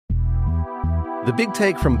The Big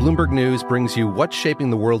Take from Bloomberg News brings you what's shaping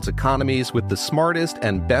the world's economies with the smartest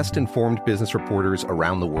and best-informed business reporters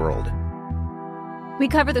around the world. We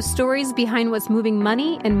cover the stories behind what's moving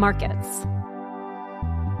money and markets.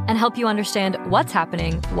 And help you understand what's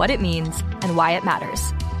happening, what it means, and why it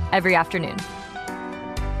matters. Every afternoon.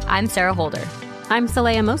 I'm Sarah Holder. I'm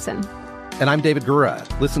Saleha Mohsin. And I'm David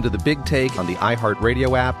Gura. Listen to The Big Take on the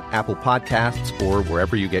iHeartRadio app, Apple Podcasts, or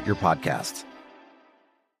wherever you get your podcasts.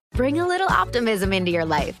 Bring a little optimism into your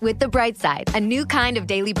life with The Bright Side, a new kind of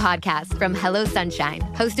daily podcast from Hello Sunshine,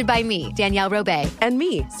 hosted by me, Danielle Robay. And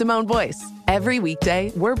me, Simone Boyce. Every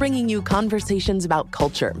weekday, we're bringing you conversations about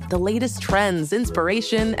culture, the latest trends,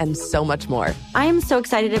 inspiration, and so much more. I am so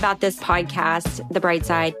excited about this podcast, The Bright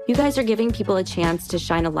Side. You guys are giving people a chance to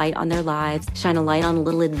shine a light on their lives, shine a light on a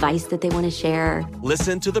little advice that they want to share.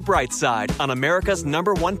 Listen to The Bright Side on America's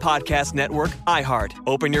 #1 podcast network, iHeart.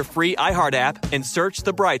 Open your free iHeart app and search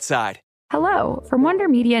The Bright Side. Hello. From Wonder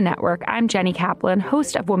Media Network, I'm Jenny Kaplan,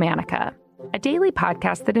 host of Womanica, a daily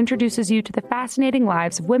podcast that introduces you to the fascinating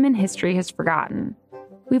lives of women history has forgotten.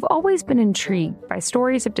 We've always been intrigued by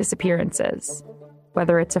stories of disappearances,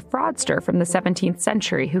 whether it's a fraudster from the 17th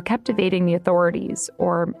century who kept evading the authorities,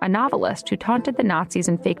 or a novelist who taunted the Nazis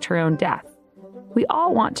and faked her own death. We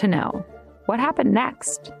all want to know, what happened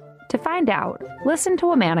next? To find out, listen to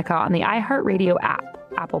Womanica on the iHeartRadio app,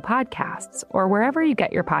 Apple Podcasts, or wherever you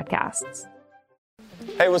get your podcasts.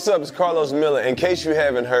 Hey, what's up? It's Karlous Miller. In case you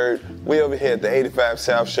haven't heard, we over here at the 85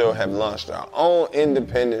 South Show have launched our own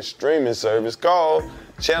independent streaming service called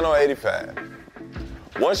Channel 85.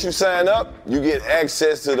 Once you sign up, you get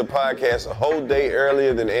access to the podcast a whole day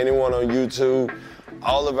earlier than anyone on YouTube,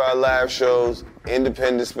 all of our live shows,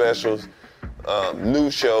 independent specials, new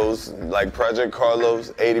shows like Project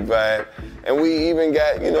Karlous, 85, and we even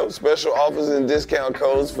got, special offers and discount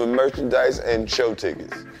codes for merchandise and show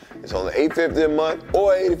tickets. It's only $8.50 a month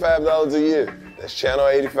or $85 a year. That's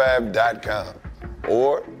channel85.com.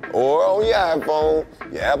 Or on your iPhone,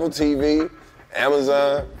 your Apple TV,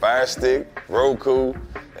 Amazon, Fire Stick, Roku.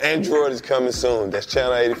 Android is coming soon. That's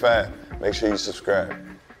Channel 85. Make sure you subscribe.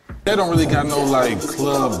 They don't really got no,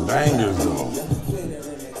 club bangers, though.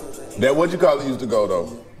 That what you call it used to go, though.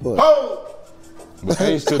 What? Ho! But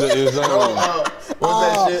H to the is on.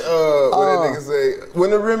 What's that shit? What that nigga say?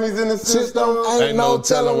 When the Remy's in the system, ain't no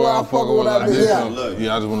telling where I'm fucking with I do.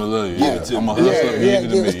 Yeah, I just want to love you. Yeah, I'm a hustler. Give it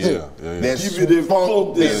to me. Yeah. That sweet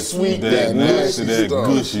funk, that sweet, that nasty, that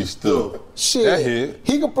gushy stuff. Shit,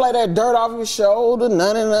 he could play that dirt off his shoulder,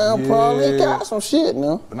 99 Problems. He got some shit,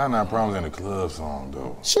 no? But 99 Problems ain't a club song,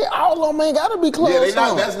 though. Shit, all of them ain't gotta be club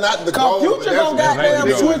songs. That's not the goal. Future gon' goddamn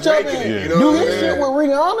switch up and do his shit with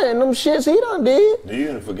Rihanna and them shits he done did. You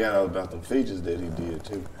done forgot all about them features that he did,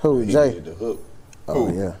 too. Who, he Jay? Did the hook. Oh,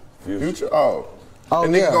 yeah. Future? Oh,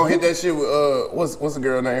 and nigga gonna hit that shit with, what's the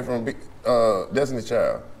girl name from Destiny's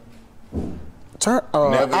Child? I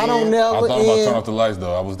don't never. I thought about Turn Off the Lights,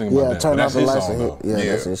 though. I was thinking about that. Turn Off the Lights. Song, yeah,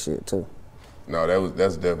 that's his shit, too. No,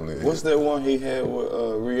 that's definitely it. What's that one he had with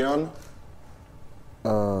Rihanna?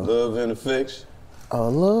 Love and Affection. Oh,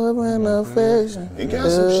 Love and Affection. He got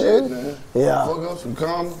some shit, man. Yeah. Fuck up some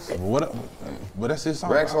commas. But that's his song.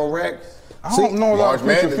 Racks on racks. I don't know a lot of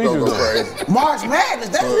March Madness features, go though. crazy. March Madness,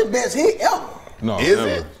 that's his best hit ever. No, Is ever.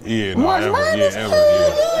 it? Yeah, no, March ever. Madness? Yeah, ever.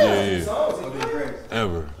 Yeah.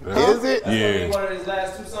 Ever. Is it? Yeah. One of his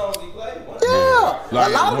last 2 songs he played? Yeah. A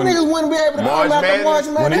lot of niggas wouldn't be able to come after March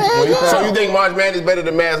Madness. So you think March Madness better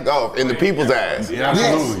than Mask Off in the people's eyes? Yeah,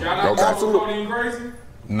 absolutely. Absolutely.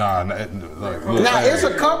 Nah, it's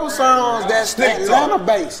a couple songs that's Atlanta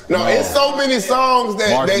based. No, it's so many songs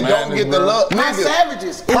that they don't get the love. My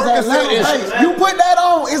Savages is Atlanta based. You put that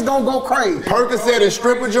on, it's gonna go crazy. Percocet and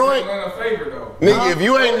Stripper Joint. Nigga, if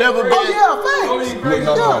you ain't never been. Oh, yeah,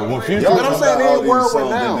 But I'm saying all they world these songs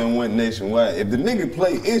renowned. that then went nationwide. If the nigga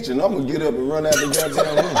play Itchin', I'm gonna get up and run out the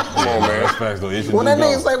goddamn room. Come on, man. That's facts, though. When that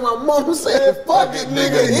nigga say my mama said, fuck it,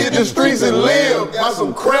 nigga, hit the streets and live. Got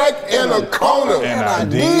some crack in a corner. And I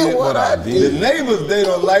did what I did. The neighbors, they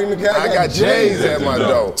don't like me. I got J's at my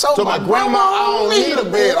door. So my grandma, I don't need a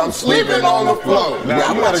bed. I'm sleeping on the floor.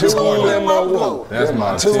 Now, you gotta get tool in my floor. That's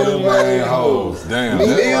my two main hoes. Damn. Me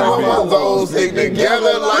and my goals stick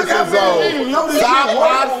together like a zone.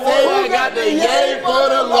 Southwide say I got the yay for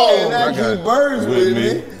the low. And I keep birds with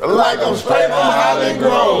me. Like I'm straight from Holly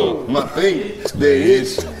Grove. My feet, they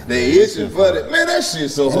itching for the. Man, that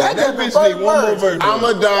shit so hard. That bitch need one more verse. I'm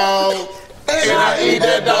a dog. And I eat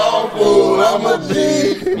that dog food, I'm a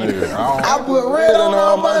G. I put red on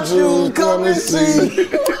all my shoes, come and see.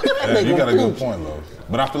 Yeah, you got a good point, though.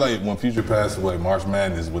 But I feel like when Future passed away, March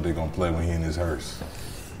Madness is what they're gonna play when he in his hearse.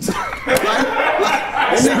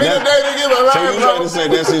 Spin a day to give a So you trying to say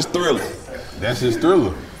that's his Thriller? That's his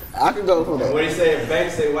Thriller. I could go for that. What he say?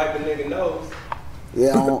 Bank say wipe a nigga nose.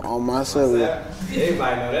 Yeah, on my cellular.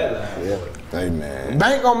 Everybody know that line. Yeah. Hey man.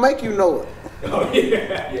 Bank gonna make you know it. Oh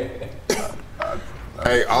yeah.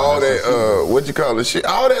 Hey, all that what you call it shit,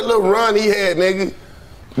 all that little run he had, nigga.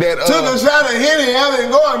 That Took a shot of Henny out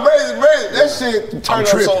and going crazy. That shit turned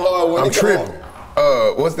up so hard when I'm it come tripping.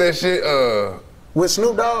 on. What's that shit? With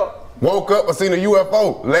Snoop Dogg? Woke up, I seen a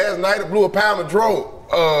UFO. Last night it blew a pound of dro.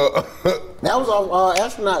 That was on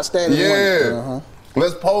astronaut status. Yeah.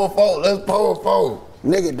 Let's pull forward.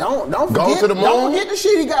 Nigga, don't Go forget, to the moon. Don't forget the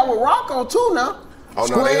shit he got with Rocco too now. Oh,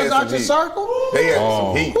 no, they had Squares out some your heat. circle. They had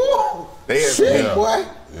some heat. They had some Shit, heat. boy.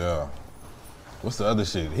 Yeah. What's the other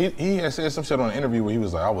shit? He had said some shit on an interview where he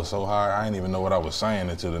was like, I was so high, I didn't even know what I was saying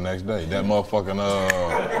until the next day. That motherfucking,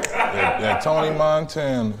 that Tony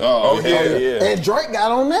Montana. Oh, yeah. And Drake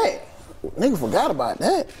got on that. Nigga forgot about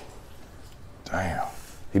that. Damn.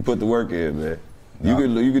 He put the work in, man. You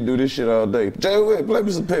could do this shit all day. Jay, wait, play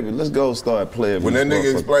me some Pippin. Let's go start playing. When that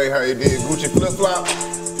nigga explained how he did Gucci flip flop,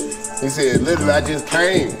 he said, literally, I just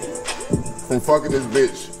came from fucking this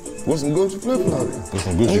bitch. What's some Gucci flip flop? What's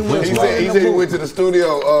some Gucci flip He flop? said he went to the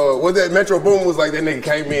studio. What that Metro Boom was like? That nigga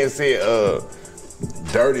came in and said,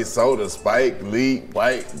 dirty soda, Spike, Lee,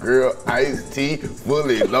 white girl, iced tea,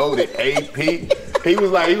 fully loaded AP. He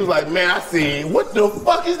was like, man, I see. What the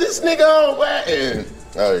fuck is this nigga on, man?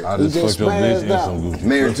 I just fucked your bitch in some Gucci.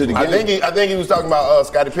 Married to the game. I think he was talking about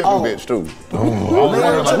Scottie Pippen bitch too. What the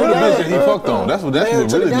bitch that he fucked on? That's what really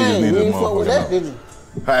niggas need this motherfucker.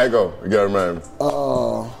 How it go? You gotta remind me.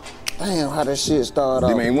 Damn, how that shit started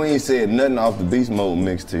off. I mean, we ain't said nothing off the Beast Mode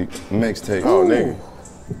mixtape. Oh, nigga.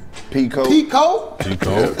 Pico.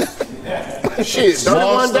 Shit,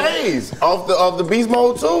 31 days off the Beast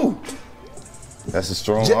Mode too. That's a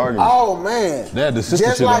strong argument. Oh man. They had the sister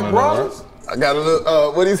Just shit like on there, brothers. I got a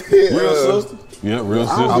little, what he said? Real sister? Yeah, real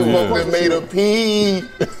sister. I Yeah. fucking made a pee.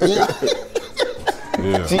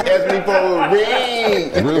 Yeah. She asked me for a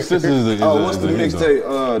ring. Real sister is the What's the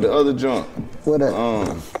mixtape? The other junk. What that?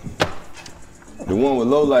 The one with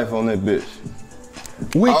Low Life on that bitch.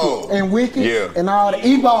 Wicked yeah. and all the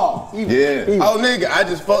E-ball. Yeah. Oh, nigga, I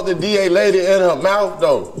just fucked the DA lady in her mouth,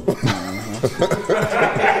 though.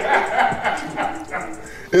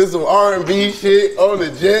 It's some R&B shit on the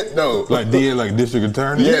jet, though. Like DA, like district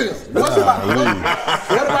attorney? Yes. What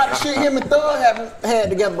about the shit him and Thug had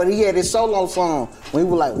together? But he had his solo song when he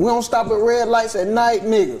was like, we don't stop at red lights at night,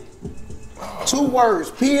 nigga. 2 words,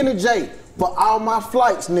 P and a J, for all my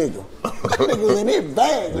flights, nigga. That nigga was in his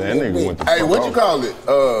bag. That nigga went the Hey, fuck what off. you call it?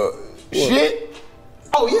 Shit?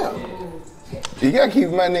 Oh, yeah. You gotta keep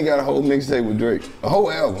my nigga out a whole mixtape with Drake. A whole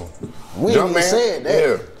album. We ain't even said that.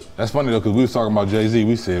 Yeah. That's funny though, because we was talking about Jay-Z.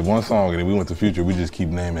 We said one song and then we went to Future. We just keep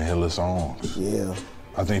naming hella songs. Yeah.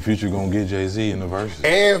 I think Future gonna get Jay-Z in the verses.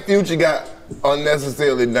 And Future got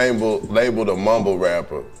unnecessarily labeled a mumble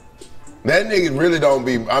rapper. That nigga really don't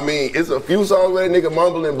be, I mean, it's a few songs where that nigga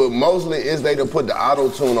mumbling, but mostly it's they done put the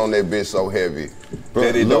auto-tune on that bitch so heavy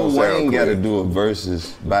that it Lil don't sound Wayne clear. gotta do a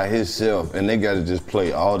verses by himself, and they gotta just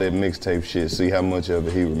play all that mixtape shit, see how much of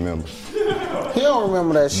it he remembers. He don't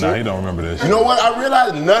remember that shit. Nah, he don't remember that shit. You know what? I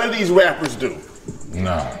realize none of these rappers do.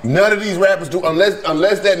 Nah. None of these rappers do, unless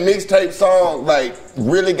that mixtape song like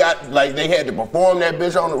really got like they had to perform that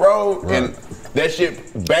bitch on the road and that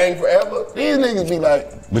shit bang forever. These niggas be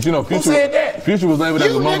like, But you know, who said that? Future was labeled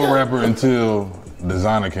as You a mumble nigga. rapper until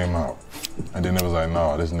Designer came out. And then it was like,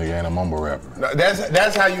 no, this nigga ain't a mumble rapper. Now,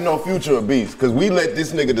 that's how you know Future a beast, cause we let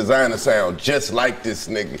this nigga Designer sound just like this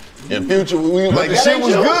nigga. And Future, we was like, the that shit ain't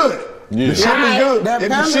was you. good. Yeah. The shit was good. That If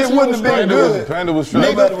the Panda shit shit wouldn't have been good. Panda was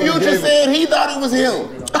straight. Nigga, Future said he thought it was him.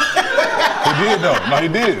 He did though. No, he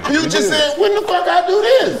did. Future said, when the fuck I do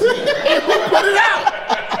this? And who put it out?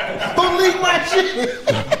 Who leaked my shit?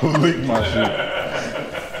 Who leaked my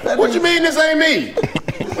shit? What you mean this ain't me?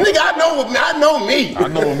 Nigga, I know me. I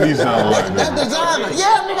know what me sound like. That Designer.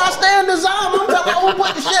 Yeah, nigga, I stay in Designer. I'm talking about who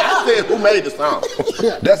put the shit I out. said, who made the song?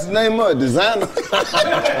 That's the name of it, Designer.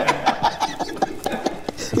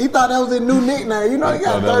 He thought that was his new nickname. You know, he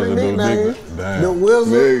got 30 nicknames. Damn. The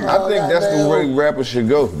Wizard. I think that's the way rappers should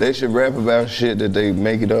go. They should rap about shit that they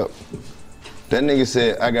make it up. That nigga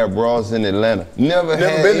said, I got bras in Atlanta. Never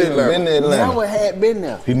had been to even Atlanta. been to Atlanta. Never had been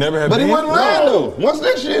there. He never had But been. he wasn't lying though. Once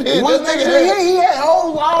that shit hit, Once that they nigga said he had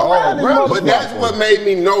hoes all around his bro, But that's what made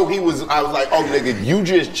me know I was like, oh nigga, you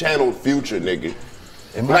just channeled Future, nigga.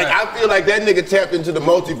 Like, I feel like that nigga tapped into the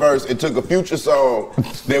multiverse and took a Future song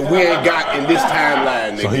that we ain't got in this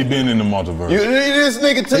timeline, nigga. So he been in the multiverse. This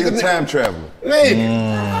nigga took He a time traveler.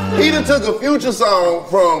 Nigga, he done took a Future song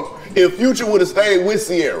from if Future would have stayed with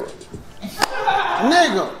Sierra.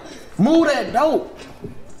 Nigga, move that dope.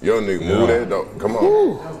 Yo, nigga, move that dope. Come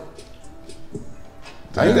on.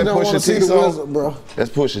 Ain't that don't wanna Pusha see T the song? wizard, bro. That's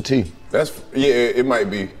Pusha T. Yeah, it might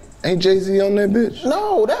be. Ain't Jay-Z on that bitch?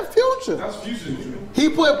 No, that Future. That's Future. He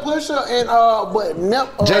put Pusha and but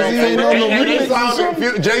Jay-Z ain't on no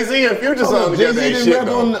remix. Jay-Z and Future song together. Jay-Z didn't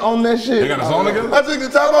rap on that shit. They got a song together? I took the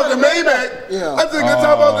top off the Maybach. Yeah. I took the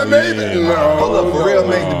top off the Maybach. No. Hold up, for real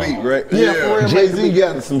made the beat, right? Yeah, for real Jay-Z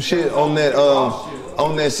got some shit on that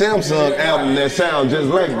Samsung album that sound just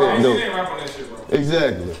like that, He though. didn't rap on that shit, bro.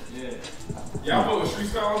 Exactly. Yeah. Y'all fuck with Street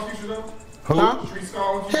Style on Future though? Huh? Street Style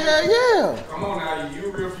on Future? Hell yeah. Come on now, you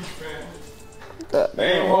a real Future fan.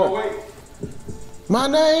 Damn, Hold weight. My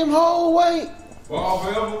name, hold weight. Ball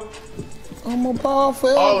forever. I'm a ball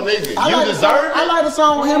forever. Oh, nigga, I you like deserve it? I like the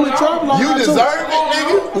song with him and Trouble on You there, too. deserve it,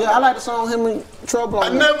 nigga. Yeah, I like the song with him and Trouble on I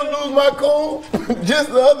there. never lose my cool. Just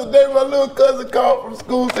the other day, my little cousin called from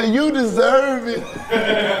school and said, you deserve it.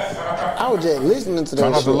 I was just listening to that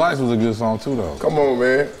Turn Off the shit. Lights was a good song too, though. Come on,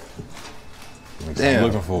 man. Damn. I'm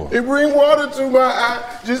looking for. It bring water to my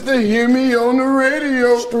eye just to hear me on the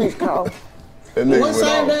radio. Streets Call. That nigga What went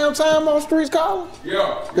same off. damn time on Streets Calling?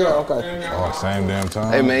 Yeah. Yeah, okay. Oh, same damn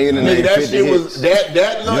time. Hey, man, you done Nigga, made that 50 shit hits. was,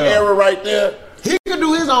 that little Yeah. era right there. He could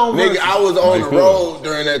do his own Nigga, version. I was on the Nice road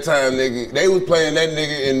during that time, nigga. They was playing that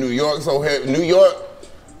nigga in New York so heavy. New York,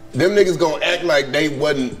 them niggas gonna act like they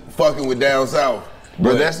wasn't fucking with down south.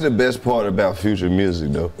 Bro, that's the best part about Future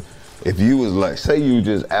music, though. If you was like, say you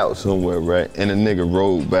just out somewhere, right, and a nigga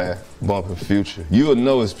rode by bumping Future, you'll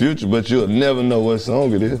know it's Future, but you'll never know what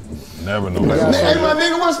song it is. Never know. Hey, my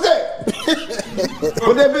nigga, what's that?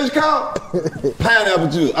 What that bitch called? Pineapple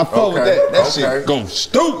juice. I fuck with that. That shit going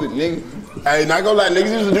stupid, nigga. Hey, not gonna lie,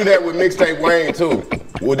 niggas used to do that with Mixtape Wayne, too.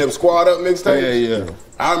 With them Squad Up mixtapes. Yeah.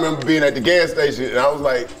 I remember being at the gas station, and I was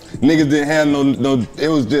like, Niggas didn't have no, it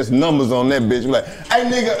was just numbers on that bitch. Like, hey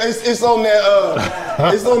nigga, it's on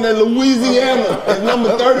that, it's on that Louisiana. It's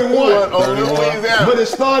number 31. on Louisiana. But it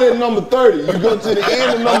started at number 30. You go to the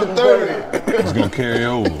end of number 30. It's gonna carry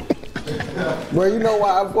over. Bro, you know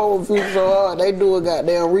why I fuck with Future so hard? They do a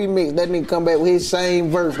goddamn remix. That nigga come back with his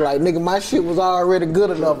same verse. Like, nigga, my shit was already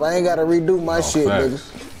good enough. I ain't gotta redo my shit, facts. nigga.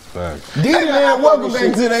 Facts. Hey man, welcome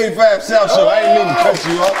back to the 85 South Show. I ain't mean to cut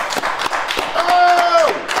you off.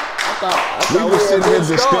 We were sitting here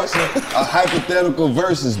discussing a hypothetical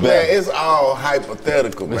versus man, battle. it's all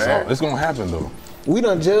hypothetical, man. It's gonna happen though. We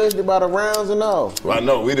done judged it by the rounds and all. Well, I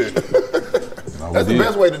know, we did. No, That's the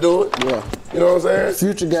best way to do it. Yeah. You know what I'm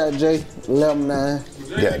saying? Future got Jay, 11-9.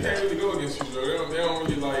 They can't really go against Future though. They don't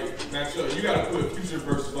really like match up. You gotta put Future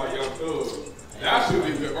versus like Young Thug. That should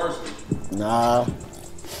be a good versus. Nah.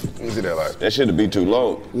 Let me see that light. That should've be too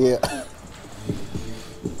long. Yeah.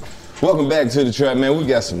 Welcome back to the trap, man. We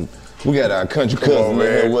got our country cousin in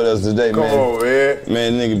here with us today, man. Come on, man.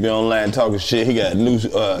 Man, nigga be online talking shit. He got a new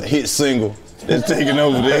hit single that's taking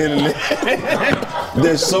over the internet.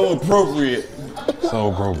 That's so appropriate.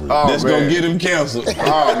 So appropriate. Oh, That's man. gonna get him canceled.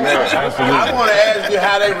 Oh, man. I want to ask you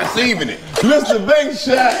how they receiving it. Mr.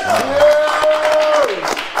 Bankshot.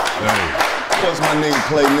 Plus my nigga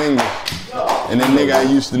Clayton English. And that nigga I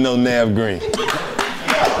used to know, Navv Greene.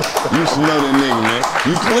 Used to know that nigga, man.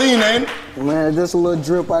 You clean, ain't it? Man, just a little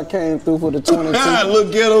drip I came through for the 22.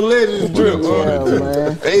 Look ghetto legends drip. Yeah,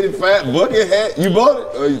 man. 85 bucket hat. You bought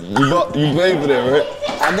it? Or you paid for that, right?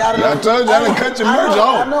 I got it. I told you I done cut your merch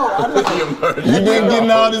off. I know. You been getting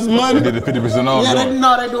all this money? They did the 50% off. Yeah, joint.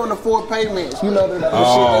 they doing the 4 payments. You know the shit.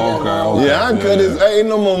 Okay. Yeah, I cut his. Ain't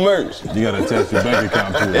no more merch. You gotta attach your bank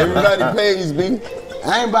account to it. Everybody pays, B.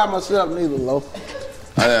 I ain't by myself neither, Lo.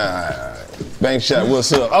 Bankshot,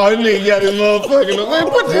 what's up? Oh, this nigga got his motherfucking. Man,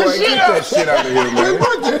 put that Boy, shit get up. that shit out of here, man. Man,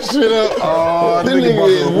 put that shit up. Oh, this nigga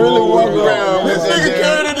is really walking around. This nigga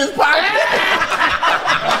carried in his pocket.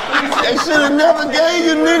 They should have never gave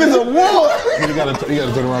you niggas a award. You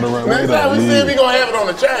gotta turn around the right way. Next time we see him, he gonna have it on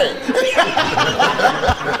the chain.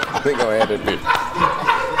 They gonna have that bitch.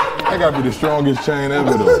 That gotta be the strongest chain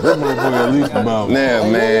ever though. That motherfucker at least about. Nah,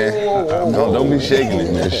 man. Don't be shaking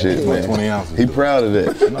it, that shit, man. 20 ounces. He proud of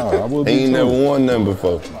that. No, I would be He ain't too. never won nothing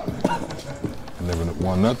before. Never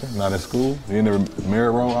won nothing. Not at school. You ain't never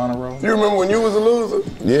merit roll, honor roll. You remember when you was a loser?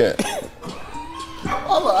 Yeah.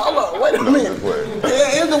 Hold up, wait a minute.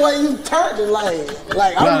 Yeah, it's the way you turned it,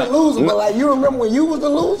 like I'm the loser, but like you remember when you was the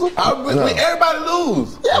loser? Everybody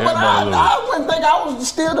lose. Yeah, but Everybody I wouldn't think I was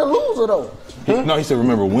still the loser though. No, he said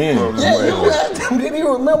remember when. Yeah, you asked him, did he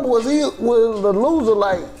remember was the loser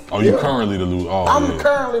like? Oh, you currently the loser. Oh, I'm yeah.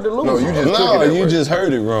 currently the loser. No, you just took it No, that you way. just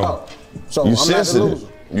heard it wrong. So You I'm not the sensitive. loser.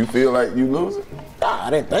 You feel like you losing? Nah, I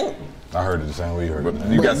didn't think. I heard it the same way you heard it.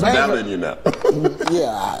 You got some doubt in you now.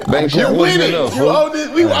 Yeah. Bankshot, you winning. You own this.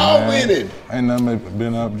 We all winning. Ain't nothing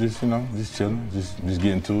been up, just chilling, just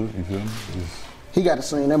getting to it. You feel me? He got to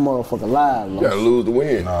sing that motherfucker live. You gotta lose the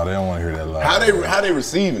win. No, they don't want to hear that live. How they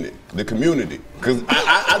receiving it? The community? Because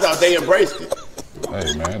I thought they embraced it.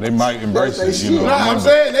 Hey man, they might embrace it. You know, no, I'm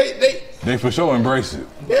saying they for sure embrace it.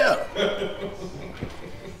 Yeah.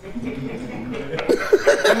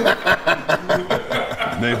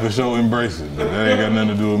 They for sure embrace it, but that ain't got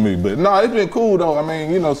nothing to do with me. But no, it's been cool though. I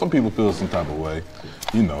mean, you know, some people feel some type of way.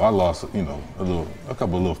 You know, I lost, you know, a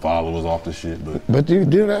couple of little followers off the shit, but you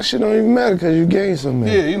do that shit don't even matter because you gained so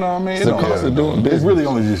many. Yeah, you know what I mean. It's the cost of doing business. It's really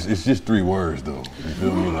only it's just 3 words though. You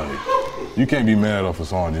feel me? Like you can't be mad off a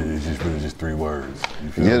song. It's just really just 3 words.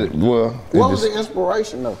 You feel me? Well, what was the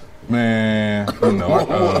inspiration though? Man, you know,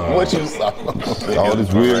 what you saw? All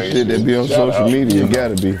this weird shit that be on social media, it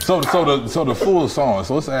gotta be. So the full song.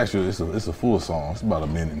 So it's actually it's a full song. It's about a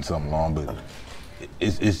minute and something long, but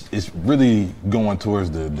it's really going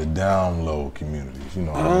towards the down low communities. You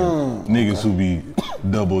know, what I mean? Niggas who be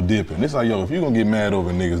double dipping. It's like, yo, if you gonna get mad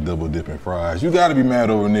over niggas double dipping fries, you gotta be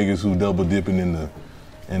mad over niggas who double dipping in the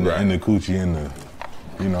coochie in the.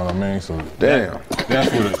 You know what I mean? So damn,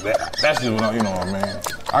 that's just what I, you know what I mean.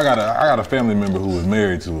 I got a family member who was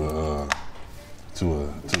married to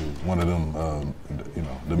one of them, you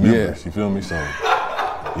know, the members. Yeah. You feel me? So,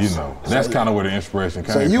 you know, that's kind of where the inspiration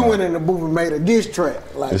came from. So you went in the booth and made a diss track.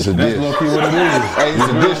 Like it's a diss. That's low-key what it is. Hey, it's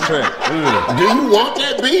a diss track. Yeah. Do you want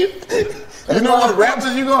that beef? You know what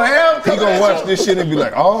rappers you gonna have? He gonna watch this shit and be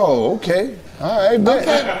like, oh, okay. All right, bet.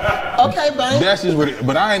 Okay, babe. That's just what it,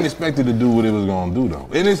 but I ain't expected to do what it was gonna do though.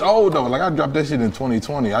 And it's old though. Like I dropped that shit in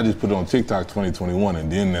 2020. I just put it on TikTok 2021,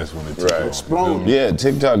 and then that's when it took off. Exploded. Yeah,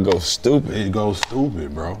 TikTok goes stupid. It goes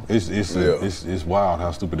stupid, bro. It's wild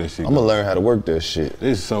how stupid that shit. I'm gonna learn how to work that shit.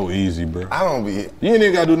 It's so easy, bro. I don't be. You ain't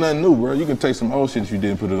even gotta do nothing new, bro. You can take some old shit that you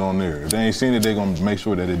did and put it on there. If they ain't seen it, they gonna make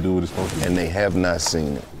sure that it do what it's supposed to do. And they have not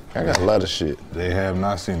seen it. I got a lot of shit. They have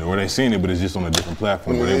not seen it, or they seen it, but it's just on a different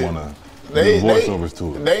platform where they wanna. Voiceovers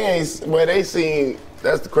to it. They ain't. Well, they seen.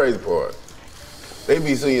 That's the crazy part. They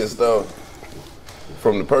be seeing stuff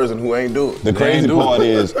from the person who ain't do it. The crazy part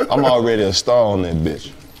is I'm already a star on that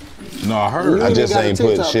bitch. No, I heard. I just ain't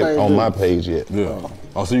put shit on my page yet. Yeah.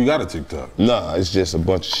 Oh, so you got a TikTok? Nah, it's just a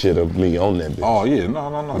bunch of shit of me on that bitch. Oh yeah,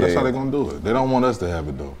 no. That's how they gonna do it. They don't want us to have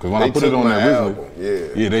it though. Cause when I put it on there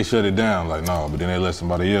originally, they shut it down. Like no, but then they let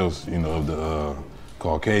somebody else, you know, of the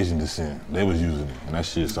Caucasian descent, they was using it, and that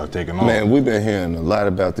shit started taking off. Man, we've been hearing a lot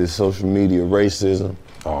about this social media racism.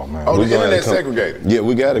 Oh man. Oh, the internet segregated. Yeah,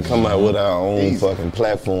 we got to come out with our own fucking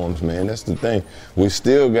platforms, man. That's the thing. We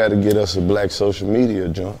still got to get us a black social media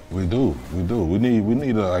joint. We do. We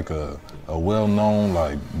need a well-known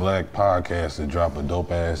like black podcast to drop a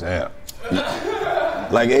dope ass app.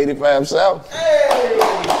 Like 85 South.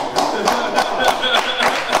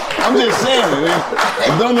 I'm just saying, man.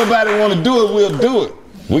 If don't nobody want to do it, we'll do it.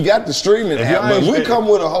 We got the streaming app, but we come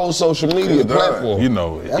with a whole social media platform. You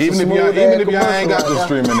know, even if y'all ain't got the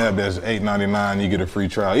streaming app, that's $8.99. You get a free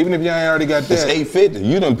trial. Even if y'all ain't already got that, it's $8.50.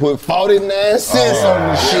 You done put 49 cents on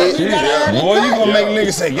the shit. Boy, you gonna make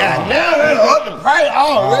niggas say, God damn, that's up the price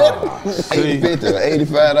already. $8.50,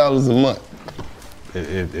 $85 a month.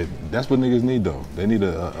 That's what niggas need though. They need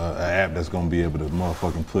a app that's gonna be able to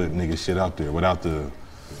motherfucking put niggas shit out there without the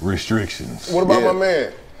restrictions. What about my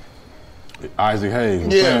man? Isaac Hayes,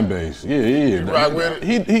 fan base. Yeah. You rock with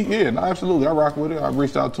it? Absolutely. I rock with it. I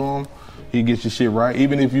reached out to him. He gets your shit right.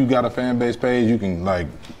 Even if you got a fan base page, you can like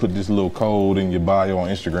put this little code in your bio on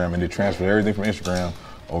Instagram and it transfer everything from Instagram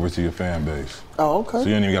over to your fan base. Oh, okay. So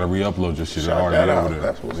you ain't even got to re-upload your shit. It's already over there.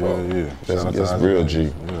 That's what's up. That's real G.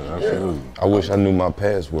 Yeah, absolutely. I wish I knew my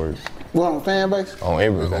password. What, on fan base? On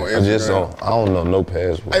everything. I don't know no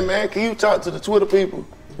password. Hey man, can you talk to the Twitter people?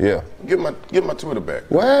 Yeah. Get my Twitter back.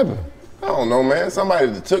 What happened? I don't know, man.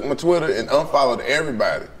 Somebody took my Twitter and unfollowed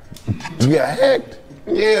everybody. You got hacked?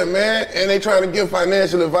 Yeah, man. And they trying to give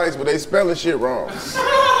financial advice, but they spelling shit wrong.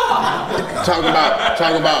 Talking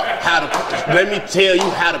about how to. Let me tell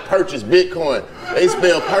you how to purchase Bitcoin. They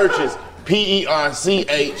spell purchase PERCHUS.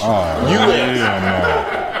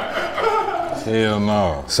 Hell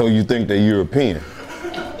no. So you think they're European?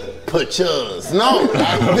 Purchase. No.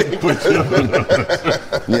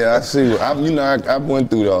 Yeah, I see. I went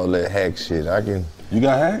through all that hack shit. You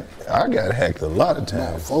got hacked? I got hacked a lot of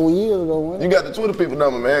times. 4 years ago, wasn't it? You got the Twitter people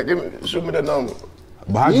number, man. Shoot me that number.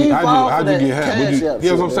 But how'd you get hacked?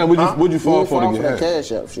 Yeah, what I'm saying. What'd you fall for to get hacked?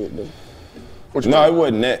 Cash App shit, dude. No, it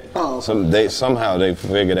wasn't that. Somehow they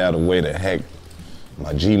figured out a way to hack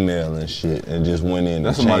my Gmail and shit, and just went in.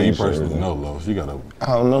 That's and somebody you changed personally everything. know, Los. You gotta.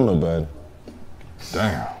 I don't know nobody.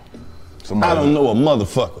 Damn. I don't know a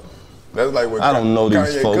motherfucker. That's like when I don't know these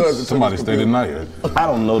Kanye folks. cousin Somebody stayed the night. I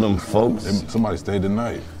don't know them folks. Somebody stayed the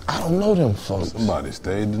night. I don't know them folks. Somebody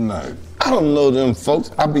stayed the night. I don't know them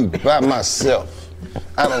folks. I be by myself.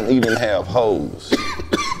 I don't even have hoes.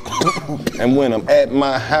 And when I'm at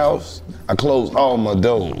my house, I close all my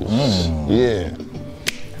doors. Yeah.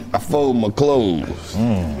 I fold my clothes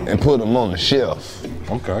and put them on the shelf.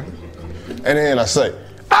 Okay. And then I say,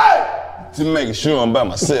 hey! To making sure I'm by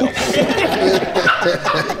myself.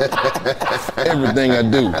 Everything I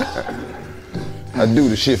do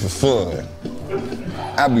the shit for fun.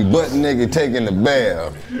 I be butt naked taking a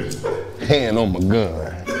bath, hand on my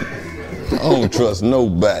gun. I don't trust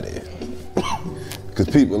nobody, cause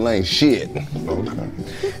people ain't shit. Okay.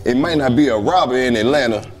 It might not be a robber in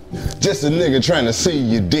Atlanta, just a nigga trying to see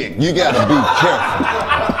your dick. You gotta be careful.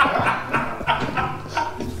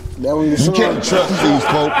 You can't trust these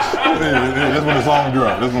folks. That's when the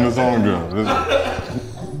song drop.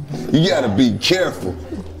 You gotta be careful.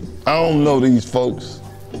 I don't know these folks.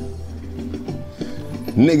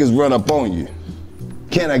 Niggas run up on you.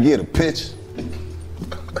 Can I get a picture?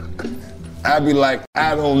 I be like,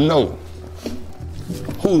 I don't know.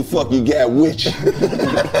 Who the fuck you got with you?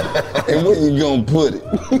 And where you gonna put it?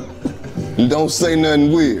 And don't say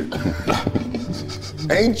nothing weird.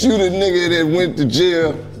 Ain't you the nigga that went to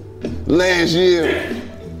jail last year?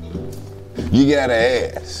 You gotta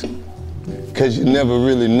ask, cause you never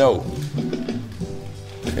really know.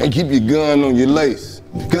 And keep your gun on your lace,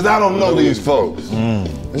 cause I don't know these folks.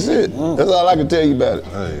 That's it. That's all I can tell you about it.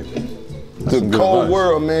 Hey, it's a cold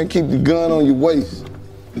world, man. Keep the gun on your waist.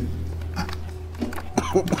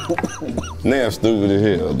 Navv stupid as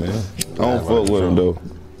hell, man. I don't fuck with him though.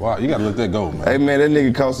 Wow, you gotta let that go, man. Hey man, that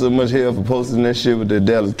nigga caught so much hell for posting that shit with the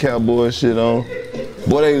Dallas Cowboys shit on.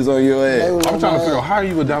 Boy, they was on your ass. I'm trying to figure out, how are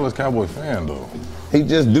you a Dallas Cowboy fan, though? He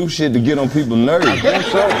just do shit to get on people's nerves. I think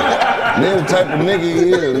so. That's the type of nigga he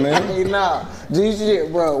is, man. Hey, nah. G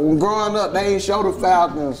shit, bro. When growing up, they ain't show the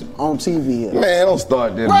Falcons on TV yet. Man, don't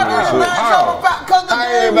start that bullshit. How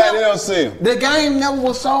everybody else see him? The game never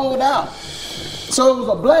was sold out. So it was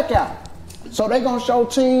a blackout. So they gonna show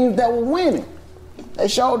teams that were winning. They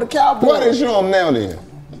showed the Cowboys. Why they show them now then?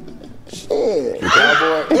 Shit. The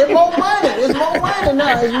Cowboys? It's more money. It's more money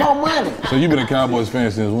now. It's more money. So you been a Cowboys fan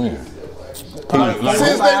since when?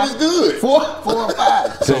 Since they was good. Four or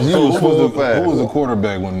five. Since you was 4 or 5. Who was the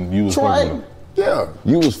quarterback when you was Troy. Yeah.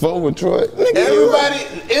 You was 4 with Troy? Everybody,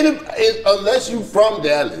 unless you from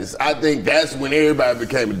Dallas, I think that's when everybody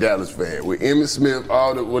became a Dallas fan. With Emmitt Smith,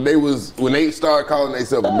 when they started calling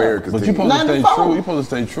themselves America's But team. you supposed to stay true. You supposed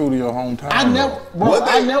to stay true to your hometown. I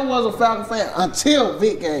never was a Falcon fan until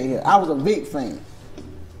Vic came here. I was a Vic fan.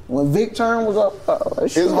 When Vic Turn was up,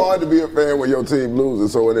 it's hard to be a fan when your team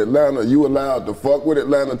loses. So in Atlanta, you allowed to fuck with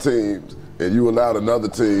Atlanta teams, and you allowed another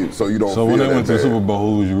team so you don't. So feel when they that went to the bad. Super Bowl,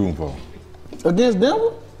 who was you rooting for? Against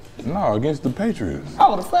Denver? No, against the Patriots.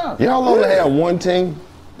 Oh, the Falcons. Y'all only have one team?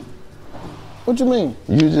 What you mean?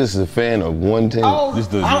 You just a fan of one team? Oh,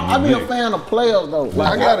 I be a fan of players though.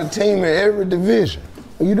 I got a team in every division.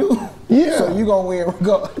 You do? Yeah. So you gonna win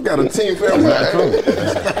regardless. I got a team for every.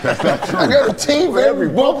 That's not true. I got a team for every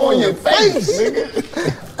bump on your face, nigga.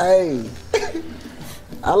 Hey,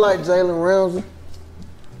 I like Jalen Ramsey.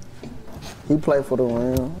 He played for the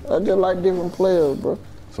Rams. I just like different players, bro.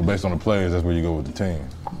 So based on the players, that's where you go with the team.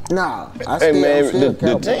 Nah, Hey man,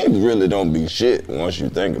 the teams really don't be shit once you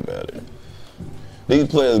think about it. These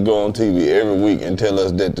players go on TV every week and tell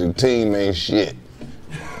us that the team ain't shit.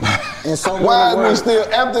 And so why are we still,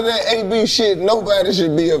 after that AB shit, nobody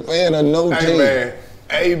should be a fan of no team. Hey man,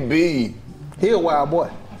 AB. He a wild boy.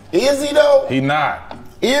 Is he though? He not.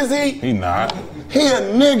 Is he? He not. He a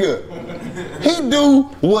nigga. He do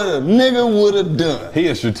what a nigga would have done. He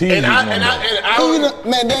a strategic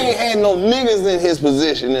man, they ain't had no niggas in his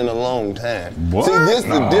position in a long time. What? See, this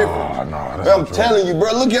the difference. I'm telling you,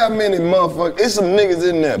 bro, look how many motherfuckers, it's some niggas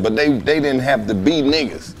in there, but they didn't have to be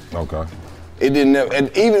niggas. Okay. It didn't,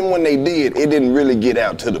 and even when they did, it didn't really get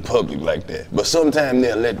out to the public like that. But sometimes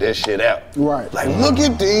they'll let that shit out. Right. Like, look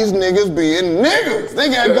at these niggas being niggas. They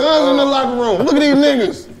got guns in the locker room. Look at these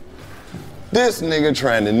niggas. This nigga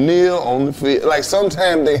trying to kneel on the field. Like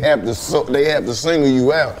sometimes they have to single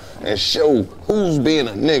you out and show who's being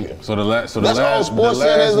a nigga. So the last That's all Sports the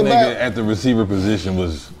Center last is nigga about. at the receiver position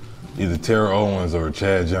was either Terrell Owens or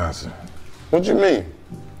Chad Johnson. What you mean?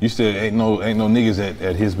 You said ain't no niggas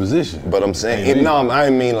at his position. But I'm saying, I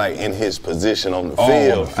mean like in his position on the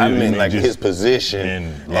field. I mean like his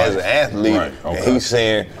position as an athlete. Right. Okay. And he's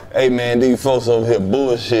saying, hey man, these folks over here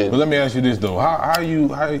bullshit. But let me ask you this though. How you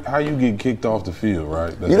get kicked off the field,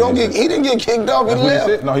 right? He didn't get kicked off, he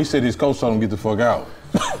left. No, he said his coach told him to get the fuck out.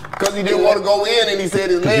 Because he didn't want to go in and he said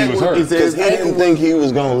his leg was hurt. Because he didn't think he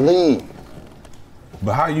was gonna leave.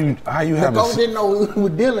 But how you have the coach didn't know who we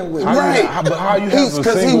were dealing with. Right. But how you have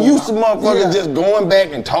because he used to motherfuckers just going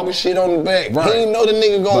back and talking shit on the back. Right. He didn't know the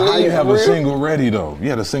nigga gonna leave. How you have a single ready though? You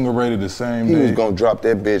had a single ready the same day. He was gonna drop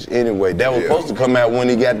that bitch anyway. That was supposed to come out when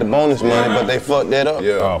he got the bonus money, but they fucked that up.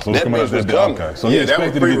 Yeah. So that bitch was coming. Okay. So he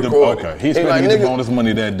expected to get he expected to get the bonus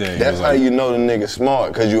money that day. That's how you know the nigga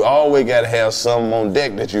smart, because you always gotta have something on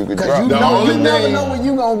deck that you could drop. Because you never know when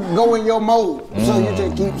you gonna go in your mode. So you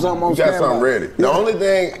just keep something on standby. You got something ready. The only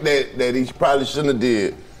thing that he probably shouldn't have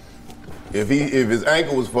did, if his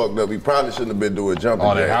ankle was fucked up, he probably shouldn't have been doing jumping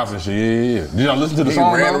jacks. That house and shit, yeah. Did y'all listen to the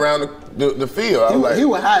song? He ran around the field. He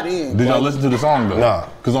was hot in. Did y'all listen to the song though? Nah.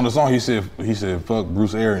 Because on the song he said fuck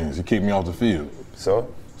Bruce Arians. He kicked me off the field. So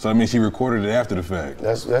that means he recorded it after the fact.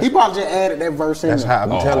 He probably just added that verse in there. That's how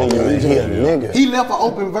I'm telling you, he a nigga. He left an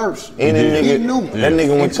open verse. He knew. That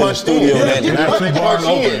nigga went to the studio that night. 2 bars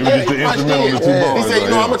open. You get the instrumental to 2 bars. He said,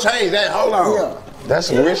 I'm gonna change that. Hold on. Yeah. That's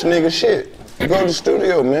some rich nigga shit. You go to the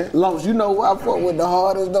studio, man. As long as you know what I fuck with the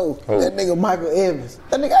hardest though. That nigga Michael Evans.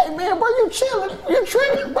 That nigga, hey man, bro, you chilling. You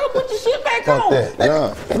tripping, bro. Put your shit back on. Fuck that.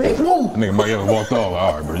 Nah. Nigga Mike Evans walked off.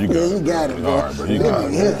 All right, bro, you got it. You got it, bro. All right, bro, you got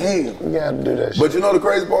it. You gotta do that shit. But you know the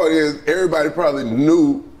crazy part is everybody probably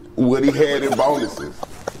knew what he had in bonuses.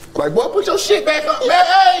 Like, boy, put your shit back up, man.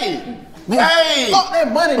 Hey! Hey! Fuck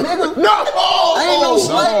that money, nigga. No! Ain't no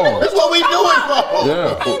slave. That's what we do it for.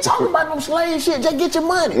 Yeah. I ain't talking about no slave shit. Just get your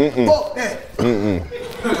money. Fuck that.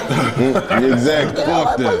 Exactly.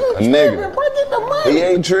 Fuck that. A nigga. Bro, get the money. He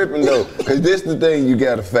ain't tripping though, cause this the thing you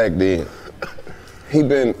gotta factor in.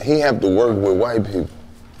 He have to work with white people.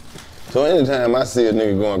 So anytime I see a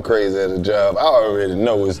nigga going crazy at a job, I already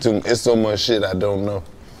know it's so much shit I don't know.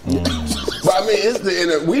 But I mean, it's the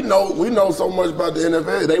NFL. We know so much about the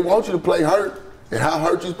NFL. They want you to play hurt, and how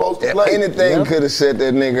hurt you supposed to play. Anything could have set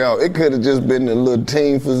that nigga out. It could have just been a little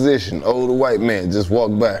team physician. Older white man just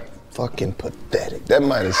walked by. Fucking pathetic. That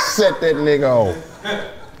might have set that nigga off.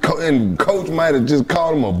 And coach might have just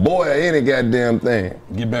called him a boy or any goddamn thing.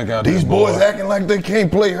 Get back out These there, boys boy. acting like they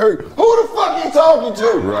can't play hurt. Who the fuck you talking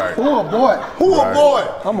to? Right. Who a boy? Who a boy?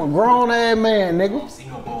 I'm a grown ass man, nigga.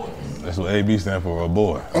 That's what AB stand for, a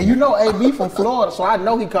boy. And you know AB from Florida, so I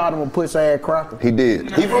know he called him a pussy ass cracker. He did.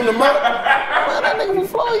 He from the mouth? Man, that nigga from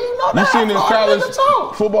Florida, you know that. You seen his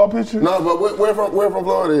college football picture? No, but where from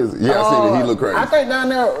Florida is he? Yeah, I seen it. He look crazy. I think down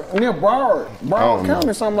there near Broward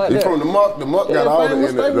County, something like that. He from the muck. The muck got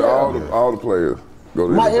all the players. Go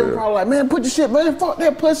to Mike Evans probably like, man, put your shit, man, fuck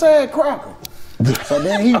that pussy ass cracker. So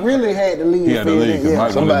then he really had to leave. He had to leave. Yeah.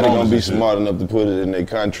 Somebody gonna be smart enough to put it in their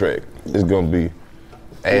contract. It's gonna be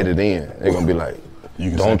added in. They're gonna be like,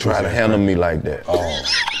 don't try to handle me like that.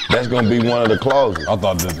 That's gonna be one of the clauses. I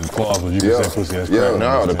thought that the clause was you can say pussy ass cracker.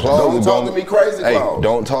 No, the clause Don't is talk to me crazy hey, clause.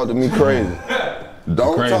 don't talk to me crazy.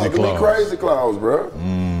 Don't talk to me crazy clause, bro.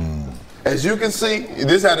 As you can see,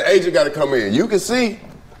 this is how the agent got to come in. You can see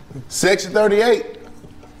Section 38,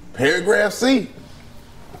 Paragraph C.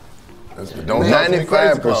 Don't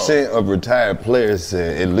 95% of retired players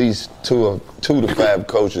said at least 2 to 5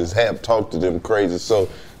 coaches have talked to them crazy. So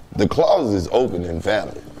the clause is open and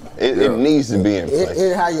valid. It needs to be in place.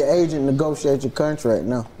 It's how your agent negotiates your contract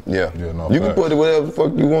now. Yeah no, you can put it whatever the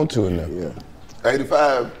fuck you want to in there. Yeah.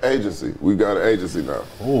 85 agency. We got an agency now.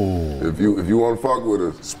 Ooh. If you want to fuck with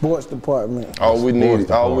us. Sports department. All we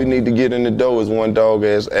need to get in the door is one dog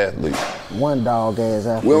ass athlete. One dog ass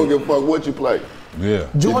athlete. We don't give a fuck what you play. Yeah.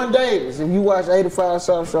 Jordan Davis, if you watch 85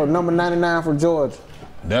 South Show, number 99 from Georgia.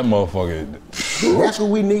 That motherfucker. That's what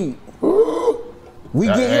we need. We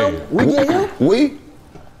get him. We get him. We?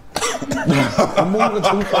 I'm moving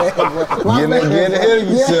too fast, bro. Get ahead of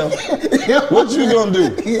yourself. Yeah. What you gonna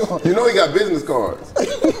do? You know he got business cards.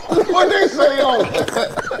 What they say on?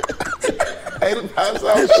 85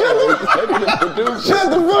 South Show.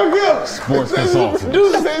 Shut the fuck up. Sports consultant.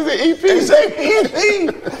 Producer says EP. He say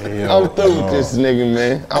EP. I'm through with this nigga,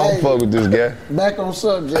 man. I don't fuck with this guy. Back on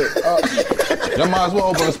subject. Y'all might as well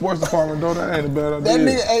open a sports department, though. That ain't a bad idea. That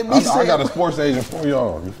nigga AB said, I got a sports agent for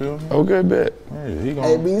y'all. You feel me? Okay, bet. Yeah, he gonna.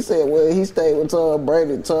 AB said, well, he stayed with Tom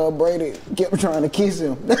Brady. Tom Brady kept trying to kiss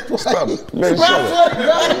him. That's why Stop he, it. Man, shut up.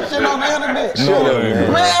 Shit on the internet. Shut up,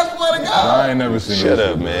 man. Man, I swear to God. I ain't never seen Shut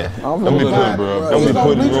that up, shit, man. I'm Let me put Yeah, bro. Don't be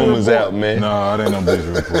putting rumors out, man. Nah, that ain't no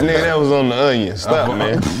Bleacher Report. Nigga, that was on the Onion. Stop,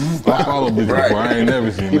 man. I follow Bleacher Report. I ain't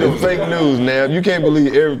never seen You the that. fake news, now. You can't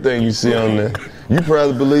believe everything you see on there. You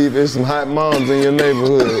probably believe there's some hot moms in your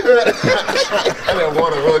neighborhood. I didn't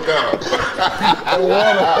want to hook up. I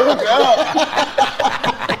want to hook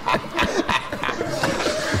up.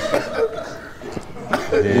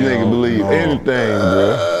 You nigga believe anything,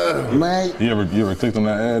 bro. Man. You ever clicked on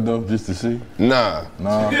that ad though, just to see? Nah.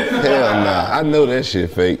 Nah. Hell nah. I know that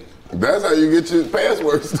shit fake. That's how you get your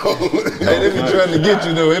password stolen. Hey, they be trying to get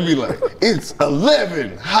you though. It be like, it's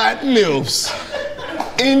 11 hot MILFs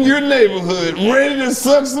in your neighborhood ready to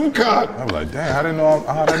suck some cock. I'm like, damn, how they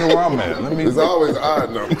know where I'm at? Let me. It's always an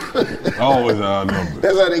odd number. Always an odd number.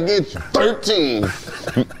 That's how they get you. 13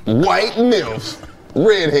 white MILFs,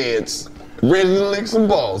 redheads, ready to lick some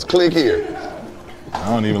balls. Click here. I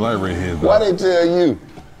don't even like redheads. Why they tell you?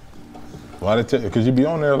 Why they tell you? Because you be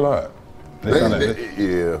on there a lot.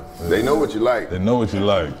 They know what you like. They know what you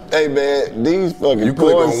like. Hey man, these fucking You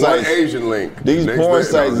click porn on sites, one Asian link. These next porn day,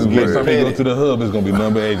 sites is Next getting time you go petty. to the hub, it's gonna be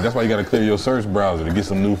number 8. That's why you gotta clear your search browser to get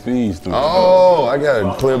some new feeds through. Oh, I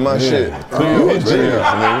gotta clear my shit. Clear You your a history genius,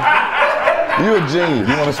 out. nigga. You a genius.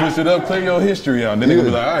 You wanna switch it up? Clear your history out. Then they gonna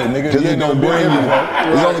be like, all right, nigga, Cause you it's ain't gonna gonna bring you.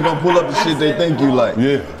 before. It's only gonna pull up the shit they think you like.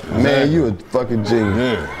 Yeah. Man, you a fucking genius.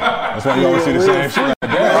 Yeah. That's why you always see the same shit. Like,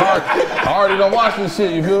 damn, I already don't watch this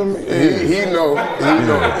shit, you feel me? He know.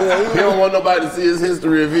 He don't want nobody to see his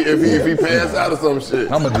history if he pass out or some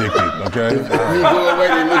shit. I'm addicted, okay? If he go away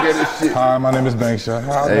and look at his shit. Hi, my name is Bankshot.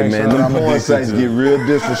 Hi, Hey man, Bankshot. them I'm porn addicted sites to- get real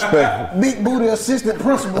disrespectful. Big booty assistant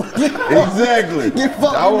principal. Exactly. Get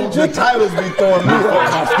fucked I want the titles be throwing me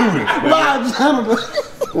off. my students. Large gentlemen.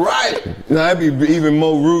 Right. Now that'd be even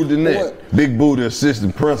more rude than that. Big booty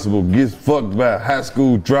assistant principal gets fucked by a high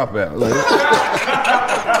school dropout. Like,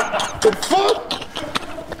 the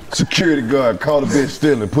fuck? Security guard caught a bitch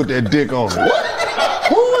stealing, put that dick on her.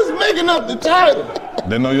 Who is making up the title?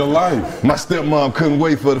 They know your life. My stepmom couldn't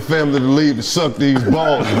wait for the family to leave to suck these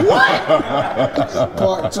balls.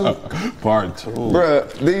 Part 2. Part 2.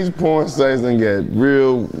 Bruh, these porn sites done got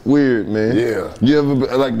real weird, man. Yeah. You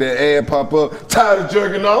ever, like that ad pop up, tired of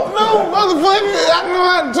jerking off? No, motherfucker, I know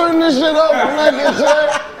how to turn this shit off when I get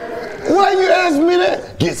tired. Why you ask me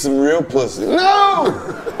that? Get some real pussy.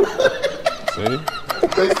 No! See?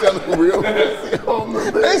 They selling real pussy on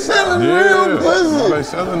the They selling real pussy. They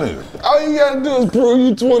selling it. All you gotta do is prove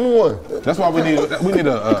you 21. That's why we need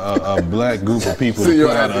a black group of people See to your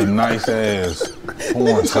put out a ID. nice ass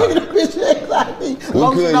porn site. Bitch act like me. We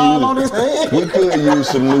Lotion all on his head. could use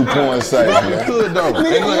some new porn sites, We man. could though. Nigga,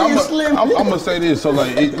 Hey, look, you slim. I'm gonna say this. So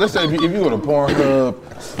like, let's say if you go to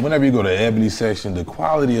Pornhub, whenever you go to Ebony section, the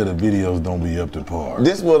quality of the videos don't be up to par.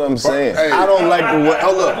 This is what I'm saying. Hey. I don't like the way.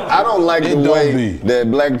 Oh look, I don't like It the don't way be. that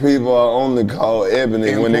black people are only called ebony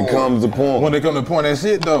In when it porn. comes to porn. When they come to porn, that's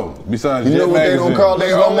it though. Besides, You know Jet what they Magazine. don't call They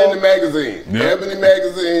this no all in more? the magazine. Yeah. Ebony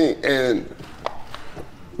magazine and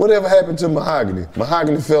Whatever happened to mahogany?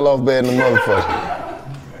 Mahogany fell off bad in the motherfucker.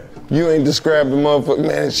 You ain't described the motherfucker,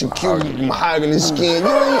 man. She cute, mahogany skin.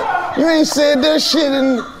 You ain't said that shit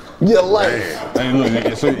in your life. Hey,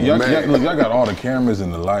 look, so y'all got all the cameras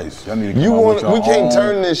and the lights. Y'all need to come You out want? with y'all We can't own-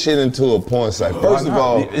 turn this shit into a porn site. First of not?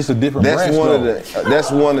 all, It's a different that's branch, one though. of the that's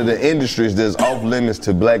one of the industries that's off limits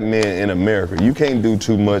to black men in America. You can't do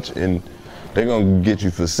too much, and they're gonna get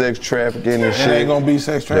you for sex trafficking and It shit. ain't gonna be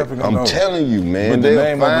sex trafficking. I'm though. telling you, man. But the They'll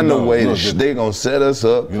name of find it, a though, way look, to. They gonna set us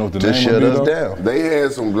up You know what the to name shut of it, us though? down. they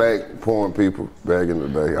had some black porn people back in the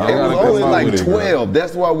day. It gotta was come only out like with it, 12.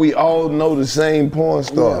 That's why we all know the same porn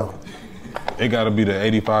star. It gotta be the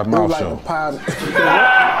 85 It Mouth was like Show. a pod.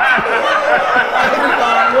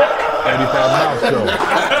 85 Mouth Show.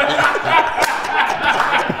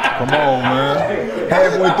 Come on, man.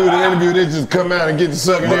 Halfway through the interview, they just come out and get to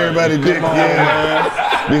sucking everybody's dick. Come on,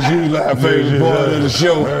 Yeah, this usually our favorite part of the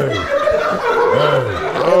show.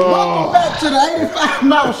 Welcome back to the 85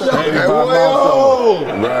 Mouth Show. 85 Mouth Show.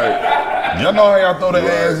 Right. Y'all know how y'all throw the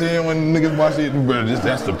ads in when niggas watch it? Bro,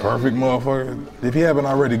 that's the perfect motherfucker. If you haven't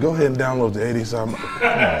already, go ahead and download the 85 Mouth. Come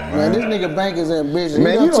on, Man, man. this nigga Bank is ambitious.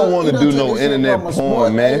 Man, you don't want to do no internet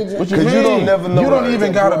porn, man. Because you don't never know. You don't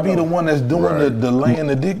even gotta be the one that's doing the laying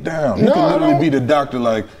the dick down. You No, can I literally don't. be the doctor,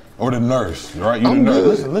 like, or the nurse, right? You I'm the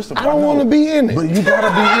nurse. good. Listen, I don't want to be in it. But you gotta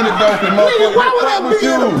be in it, though, cause Nigga, motherfucker. why would I fuck with be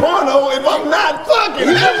in a you. porno if I'm not fucking?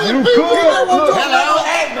 You could. You could.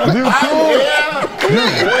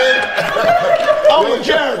 I'm a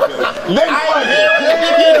character. They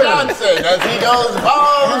Johnson, as he goes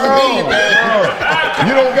balls deep, man.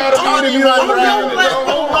 You don't gotta be in it if you don't want to be in it.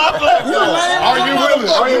 On my platform. Are you willing?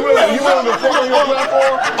 Are you willing? Are you willing to fuck on your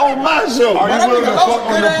platform? On my show. Are you willing to fuck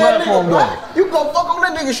on your platform though? You go fuck on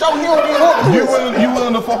that nigga show, he don't get hooked. You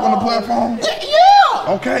willing to fuck on the platform? Yeah.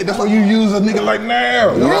 Okay, that's why you use a nigga like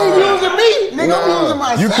Navv. You ain't using me, nigga. I'm using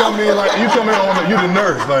myself. You come in on you the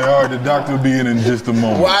nurse, like, all right, the doctor will be in just a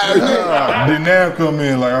moment. Why? Then Navv come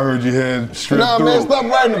in, like, I heard you had strep Nah, throat. man, stop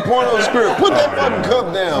writing the porno script. Put that fucking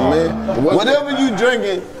cup down, man. Whatever you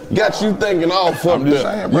drinking got you thinking all fucked up.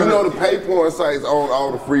 Saying, You know the pay porn sites own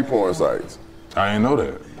all the free porn sites. I ain't know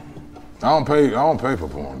that. I don't pay for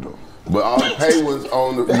porn though. But all the pay was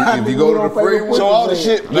on the. If you go to the free one, so all the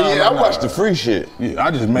shit. I watch the free shit. Yeah,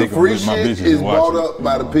 I just make the free with my shit bitches is and watch bought it. up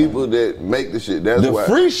by the people that make the shit. That's The why.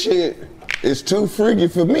 free shit is too freaky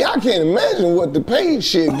for me. I can't imagine what the paid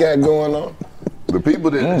shit got going on. The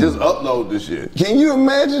people that just upload this shit. Can you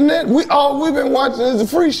imagine that? All we've been watching is the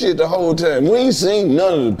free shit the whole time. We ain't seen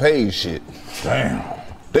none of the paid shit. Damn.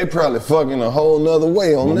 They probably fucking a whole nother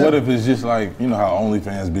way on But that. what if it's just like, you know how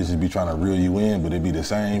OnlyFans bitches be trying to reel you in, but it be the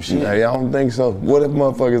same shit? Nah, I don't think so. What if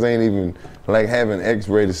motherfuckers ain't even like having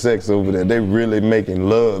X-rated sex over there? They really making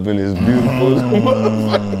love and it's beautiful.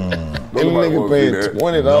 And the nigga paying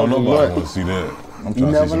 $20 No, a nobody month. want to see that. I'm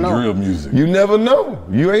trying to see some drill music. You never know.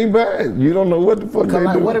 You ain't bad. You don't know what the fuck they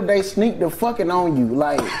Like, do. what if they sneak the fucking on you?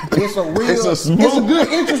 Like, it's a real, It's a good,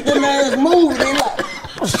 interesting ass movie. They like,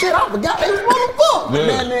 oh shit, I forgot they was motherfucker. Yeah.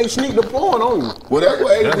 Then they sneak the porn on you. Well, that's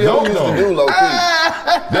what HBO used to do, low key.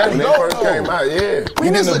 That's when they first came out, yeah.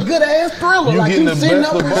 Man, it's a good ass thriller. You Like, getting you the sitting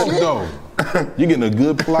best up of and both shit. though. You getting a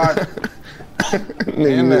good plot.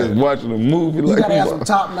 Nigga just watching a movie You like gotta have some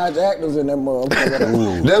top-notch actors in that motherfucker.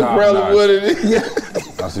 Ooh, That's top probably notch. what it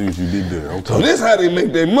is. I see what you did there. Okay. So this how they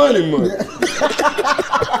make their money.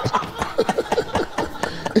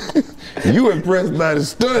 You impressed by the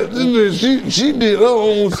stunt. This bitch, she did her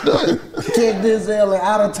own stunt. Kid Denzel and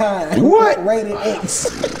Out of Time. What? Rated X.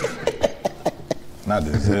 Not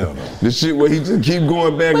Denzel though. The shit where he just keep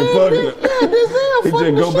going back and fucking her. Denzel He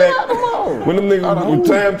fucking just go the back. shit out the mall. When them niggas with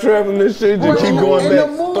time traveling this shit, just keep going In the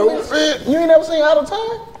back. movies, you ain't never seen Out of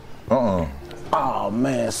Time? Uh-uh. Oh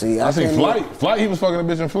man, see, I seen can't Flight. even- Flight, he was fucking a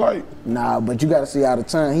bitch in Flight. Nah, but you gotta see Out of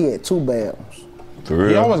Time. He had 2 bad ones. For real?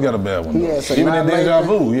 He always got a bad one He though. had some Even in Night Deja Later.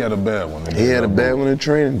 Vu, he had a bad one. He had a bad one in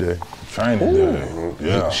Training Day. Training Day.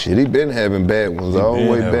 Yeah. Shit, he been having bad ones all the He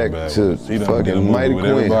way been having back bad to ones. He done did a fucking movie Mighty with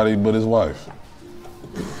Quinn. everybody but his wife.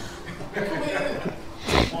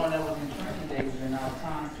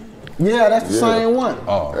 Yeah, that's the same one.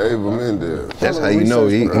 Oh. Ava Mendes. That's how you know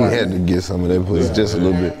he had to get some of that pussy just a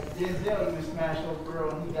little bit. Denzel even smashed your girl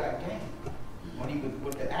and he got game. When he was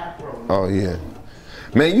with the afro. Oh yeah.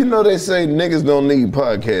 Man, you know they say niggas don't need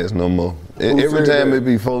podcasts no more. Every said time that? it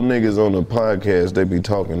be 4 niggas on a podcast, they be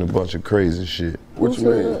talking a bunch of crazy shit. What you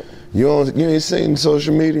mean? You ain't seen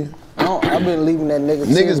social media? I've been leaving that nigga.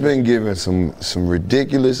 Niggas been giving some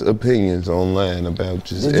ridiculous opinions online about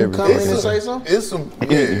just Did you everything. come in and say something? It's some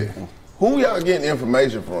Who y'all getting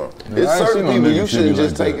information from? Yeah, It's I ain't certain seen no people nigga you shit shouldn't like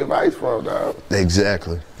just take that. advice from, dog.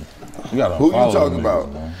 Exactly. You gotta Who you unfollow talking them about?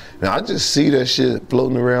 niggas, man. Now I just see that shit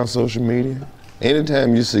floating around social media.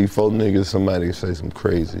 Anytime you see 4 niggas, somebody say some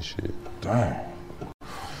crazy shit. Damn.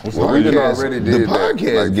 Well, we done podcast- already the did that,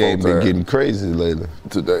 podcast like, game 4 been times. getting crazy lately.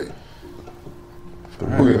 Today.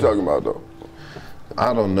 Who you talking about though?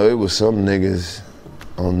 I don't know. It was some niggas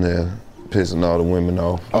on there pissing all the women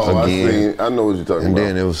off Oh, again. I know what you're talking And about.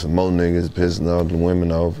 then there was some more niggas pissing all the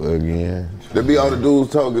women off again. There be all the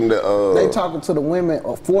dudes talking that They talking to the women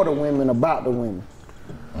or for the women about the women.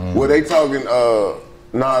 well they talking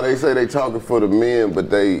they say they talking for the men, but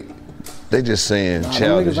they just saying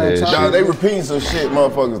childish ass shit. Nah, they repeating some shit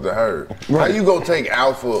motherfuckers to heard. How you gonna take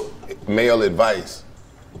alpha male advice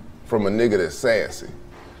from a nigga that's sassy?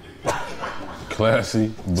 Classy,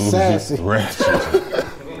 bougie, Sassy. ratchet.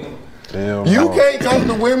 Hell You no. can't talk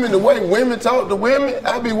to women the way women talk to women.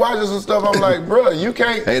 I be watching some stuff, I'm like, bruh, you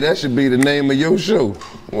can't. Hey, that should be the name of your show.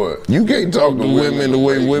 What? You can't talk to women the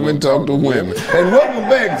way women talk to women. And welcome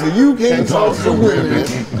back to You Can't Talk to Women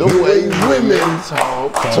the way women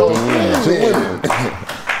talk to women.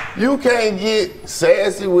 You can't get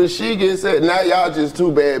sassy when she gets sassy. Now y'all just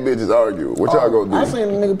 2 bad bitches arguing. What y'all gonna do? I seen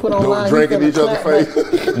a nigga put Go online. drink he in finna each other's clap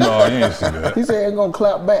face? back. No, you ain't see that. He said he gonna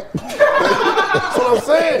clap back. That's what I'm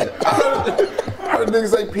saying. I heard niggas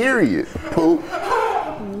say period. Poo.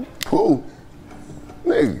 Poo.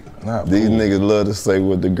 Nigga. These niggas love to say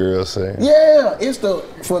what the girls say. Yeah, it's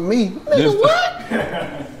for me. Nigga, Just-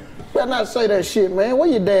 what? Better not say that shit, man. Where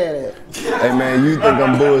your dad at? Hey man, you think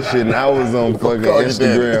I'm bullshitting? I was on fucking Call your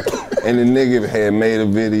Instagram and the nigga had made a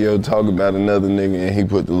video talking about another nigga and he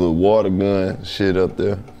put the little water gun shit up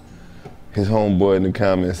there. His homeboy in the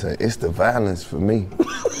comments said, "It's the violence for me."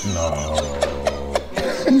 No.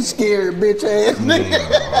 You scared bitch ass nigga.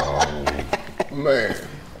 Man.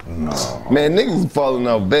 No. Man, niggas falling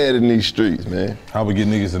off bad in these streets, man. How we get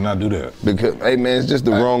niggas to not do that? Because, hey man, it's just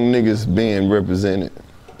the wrong niggas being represented.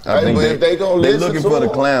 I think they looking for the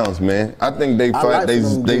clowns, man. I think they fight. They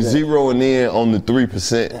zeroing in on the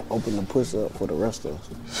 3%. Open the push up for the rest of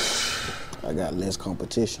us. I got less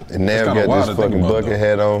competition. And Navv got this fucking bucket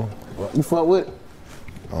hat on. You fuck with it?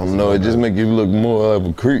 I don't know. It just make you look more of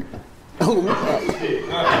a creep.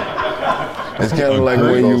 It's kind of like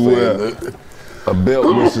when you wear a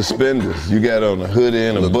belt with suspenders. You got on a hoodie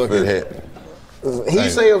and a bucket hat. He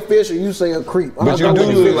say official, you say a creep. But you do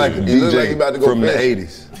look like a DJ from the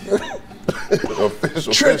 80s.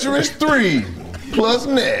 Official. Treacherous 3 plus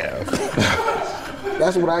Navv.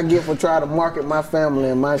 That's what I get for trying to market my family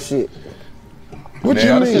and my shit. What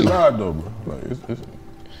you mean? Shit live though, bro. Like,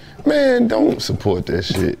 Man, don't support that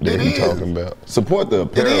shit that he talking about. Support the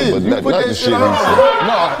apparel, but not the shit he said. No,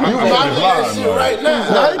 you about that shit right now.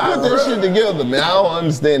 No, he put that shit together, man. I don't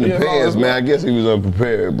understand the pants, man. I guess he was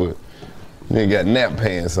unprepared, but he got nap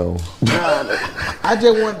pants on. I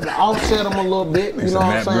just wanted to offset him a little bit, you know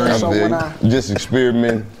what I'm saying? So when just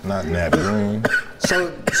experiment. Not nap green.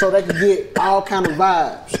 So they could get all kind of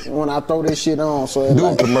vibes when I throw this shit on. So do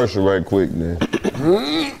a commercial right quick, man.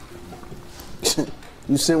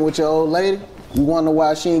 You sitting with your old lady, you wonder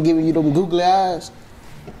why she ain't giving you them googly eyes?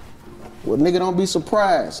 Well, nigga, don't be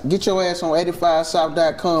surprised. Get your ass on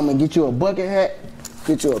 85south.com and get you a bucket hat,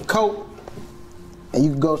 get you a coat, and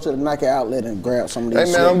you can go to the Nike outlet and grab some of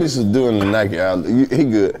these Hey man, I'm just doing the Nike outlet. He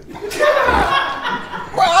good. Bro,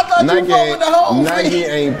 I thought you fucked with the whole Nike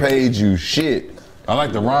ain't paid you shit. I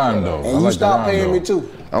like the rhyme though. And you stopped paying me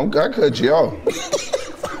too. I cut you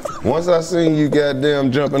off. Once I seen you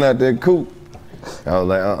goddamn jumping out that coop, I was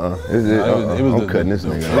like, I'm cutting this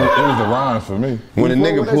nigga off. It was the rhyme for me. When the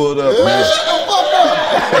nigga pulled up, man. Shut the fuck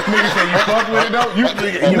up! Nigga say you fuck with it though? You fuck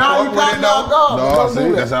with it though? No,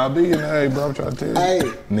 see, that's how I be. Hey, bro, I'm trying to tell you. Hey.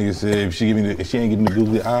 Nigga said if she ain't getting the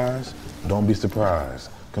googly eyes, don't be surprised.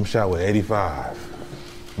 Come shot with 85.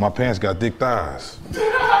 My pants got thick thighs.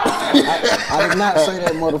 I did not say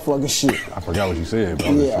that motherfucking shit. I forgot what you said, but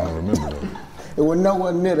I'm just trying to remember though. It was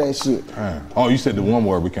nowhere near that shit. Oh, you said the one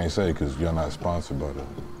word we can't say because you're not sponsored by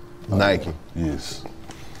the Nike. Yes.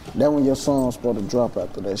 That when your song's supposed to drop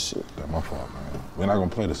after that shit. That's my fault, man. We're not gonna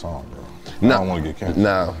play the song, bro. Nah. I don't want to get canceled.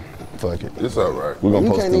 Nah, fuck it. It's all right. We're gonna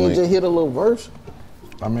You post can't the even link. just hit a little verse.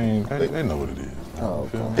 I mean, they know what it is. Oh,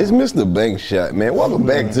 okay. It's Mr. Bankshot, man. Welcome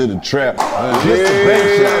back to the trap. Mr.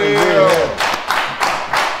 Bankshot is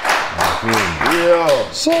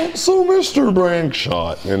Yeah. So Mr.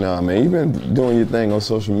 Bankshot. You know, man, you've been doing your thing on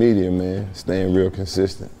social media, man. Staying real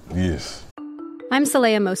consistent. Yes. I'm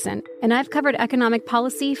Saleha Mohsen, and I've covered economic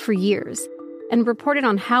policy for years and reported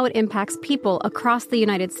on how it impacts people across the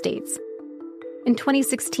United States. In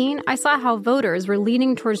 2016, I saw how voters were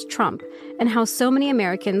leaning towards Trump and how so many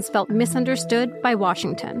Americans felt misunderstood by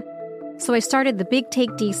Washington. So I started the Big Take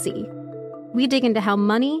DC. We dig into how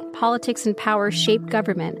money, politics, and power shape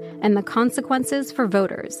government and the consequences for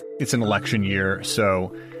voters. It's an election year,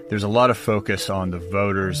 so there's a lot of focus on the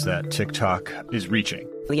voters that TikTok is reaching.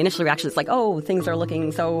 The initial reaction is like, oh, things are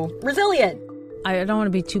looking so resilient. I don't want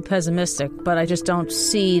to be too pessimistic, but I just don't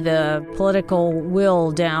see the political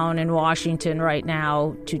will down in Washington right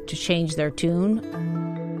now to change their tune.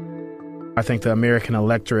 I think the American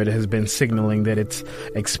electorate has been signaling that it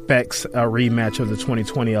expects a rematch of the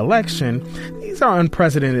 2020 election. These are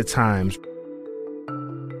unprecedented times.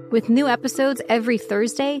 With new episodes every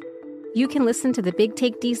Thursday, you can listen to the Big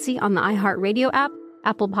Take DC on the iHeartRadio app,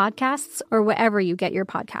 Apple Podcasts, or wherever you get your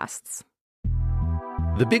podcasts.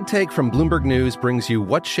 The Big Take from Bloomberg News brings you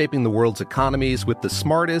what's shaping the world's economies with the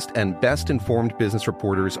smartest and best-informed business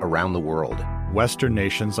reporters around the world. Western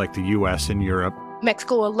nations like the U.S. and Europe.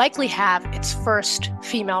 Mexico will likely have its first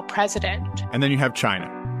female president. And then you have China.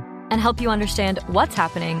 And help you understand what's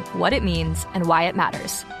happening, what it means, and why it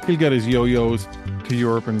matters. He'll get his yo-yos to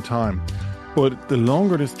Europe in time. But the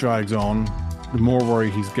longer this drags on, the more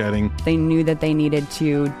worry he's getting. They knew that they needed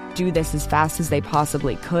to do this as fast as they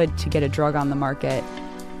possibly could to get a drug on the market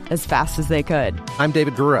as fast as they could. I'm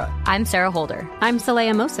David Gura. I'm Sarah Holder. I'm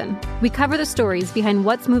Saleha Mohsen. We cover the stories behind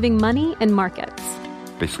what's moving money and markets.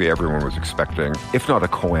 Basically, everyone was expecting, if not a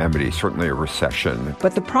calamity, certainly a recession.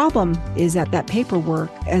 But the problem is that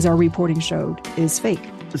paperwork, as our reporting showed, is fake.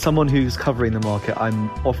 As someone who's covering the market,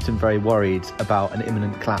 I'm often very worried about an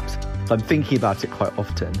imminent collapse. So I'm thinking about it quite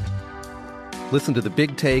often. Listen to The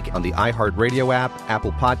Big Take on the iHeartRadio app,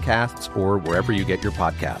 Apple Podcasts, or wherever you get your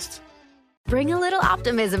podcasts. Bring a little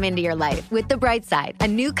optimism into your life with The Bright Side, a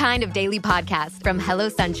new kind of daily podcast from Hello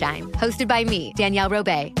Sunshine, hosted by me, Danielle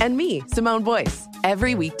Robay. And me, Simone Boyce.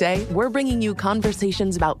 Every weekday, we're bringing you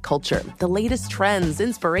conversations about culture, the latest trends,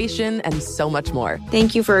 inspiration, and so much more.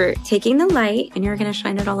 Thank you for taking the light, and you're going to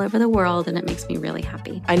shine it all over the world, and it makes me really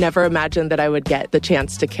happy. I never imagined that I would get the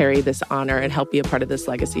chance to carry this honor and help be a part of this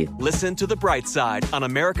legacy. Listen to The Bright Side on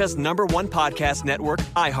America's #1 podcast network,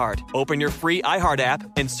 iHeart. Open your free iHeart app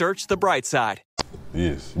and search The Bright Side.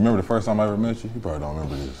 Yes. Remember the first time I ever met you? You probably don't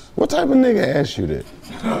remember this. What type of nigga asked you that?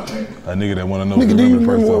 A nigga that want to know. Nigga, do you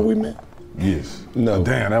remember first when time we met? Yes. No.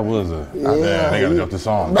 Damn, that was a. Yeah, damn, they gotta jump the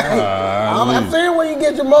song. I'm saying where you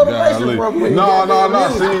get your motivation from. No.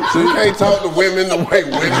 See, you can't talk to women the way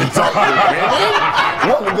women talk to women.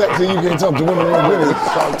 Welcome back to You Can't Talk to Women and Women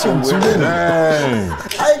Talk to Women. Dang.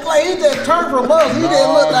 Hey, Clay, he just turned from us. He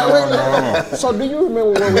didn't look directly. So do you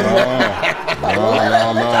remember when we met? No.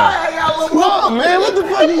 No, man, what the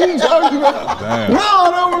fuck are you talking about? Damn. No, I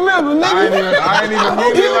don't remember, nigga. I ain't even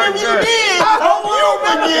mean it like that.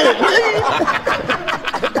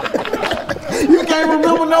 You can't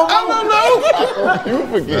remember no more. I don't know. You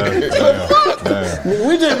forget. Damn.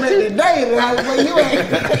 We just met today, but you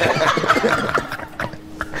ain't.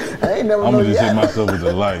 I ain't never I'm know gonna just yet. hit myself with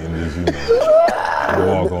the light and just,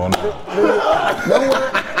 walk on.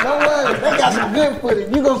 Don't worry. They got some good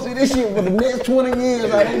footage. You gonna see this shit for the next 20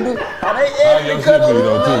 years. How they edit and cut over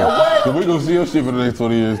though, too. We gonna see your shit for the next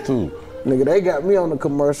 20 years, too. Nigga, they got me on the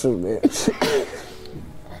commercial, man.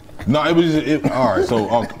 No, it was just, all right, so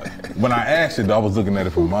when I asked it, I was looking at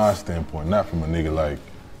it from my standpoint, not from a nigga like,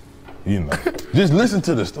 just listen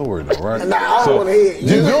to the story though, right? Nah, I don't want to hear it.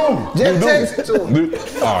 Just text it to him.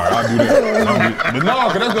 All right, I'll do that. But no,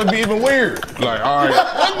 because that's going to be even weird. Like, all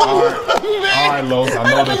right, Los, I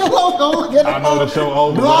know the show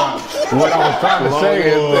over. What I was trying to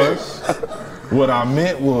say was, what I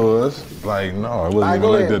meant was, like, no, it wasn't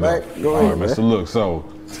even like that though. All right, man, so look, so,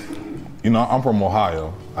 I'm from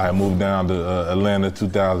Ohio. I moved down to Atlanta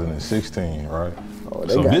 2016, right?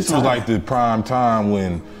 So this was like the prime time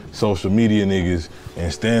when social media niggas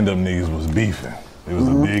and stand-up niggas was beefing. It was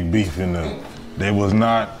a big beef in the, they was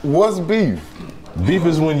not. What's beef? Beef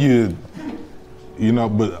is when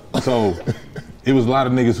so it was a lot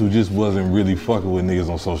of niggas who just wasn't really fucking with niggas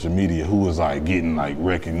on social media who was like getting like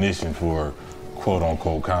recognition for quote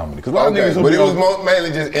unquote comedy. Cause a lot of niggas but it was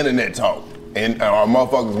mainly just internet talk. And our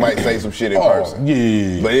motherfuckers might say some shit in person.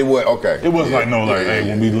 Yeah. But it was, okay. It was like, hey,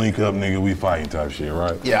 when we link up, nigga, we fighting type shit,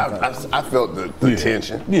 right? Yeah, I felt the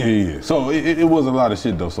tension. Yeah. So it was a lot of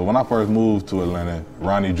shit, though. So when I first moved to Atlanta,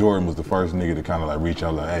 Ronnie Jordan was the first nigga to kind of like reach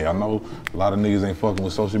out like, hey, I know a lot of niggas ain't fucking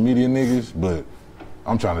with social media niggas, but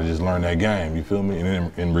I'm trying to just learn that game, you feel me? And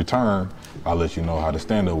then in return, I'll let you know how the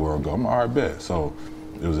stand-up world go. I'm all right, bet. So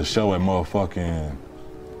it was a show at motherfucking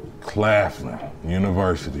Claflin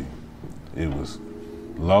University. It was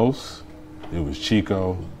Los, it was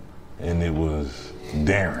Chico, and it was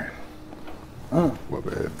Darren. My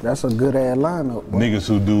bad. That's a good ass lineup. Bro. Niggas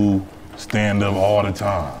who do stand up all the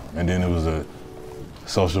time. And then it was a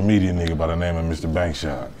social media nigga by the name of Mr.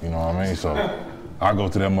 Bankshot. You know what I mean? So I go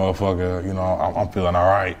to that motherfucker, I'm feeling all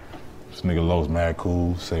right. This nigga Los mad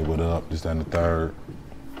cool, say what up, this, that, and the third.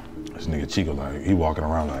 This nigga Chico, like, he walking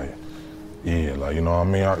around like, yeah, like, you know what I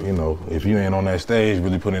mean? If you ain't on that stage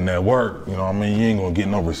really putting in that work, you know what I mean? You ain't gonna get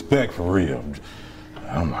no respect for real.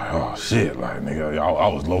 I'm like, oh shit, like, nigga, I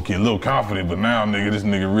was low-key a little confident, but now, nigga, this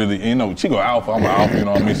nigga really, Chico alpha, I'm an alpha, you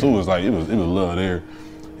know what I mean? So it was like, it was love there.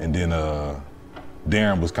 And then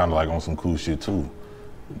Darren was kind of like on some cool shit too.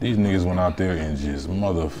 These niggas went out there and just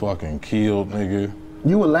motherfucking killed, nigga.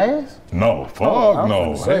 You were last? No, fuck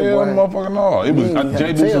no. Hell, motherfucking no. It was,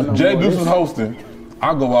 Jay Deuce was hosting.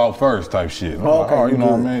 I go out first type shit. Okay, you know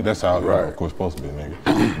what I mean? That's how, of course, supposed to be,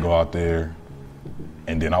 nigga. Go out there,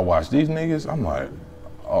 and then I watch these niggas, I'm like,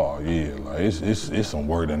 oh yeah, like it's some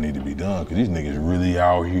work that need to be done, cause these niggas really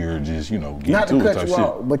out here just, getting to it type shit. Not to cut you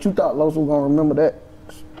off, but you thought Los was gonna remember that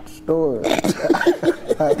story.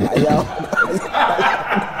 Y'all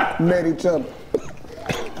met each other.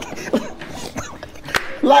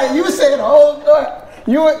 Like you said the whole story.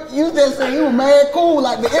 You just said you were mad cool,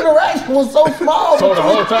 like the interaction was so small. So the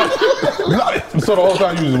whole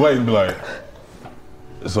time you was waiting, be like,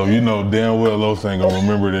 so you know damn well Los ain't gonna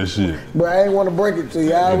remember that shit. But I ain't want to break it to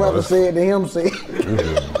you. I'd rather say it than him say it.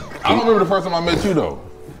 I don't remember the first time I met you though.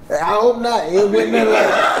 I hope not. It wasn't nothing like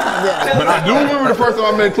that. But I do remember the first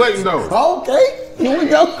time I met Clayton though. Okay, here we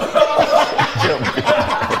go.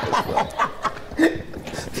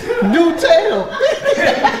 Do tell.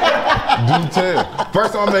 Do tell.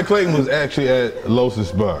 First time I met Clayton was actually at Los's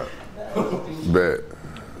spot. Bet.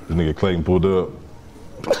 The nigga Clayton pulled up.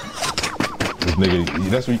 This nigga,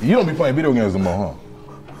 that's what, you don't be playing video games no more,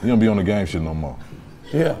 huh? You don't be on the game shit no more.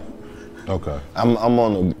 Yeah. Okay. I'm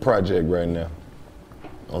on a project right now.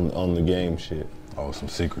 On the game shit. Oh, some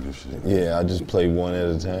secretive shit. Yeah, I just play one at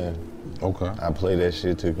a time. Okay. I play that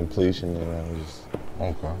shit to completion and I just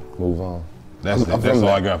move on. That's all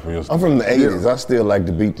I got for you. I'm from the 80s. I still like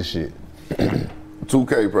to beat the shit.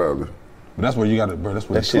 2K probably. But that's where you got to, bro. That's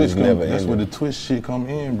where That shit is never That's ending. where the twist shit come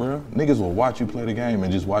in, bro. Niggas will watch you play the game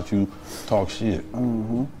and just watch you talk shit.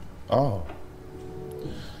 Mm-hmm. Oh.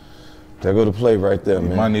 There go the play right there, You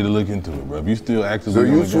man. might need to look into it, bro. If you still actively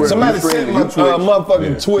on the game. Somebody set my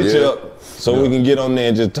motherfucking Twitch up so we can get on there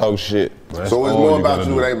and just talk shit. Bro, So it's more about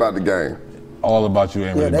you, it ain't about the game. All about you,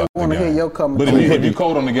 ain't really about the game. want to hear your comment. But if you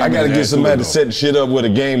code on the game, I gotta just get add somebody to it, set the shit up where the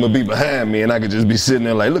game will be behind me and I could just be sitting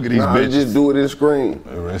there like, look at these Nah, bitches. just do it in screen.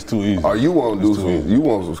 It's too easy. Or you want to do some, you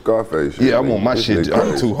want some Scarface shit. Yeah, I want my This shit. nigga I'm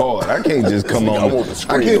crazy. too hard. I can't just come I on. want the I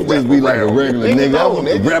screen can't to just be like a wrap regular around. nigga. I No, want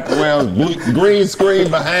the nigga. wrap around green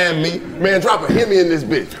screen behind me. Man, drop a Hemi in this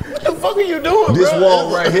bitch. What the fuck are you doing, This bro?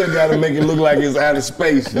 wall right here gotta make it look like it's out of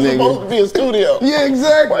space, It's nigga. supposed to be a studio. Yeah,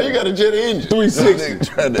 exactly. Why you got a jet engine?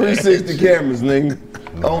 360 cameras, nigga.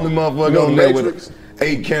 Only motherfucker on there with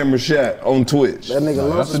 8 camera shot on Twitch. That nigga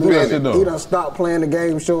lost his money. He done stopped playing the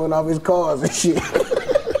game, showing off his cars and shit.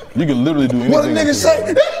 You can literally do anything. What a nigga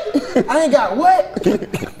say? I ain't got what?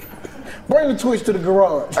 Bring the Twitch to the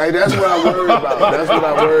garage. Hey, that's what I worry about. That's what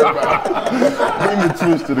I worry about. Bring the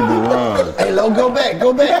Twitch to the garage. Hey, Lo, go back,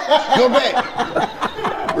 go back, go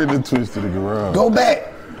back, Bring the Twitch to the garage. go back.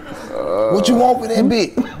 What you want for that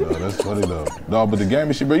bit? No, that's funny though. No, but the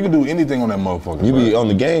gaming shit, bro, you can do anything on that motherfucker. You bro. be on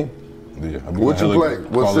the game? Yeah. I be What on you play?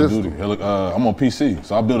 What Call of system? Duty. I'm on PC.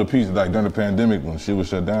 So I built a PC like during the pandemic when shit was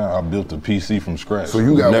shut down. I built a PC from scratch. So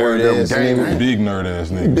you got one of them Nerd-ass gaming. nigga. Big nerd ass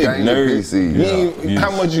nigga. Big Game nerd. PC. You ain't-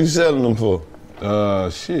 How much you selling them for?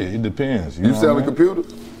 Shit, it depends. You know what I selling mean?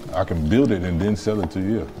 computers? I can build it and then sell it to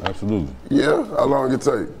you. Yeah, absolutely. Yeah. How long it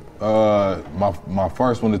take? My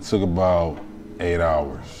first one, it took about 8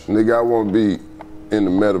 hours. Nigga, I want to be in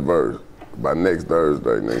the metaverse by next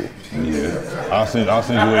Thursday, nigga. Yeah. I'll send you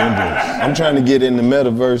an invoice. I'm trying to get in the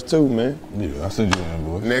metaverse too, man. Yeah, I'll send you an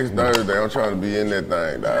invoice. Next Thursday, I'm trying to be in that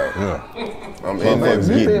thing, dog. Yeah. I'm in that Motherfuckers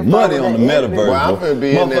bitch. getting money on the metaverse, Boy, I'm bro. finna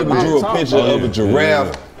be in that Motherfucker drew a bitch. picture of a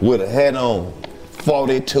giraffe with a hat on.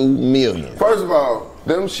 42 million. First of all,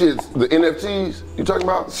 them shits, the NFTs you talking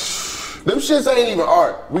about, them shits ain't even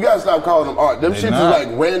art. We gotta stop calling them art. Them They shits not. is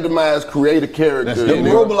like randomized creative characters. That's Them it.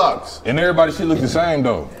 Roblox. And everybody shit look the same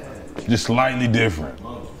though. Just slightly different.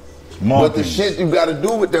 But the Monkeys. shit you gotta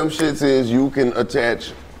do with them shits is you can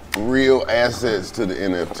attach real assets to the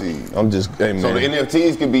NFTs. I'm just, hey man. So the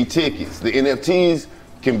NFTs can be tickets. The NFTs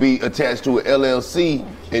can be attached to an LLC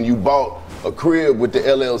and you bought a crib with the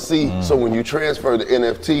LLC. So when you transfer the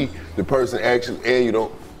NFT, the person actually, and you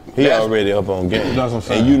don't. He that's- already up on game. That's what I'm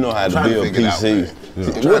saying. And you know how to Trying to build figure it out, PCs. man. Yeah.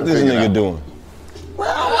 Trying What to this figure it nigga out. doing?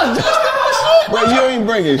 Bro, you ain't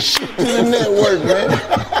bringing shit to the network,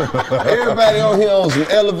 man. Everybody on here on some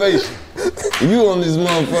elevation. You on this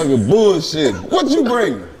motherfucking bullshit. What you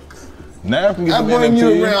bring? Now can get I some bring you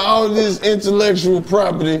NFTs. around all this intellectual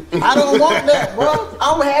property. I don't want that, bro.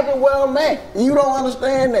 I'm happy where I'm at. You don't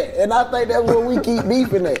understand that. And I think that's where we keep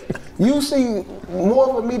beefing at. You see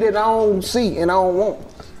more of me that I don't see and I don't want.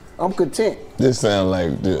 I'm content. This sound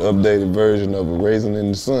like the updated version of a Raisin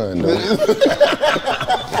in the Sun, though.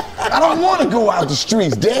 I don't want to go out the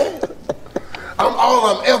streets, Dad. I'm all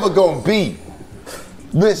I'm ever gonna be.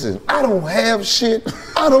 Listen, I don't have shit.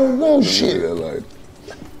 I don't want shit. Like,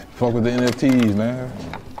 Fuck with the NFTs, man.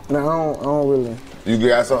 No, I don't really. you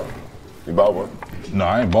got something? You bought one? No,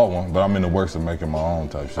 I ain't bought one, but I'm in the works of making my own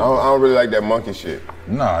type shit. I don't really like that monkey shit.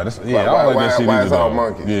 Nah, that's Why- I don't like that shit why either, it's all though.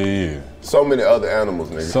 monkeys? Yeah. So many other animals,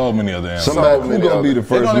 nigga. So many other animals. Somebody, who many gonna be other- the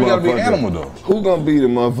first It don't even gotta be motherfucker? animal, though. Who gonna be the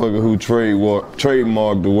motherfucker who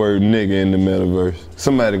trademarked the word nigga in the metaverse?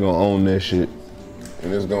 Somebody gonna own that shit.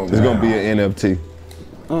 And it's gonna be an NFT.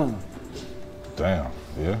 Damn.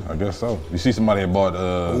 Yeah, I guess so. You see somebody that bought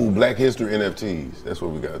Ooh, Black History NFTs. That's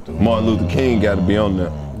what we gotta do. Martin Luther King gotta be on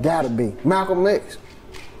there. Gotta be. Malcolm X.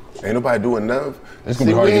 Ain't nobody doing Navv. It's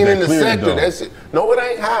gonna be hard to we get ain't that in the cleared, sector. though. That's it. No, it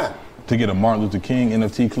ain't high. to get a Martin Luther King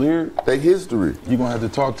NFT cleared. They history. You're gonna have to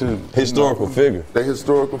talk to historical figure. They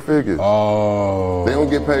historical figures. Oh. They don't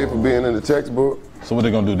get paid for being in the textbook. So what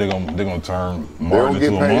they gonna do? They gonna turn They Martin don't get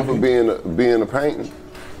into a paid for monkey. being a painting.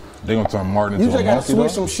 They gonna turn Martin You into just a gotta monkey. switch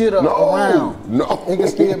though? some shit up around. No. It can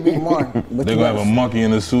still be Martin. But They you gonna have gotta- a monkey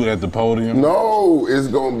in a suit at the podium. No, it's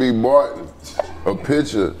gonna be Martin. A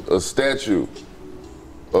picture, a statue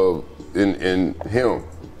of in him.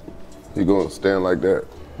 He gonna stand like that.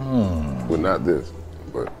 But not this.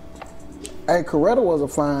 But Hey, Coretta was a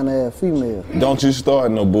fine ass female. Don't you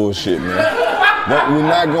start no bullshit, man. But we're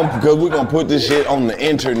not gonna, because we're gonna put this shit on the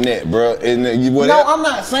internet, bro. And No, I'm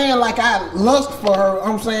not saying like I lust for her.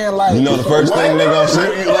 I'm saying like. You know the first thing they gonna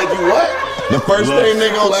say? Like you what? The first thing they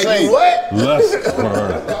gonna Like say. you what? Lust for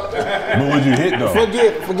her. But would you hit though?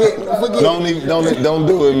 Forget. Don't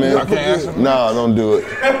do it, man. I can't answer. Nah, don't do it.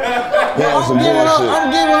 Some bullshit.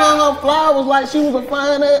 I'm giving her flowers like she was a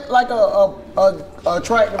fine ass, like a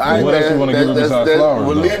attractive female. What else you want to give her besides flowers?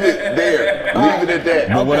 Well, though? leave it there. Leave it at that.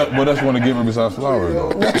 But what else you want to give her besides flowers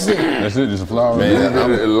though? That's it. That's it, just a flower. Man,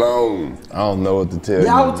 Leave it alone. I don't know what to tell you.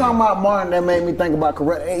 Y'all was talking about Martin, that made me think about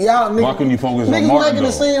Coretta. Y'all niggas, Why couldn't you focus on niggas Martin, making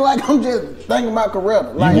it though? seem like I'm just thinking about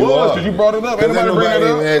Coretta. Like, You was, because you brought it up. Because Anybody bring it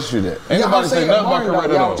even up? asked you that. Ain't Y'all nobody say saying nothing about Martin, though.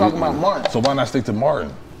 Coretta Y'all though. talking about Martin. So why not stick to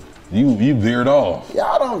Martin? You veered off.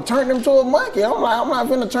 Y'all don't turn them to a monkey. I'm not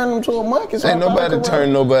finna turn them to a monkey. So Ain't nobody Coretta.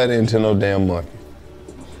 turn nobody into no damn monkey.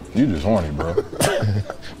 You just horny, bro.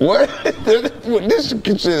 What? This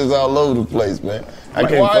shit is all over the place, man. I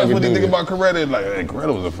can't Why fucking would do you think this. about Coretta? Like, hey,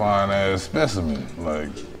 Coretta was a fine ass specimen. Like,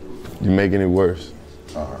 You making it worse.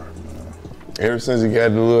 all right, man. Ever since he got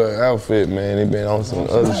the little outfit, man, he been on some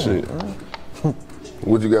other shit.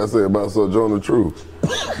 What you got to say about Sojourner Truth?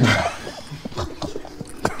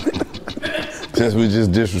 Since we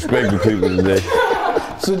just disrespecting people today.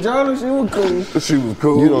 Sojourner, she was cool. She was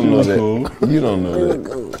cool. You don't know that. Cool. You don't know She was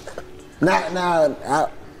that. cool.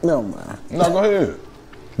 No mind. No, go ahead.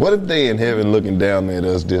 What if they in heaven looking down at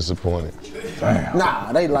us disappointed? Damn.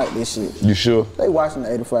 Nah, they like this shit. You sure? They watching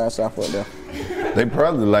the 85 South up there. They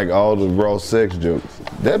probably like all the raw sex jokes.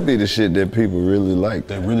 That'd be the shit that people really like.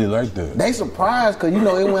 They really like that. They surprised because, you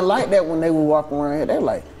know, it went like that when they were walking around here. They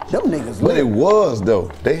like, them niggas But it lit. was,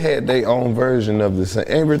 though. They had their own version of the same.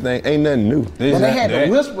 Everything ain't nothing new. But they had to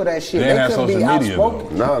whisper that shit. They couldn't be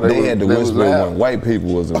outspoken. No, They had to whisper when white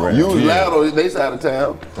people wasn't around. You was loud on they side of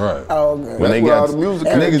town. Right. Oh, okay. When they That's where got all the music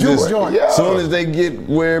niggas came just, from. Yeah. soon as they get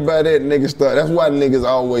worried about that, niggas start. That's why niggas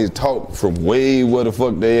always talk from way where the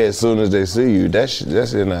fuck they at as soon as they see you. That's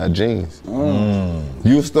in our genes.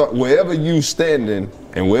 You start wherever you standing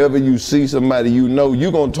and wherever you see somebody you know,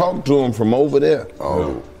 you gonna talk to them from over there.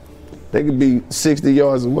 Oh. They could be 60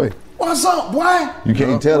 yards away. What's up, boy? You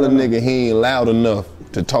can't tell a nigga he ain't loud enough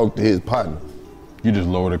to talk to his partner. You just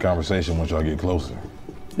lower the conversation once y'all get closer.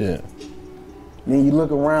 Yeah. Then you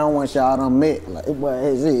look around once y'all done met. Like, boy,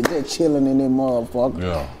 is it? They're chilling in them motherfucker.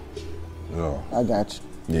 Yeah. Yeah. I got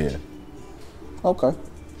you. Yeah. Okay.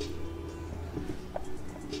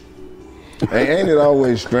 Hey, ain't it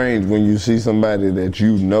always strange when you see somebody that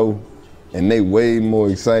you know and they way more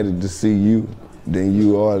excited to see you than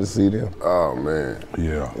you are to see them? Oh, man.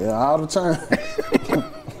 Yeah. Yeah, all the time.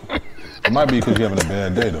 It might be because you're having a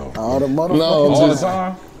bad day, though. All the motherfuckers. No, All the just-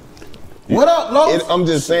 time? What up, Los? I'm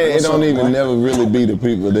just saying, What's it don't up, even man? never really be the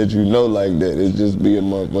people that you know like that. It just be a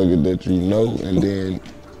motherfucker that you know, and then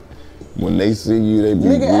when they see you, they be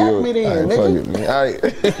Nigga, real. act me then, All right, nigga. fuck it, man. All right.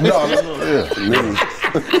 No, yeah,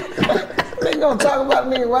 nigga. They gonna talk about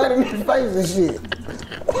nigga right in his face and shit.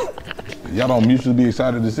 Y'all don't mutually be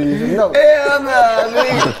excited to see each other? No. Hell nah,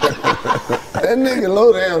 nigga. That nigga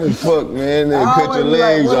low down as fuck, man. They I cut always your be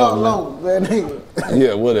legs like, what up, off, Los? That nigga. man.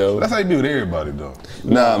 Yeah, whatever. That's how you be with everybody, though.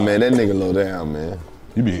 Nah, man, that nigga low down, man.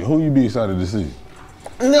 Who you be excited to see?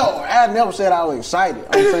 No, I never said I was excited.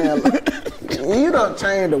 I'm saying, like, you done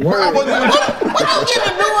changed the word. I wasn't even- What you get to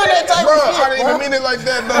doing that type Bro, of shit, I didn't bro? even mean it like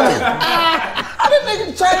that, though. I didn't nigga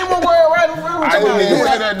change my word right in front of me. I didn't even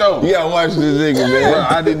say that, though. You gotta watch this nigga, man. Bro,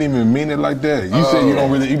 I didn't even mean it like that. You said you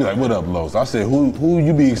don't really, you be like, what up, Los? I said, who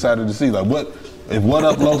you be excited to see? Like, if what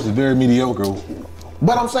up, Los is very mediocre.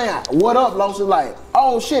 But I'm saying, what up, Los is like,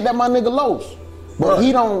 oh shit, that my nigga Los. But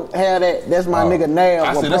he don't have that, that's my nigga Navv.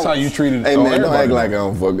 I said, that's how you treated Hey man, don't everybody. act like I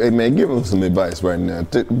don't fuck. Hey man, give him some advice right now.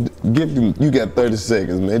 Give them. You got 30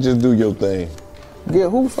 seconds, man. Just do your thing.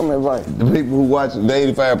 Give who some advice? The people who watch the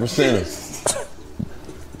 85%ers.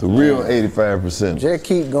 The real 85%. Just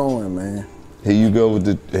keep going, man. Here you go with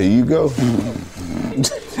the. Here you go.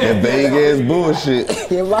 That vague ass bullshit.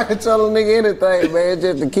 If I could tell a nigga anything, man,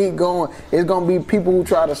 just to keep going. It's gonna be people who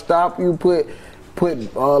try to stop you, put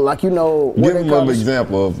like, you know, what Give they him call an it?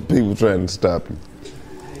 example of people trying to stop you.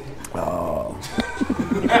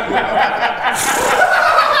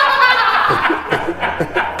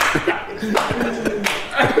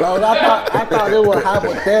 Lord, I thought it was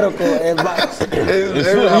hypothetical advice. You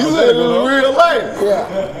said it was real life.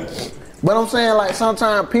 Yeah. But I'm saying, like,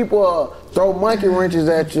 sometimes people throw monkey wrenches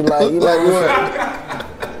at you, like, you Like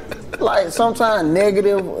what? Like, sometimes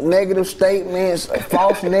negative statements,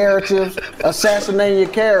 false narratives, assassinating your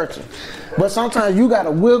character. But sometimes you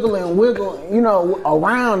gotta wiggle and wiggle, you know,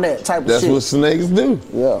 around that type of That's shit. what snakes do.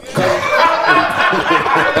 Yeah.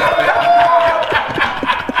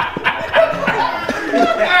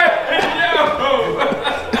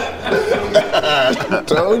 I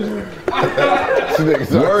told you.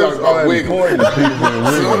 Words are important. As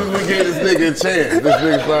soon as we get this nigga a chance, this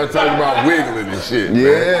nigga start talking about wiggling and shit.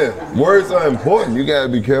 Yeah, man. words are important. You gotta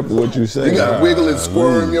be careful what you say. You gotta wiggle and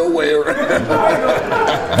squirm your way around.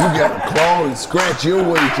 You gotta claw and scratch your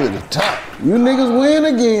way to the top. You niggas win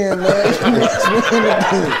again, man. You niggas win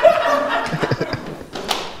again.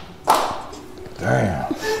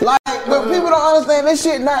 Damn. Like, but people don't understand this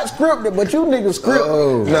shit not scripted, but you niggas script.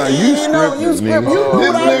 Nah, you scripted, you script. nigga. You do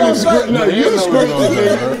what I gonna say. No, you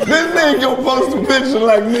scripted. This nigga gonna post a picture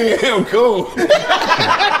like me and him cool.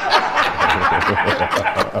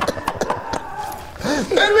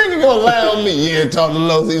 That nigga gonna lie on me. Yeah, talk to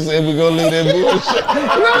Los. He said we gonna leave that bullshit.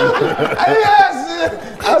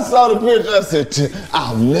 No, I saw the picture. I said,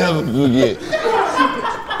 I'll never forget.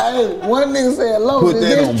 Hey, one nigga said, Los, Put is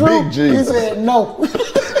that this on true? Big G. He said, no.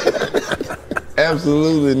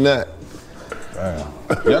 Absolutely not. Damn.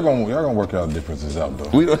 Y'all gonna work out differences out though.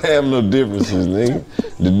 We don't have no differences, nigga.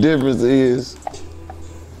 The difference is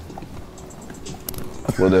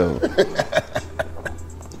whatever.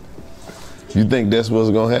 You think that's what's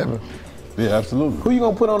gonna happen? Yeah, absolutely. Who you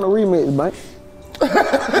gonna put on the remix, Mike?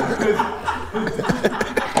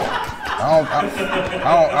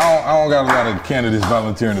 I don't got a lot of candidates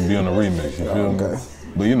volunteering to be on the remix. You feel me?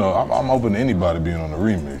 But you know, I'm open to anybody being on the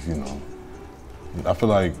remix. You know, I feel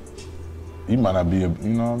like you might not be you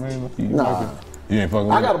know what I mean? You ain't fucking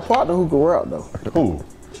with I got a partner who can rap though. Who?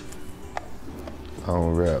 I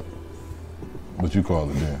don't rap. What you call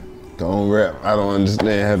it then? Don't rap. I don't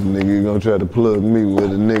understand how the nigga gonna try to plug me with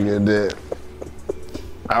a nigga that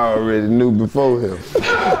I already knew before him.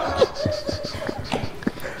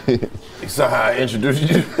 So how I introduced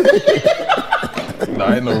you?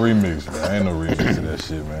 Nah, ain't no remix, man. Ain't no remix to that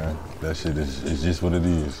shit, man. That shit is just what it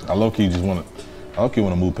is. I low-key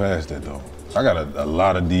wanna move past that though. I got a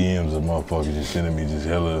lot of DMs of motherfuckers just sending me just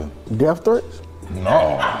hella death threats?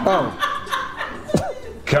 No.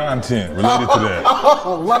 Content related to that.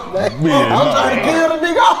 Oh, my bad. Yeah, I'm trying to kill the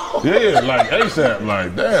nigga off. Yeah, like ASAP,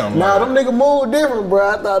 like damn. Nah, them niggas move different, bro.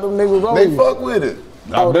 I thought them niggas over. They fuck with it.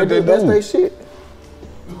 I bet they That's do. their shit.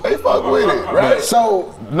 They fuck with it, right?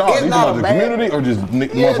 So, no, it's you not about the bad. community or just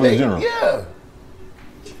motherfuckers in general? Yeah.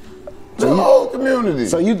 The whole community.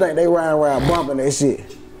 So you think they riding around bumping that shit?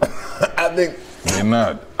 I think they're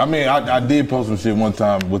not. I mean, I did post some shit one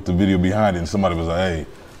time with the video behind it, and somebody was like, "Hey,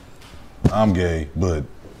 I'm gay, but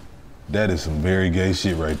that is some very gay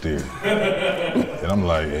shit right there." And I'm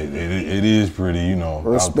like, it is pretty, you know,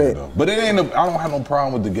 respect. out there though. But it ain't. I don't have no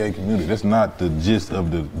problem with the gay community. That's not the gist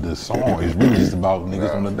of the song. It's really just about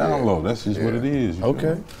niggas on the down low. That's just what it is. You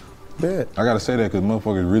Okay. know? I gotta say that because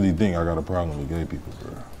motherfuckers really think I got a problem with gay people,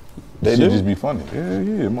 bro. They Shit do? just be funny.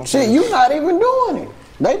 Yeah. Shit, you not even doing it.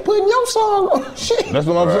 They putting your song on shit. That's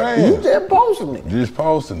what I'm saying. You just posting it. Just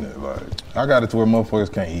posting it. Like, I got it to where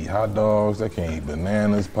motherfuckers can't eat hot dogs, they can't eat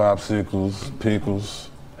bananas, popsicles, pickles.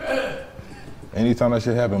 Anytime that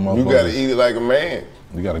shit happen, motherfuckers. you gotta eat it like a man.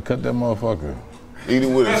 You gotta cut that motherfucker. Eat it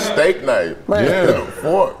with a steak knife. Man. Yeah.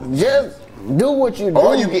 Fork. Just do what you do.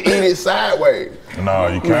 Or you can eat it sideways. No,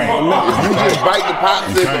 you can't. You just bite the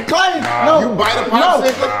popsicle. Clayton, You bite a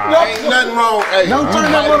popsicle, ain't nothing wrong. Hey, Don't you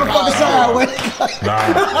turn bite that the motherfucker popsicle. sideways.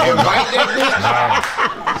 And bite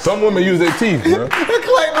that Some women use their teeth, bro.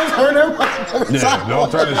 Clayton, don't turn that motherfucker Yeah, sideways.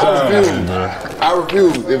 don't turn it sideways, bro. I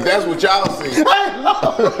refuse. If that's what y'all see.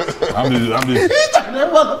 I'm just. He turned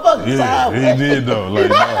that motherfucker Yeah, sideways. he did though. Like,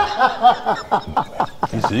 no.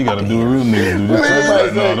 He said, you gotta do a real nigga do this. Man,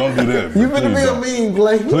 Like, no, don't do that. You Please finna be a don't. mean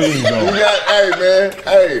Clayton. Please don't. You got, hey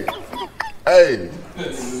man, hey.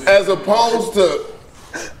 As opposed to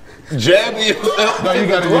jabbing yourself. No, you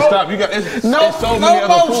gotta just stop. You got. It's so many other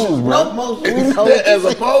motion. foods, bro. No motion. We know what As you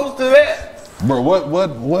opposed to that. Bro,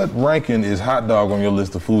 what ranking is hot dog on your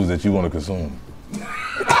list of foods that you want to consume?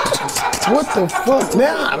 What the fuck?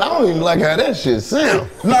 Now I don't even like how that shit sound.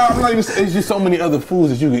 No, I'm not even. It's just so many other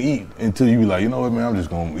foods that you can eat until you be like, you know what, man, I'm just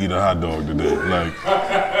gonna eat a hot dog today. Like,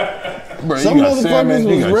 bro, Some you got salmon, motherfuckers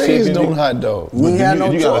you was got raised chicken, on hot dogs. We had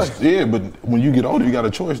no gotta, choice. yeah, but when you get older, you got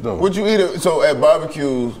a choice though. What you eat? So at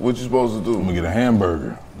barbecues, what you supposed to I'm do? gonna get a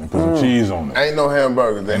hamburger and put some cheese on it. Ain't no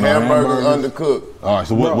hamburger. The Ain't no hamburger's hamburgers? undercooked. All right,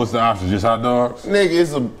 so what's the option? Just hot dogs? Nigga,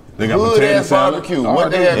 it's a They got hood potato ass salad? barbecue. All What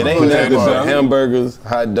right, they have It in ain't hood nothing ass but barbecue? hamburgers,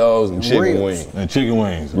 hot dogs, and chicken Ribs. wings. And chicken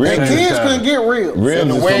wings. Ribs. And Potato kids salad. couldn't get real. Ribs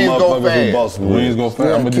And the is wings some go motherfuckers who fast. bought some Wings ribs. go fast.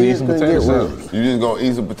 Yeah, I'm gonna eat kids some couldn't potato get salad. ribs. You just gonna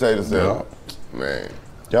eat some potato salad. Man.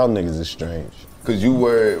 Y'all niggas is strange. Cause you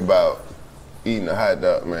worry about eating a hot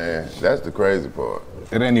dog, man. That's the crazy part.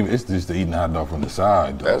 It ain't even. It's just the eating a hot dog from the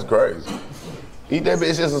side. Though. That's crazy. Eat that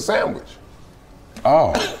bitch as a sandwich.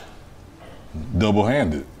 Oh,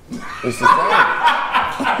 double-handed. It's a sandwich.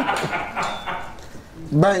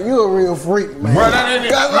 Man, you a real freak, man. Bro, that ain't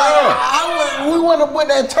it. We want to put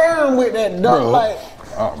that term with that dog. Like,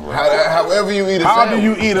 however you eat a How sandwich. do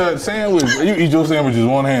you eat a sandwich? You eat your sandwiches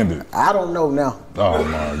one-handed. I don't know now. Oh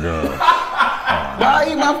my God. But I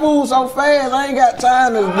eat my food so fast, I ain't got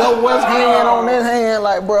time to know what's hand on this hand.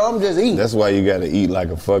 Like, bro, I'm just eating. That's why you gotta eat like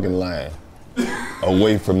a fucking lion.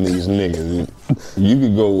 Away from these niggas. You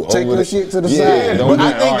could go Take over your shit to the Yeah, side. but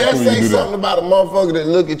I think that says something about a motherfucker that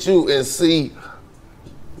look at you and see.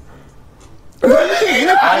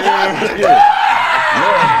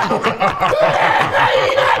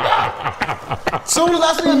 Soon as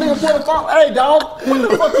I see a nigga pull a phone, hey dog, what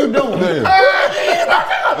the fuck you doing?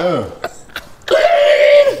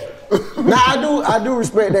 Now I do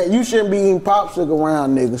respect that. You shouldn't be eating popsicle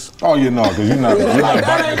around niggas. Oh, you know, because you're not. Like,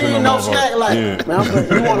 that ain't even no snack. Like, man,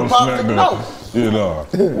 you want a popsicle? No. You know.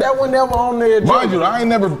 That one never on there. Mind you, I ain't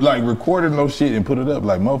never like recorded no shit and put it up.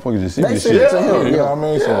 Like motherfuckers just see They this send shit. it to him, You know yeah. what I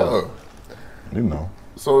mean? So, you know.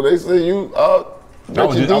 So they say you. I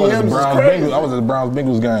was at the DMs is Browns crazy. Bengals. I was at the Browns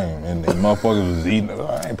Bengals game, and motherfuckers was eating.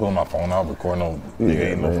 I ain't pulling my phone out, recording no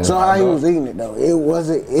nigga eating no. So how he was eating it though? It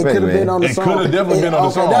wasn't. It could have been on the It song. could have definitely been on the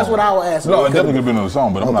Okay, song. that's what I was asking. No, it definitely could have been on the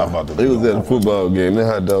song, but I'm not about to. It was at a football game. That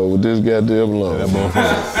hot dog with this goddamn long. That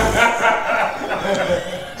motherfucker.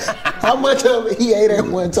 How much of it he ate at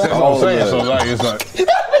one time? That's what I'm saying. So like, it's like.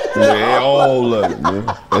 Yeah, all of it, man.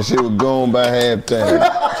 That shit was gone by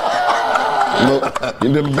halftime. Look,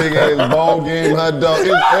 in them big ass ball game hot dog, it's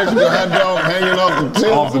extra hot dog hanging off the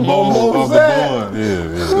tip. Off the bone, off the bun. Yeah.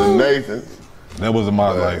 The Nathan. That wasn't my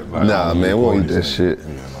like Nah, man, we won't eat that shit.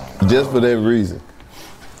 Just for that reason.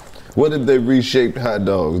 What if they reshaped hot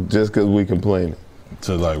dogs just because we complaining?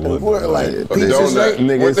 To like what? Like Pizza shape?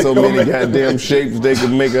 Nigga, so many goddamn shapes they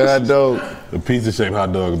could make a hot dog. The pizza shaped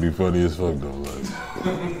hot dog would be funny as fuck though. Like.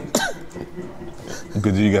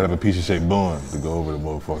 Because you gotta have a pizza shaped bun to go over the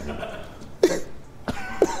motherfucker.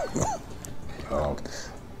 I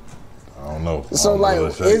don't know. So like,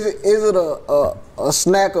 is it a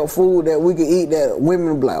snack of food that we can eat that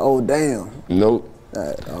women be like, oh damn? Nope.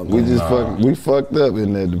 We just we fucked up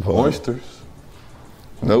in that department. Oysters.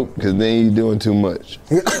 Nope, because then you doing too much.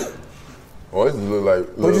 Oysters look like.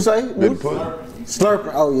 What'd you say? Big pussy.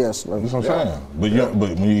 Slurping. Oh yes, slurping. That's what I'm saying.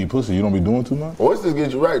 But when you eat pussy, you don't be doing too much. Oysters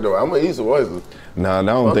get you right though. I'm gonna eat some oysters. Nah, I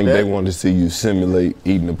don't think they want to see you simulate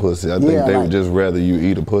eating a pussy. I think they would just rather you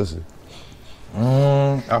eat a pussy.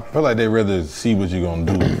 I feel like they rather see what you're gonna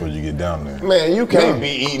do before you get down there. Man, you can't be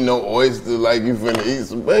eating no oyster like you finna eat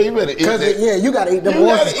some. Man, you better eat that. Yeah, you gotta eat them You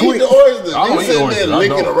oysters gotta eat quick. the oysters. I don't You eat sitting oysters, there I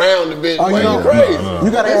licking don't. around the bitch. Oh, you like don't? crazy. No.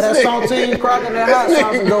 You gotta have that This saltine crock and that hot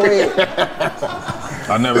sauce and go ahead.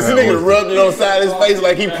 I never This had nigga oysters. rubbed it on the side of his face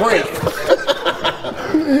like he pranked.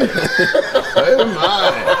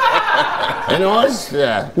 An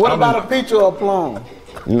oyster. What about a peach or a plum?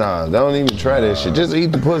 Nah, don't even try that shit. Just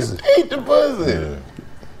eat the pussy. Eat the pussy. Yeah.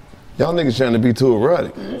 Y'all niggas trying to be too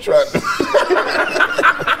erotic. You try to.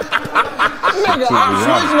 Nigga, I'm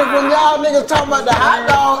switching it from y'all niggas talking about the hot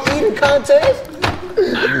dog eating contest.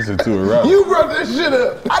 This is too erotic. You brought that shit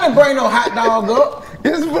up. I didn't bring no hot dog up.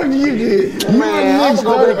 Yes, fuck you did. Man, I'm gonna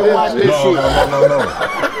go back and watch this shit.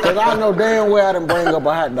 No. Cause I know damn well I didn't bring up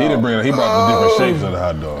a hot dog. He didn't bring it. He brought the different shapes of the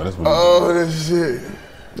hot dog. That's what he Oh, that shit.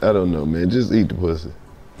 I don't know, man. Just eat the pussy.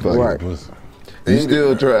 Fuck Right. did. Pussy. it. You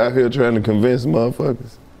still out here trying to convince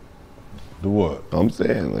motherfuckers? Do what? I'm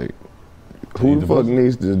saying, like, who the fuck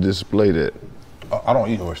needs to display that? I don't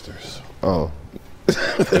eat oysters. Oh.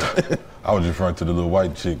 I was referring to the little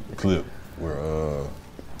white chick clip where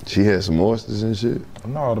She had some oysters and shit?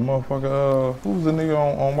 no, the motherfucker who's the nigga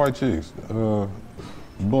on White Chicks?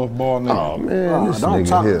 Buff ball nigga. Oh man, this don't nigga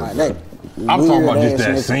talk here. like that. I'm talking about just Weird-ass that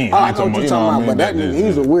nigga. scene. I I know ain't what you're talking about, but that nigga,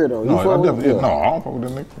 he's a weirdo. You No, fuck I with definitely, him? no, I don't fuck with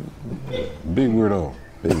that nigga. Big weirdo.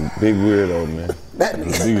 Big weirdo, man. That The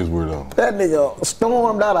nigga, biggest weirdo. that nigga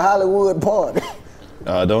stormed out of Hollywood party.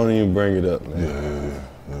 Don't even bring it up, man.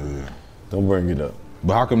 Yeah. Don't bring it up.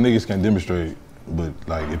 But how come niggas can't demonstrate? But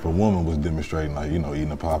like, if a woman was demonstrating, like, you know,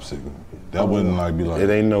 eating a popsicle, that wouldn't like be like. It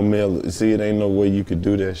ain't no male. See, it ain't no way you could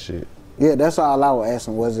do that shit. Yeah, that's all I was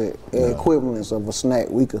asking. Was it equivalence of a snack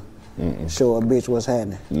we could show a bitch what's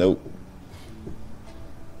happening? Nope.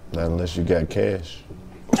 Not unless you got cash.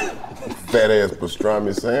 Fat ass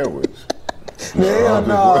pastrami sandwich. Hell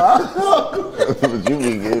no. That's what you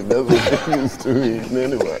be getting. That's what you used to eating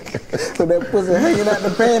anyway. So that pussy hanging out the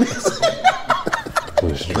panties.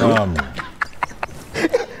 Put street.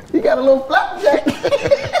 You got a little flapjack.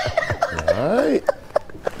 All right.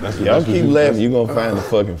 Y'all keep laughing, you're gonna find the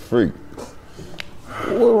fucking freak.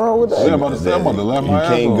 What's wrong with that? I'm about to say, I'm about to laugh You my ass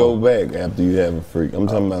can't off. go back after you have a freak. I'm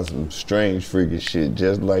talking about some strange freaky shit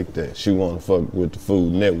just like that. She wanna fuck with the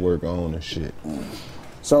Food Network on and shit.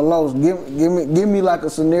 So Los, give me like a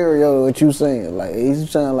scenario that you saying. Like you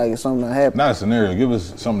sound like it's something that happened. Not a scenario. Give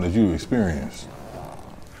us something that you experienced.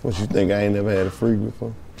 What, you think I ain't never had a freak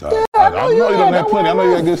before? I know you don't have plenty. I know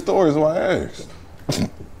you got good stories, so I asked.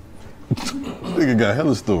 Nigga got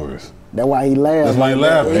hella stories. That's why he laughed. That's why he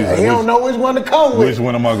laughing. He don't know which one to come with. Which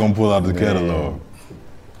one am I gonna pull out the catalog?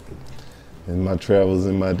 In my travels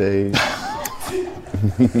in my days,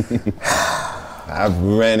 I've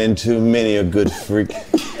ran into many a good freak.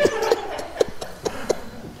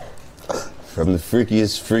 From the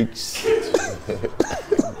freakiest freaks.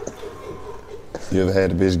 You ever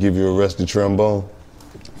had a bitch give you a rusty trombone?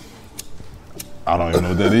 I don't even know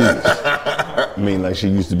what that is. I mean, like she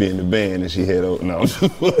used to be in the band and she had, no,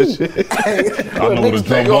 bullshit. I know what a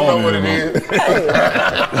trombone is.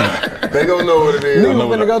 They don't know what it is. Nigga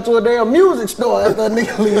finna go to a damn music store after a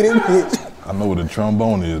nigga leave this bitch. I know what a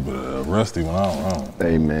trombone is, but a rusty one, I don't know.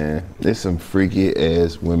 Hey man, there's some freaky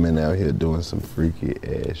ass women out here doing some freaky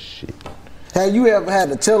ass shit. Have you ever had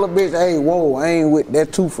to tell a bitch, hey, whoa, I ain't with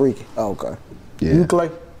that too freaky? Oh, okay. Yeah. You, Clay?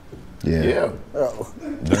 Yeah. Oh.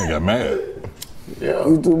 They got mad. Yeah.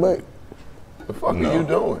 You too bad. The fuck are you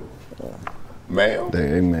doing? Ma'am?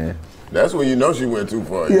 Hey man. That's when you know she went too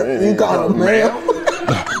far. Yeah, you call her ma'am?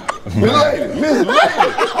 Miss Lady.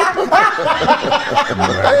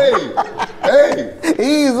 Hey.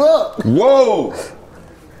 Ease up. Whoa.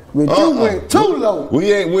 But you went too low.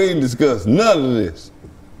 We ain't discussed none of this.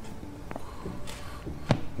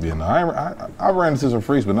 Yeah, no, I ran into some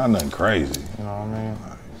freaks, but not nothing crazy. You know what I mean?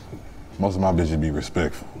 Like, most of my bitches be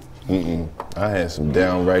respectful. I had some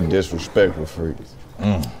downright disrespectful freaks.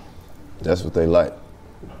 That's what they like.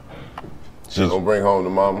 She gonna bring home to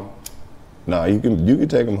mama? Nah, you can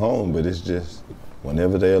take them home, but it's just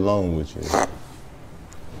whenever they alone with you.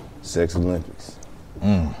 Sex Olympics.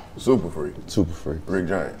 Super freak. Super freak. Rick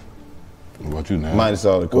James. What about you now? Minus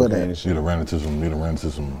all the cocaine and shit. You done ran into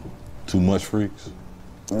some too much freaks?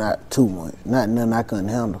 Not too much. Not nothing I couldn't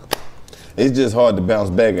handle. It's just hard to bounce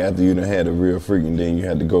back after you done had a real freak and then you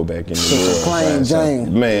had to go back in the world. Plain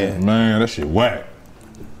Jane. Man, that shit whack.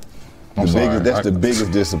 That's the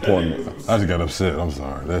biggest disappointment. I just got upset. I'm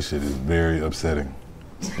sorry. That shit is very upsetting.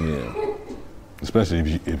 Yeah.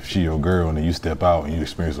 Especially if she your girl and then you step out and you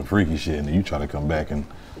experience some freaky shit and then you try to come back and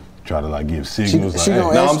try to like give signals.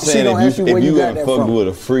 I'm saying if you got fucked with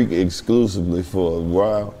a freak exclusively for a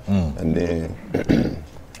while and then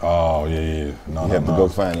oh yeah. No, you have to go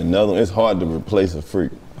find another one. It's hard to replace a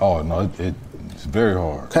freak. Oh no, it's very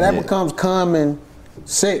hard. Cause that becomes common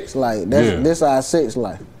sex life. This our sex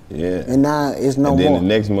life. Yeah. And now it's no more. And then the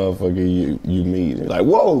next motherfucker you meet, like,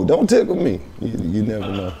 whoa, don't tickle me. You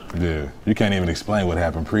never know. Yeah. You can't even explain what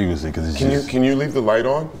happened previously because it's Can you leave the light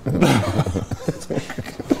on?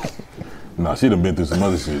 Nah, she done been through some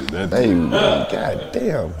other shit. Hey, man, god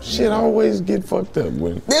damn. Shit always get fucked up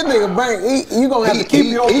when. This nigga Bank, you gonna have to keep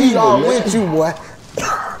your PR with you, boy.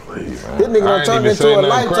 This nigga done turned into a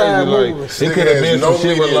Lifetime movie. It could have been some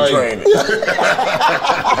shit with like.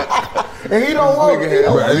 And he don't want it.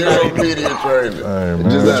 Zero media training.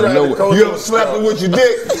 Just out of nowhere. You ever slapped her with your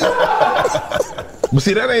dick? But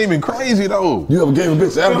see, that ain't even crazy though. You ever gave a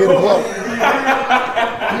bitch alligator claw?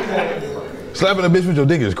 Slapping a bitch with your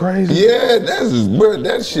dick is crazy. Yeah,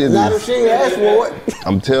 that shit Not is. if she ain't asked for it.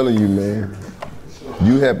 I'm telling you, man.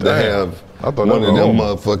 You have to have one of them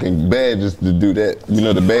motherfucking badges to do that. You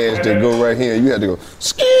know the badge that go right here. You have to go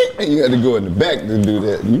skeet, and you have to go in the back to do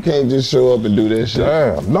that. You can't just show up and do that shit.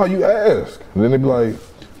 Damn. No, you ask. And then they be like,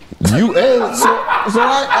 you ask. So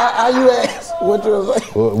how you ask? What you was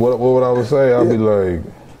saying? What would I would say? I'd be like,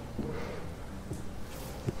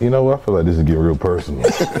 you know what? I feel like this is getting real personal.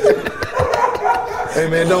 Hey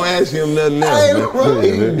man, don't ask him nothing else.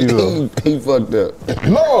 Man. He fucked up.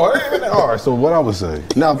 No, all right. So what I would say?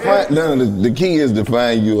 Now, the key is to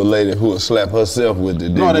find you a lady who will slap herself with the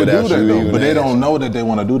dick. No, they do that you though, but they ask. don't know that they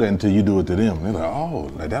want to do that until you do it to them. They're like, oh,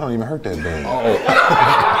 like that don't even hurt that bad.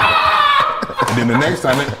 And then the next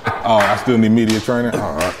time, I still need media training.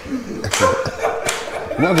 All right.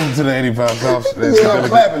 Welcome to the 85 South. I'm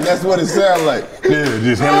clapping. That's what it sounds like. Yeah,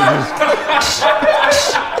 just.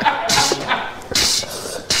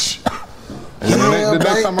 The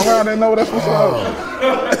next time around, they know that's what's up.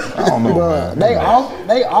 I don't know, Bruh, man.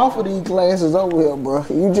 They offer these classes over here, bro.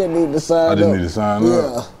 You just need to sign up. I just need to sign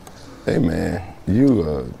up. Hey man,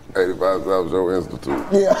 You 85 South Show Institute.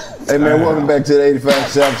 Yeah. Hey man, welcome back to the 85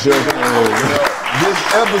 South Show. This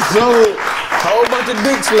episode, whole bunch of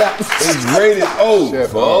dick slaps. It's rated O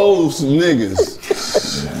for old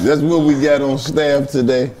niggas. That's what we got on staff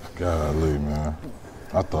today. Golly, man.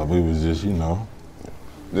 I thought we was just,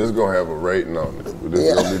 This is gonna have a rating on it. This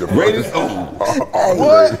is gonna be the rated first. O.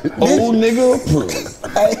 What? Old nigga approved.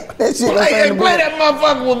 Hey, that shit. Hey, play that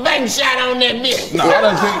motherfucker with Bankshot on that bitch. No,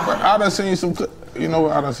 I done seen some clips. You know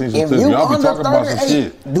what? I done seen some If clips. you Y'all be under talking about some 38,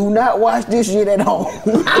 shit. do not watch this shit at home.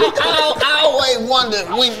 I always wonder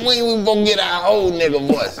when we gonna get our old nigga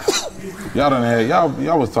voice. Y'all done had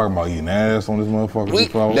y'all was talking about eating ass on this motherfucker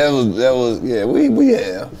before. That was yeah. We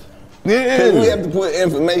have. Yeah. Because we have to put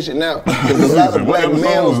information out. Because a lot of black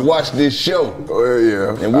males watch this show. Oh,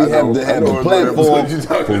 yeah. And we have to have the platform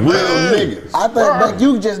for real niggas. I think that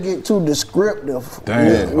you just get too descriptive.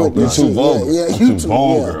 Damn. You too vulgar. Yeah, you too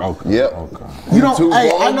vulgar. Yeah. Okay. Yep. Okay. You don't.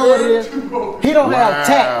 Hey, I know what it is. He don't have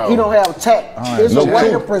tact. He don't have tact. It's a way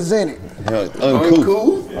to present it.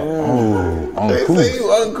 Uncouth. Uncouth. They say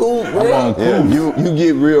you uncouth, bro. Uncouth. Yeah, you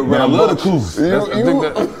get real Man, I love the rambunctious.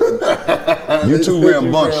 couth. You too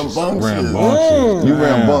rambunctious. Rambunctious. You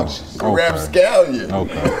rambunctious. Rapscallion.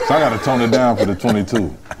 Okay. So I got to tone it down for the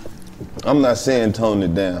 22. I'm not saying tone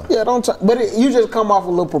it down. Yeah, don't. But you just come off a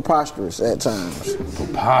little preposterous at times.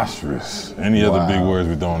 Preposterous. Any other big words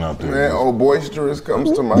we throwing out there? Man, oh, boisterous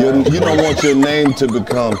comes to mind. You don't want your name to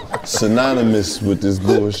become synonymous with this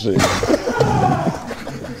bullshit.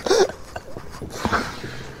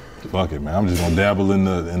 Fuck it, man. I'm just gonna dabble in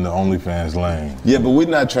the OnlyFans lane. Yeah, but we're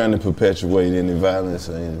not trying to perpetuate any violence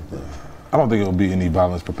or anything. I don't think it'll be any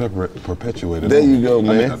violence perpetuated. There you go,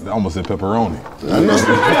 man. I almost said pepperoni. I know.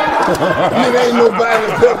 Nigga, ain't no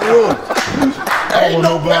violence pepperoni. Ain't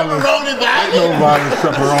no violence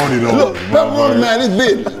pepperoni though. Look, pepperoni, man, it's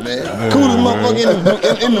business, man. Coolest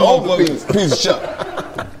motherfucker in the open piece of shit.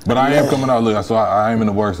 But I am coming out. Look, so I am in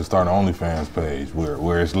the works of starting an OnlyFans page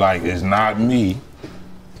where it's like it's not me,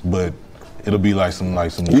 but it'll be like some You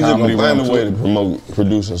just comedy. gonna find a way to promote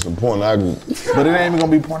producing some pornography. But it ain't even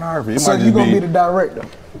gonna be pornography. It So might you just gonna be the director?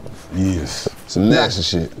 Yes. Some nasty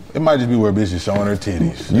shit. It might just be where bitches showing her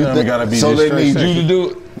titties. You think gotta be so this they need straight you to do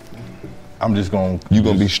it? I'm just gonna. You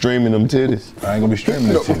gonna be streaming them titties? I ain't gonna be streaming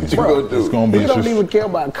the titties. Bro, It's gonna be he don't just. even care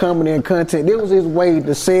about comedy and content. This was his way to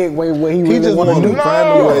segue where he really He just wanted wanted to to do. find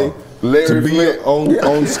a way to be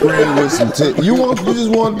on screen with some titties. You just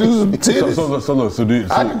want to do some titties.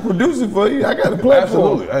 I can produce it for you. I got a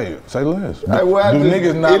platform. Absolutely. Hey, say less.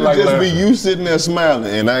 Niggas not it'll like just be laughing? you sitting there smiling,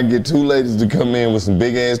 and I get two ladies to come in with some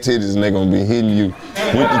big ass titties, and they're gonna be hitting you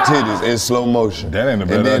with the titties in slow motion. That ain't a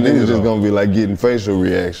bad And then idea, niggas just though. gonna be like getting facial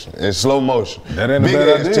reaction in slow motion. That ain't a big bad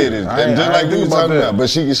ass idea. titties, I and ain't- just I like ain't you think was about talking that. about. But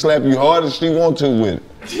she can slap you hard as she want to with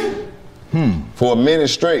it. For a minute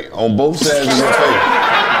straight on both sides of your face.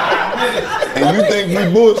 And you think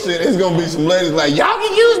we bullshit, it's gonna be some ladies like, y'all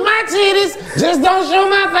can use my titties, just don't show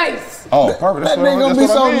my face. Oh, perfect. That nigga gonna be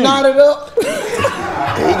so knotted up. He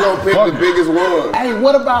gonna pick the biggest one. Hey,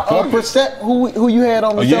 what about who you had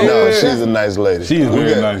on the show? No, she's a nice lady. She is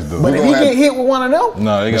very nice though. But if he get hit with one of them,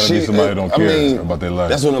 No, they gotta be somebody that don't care about their life.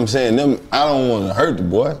 That's what I'm saying. I don't want to hurt the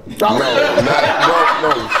boy.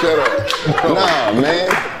 No, shut up. Nah, man.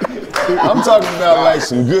 I'm talking about like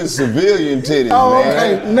some good civilian titties,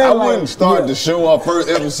 man. I wouldn't start the show our first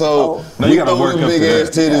episode. No, you We gotta throw work them up big to ass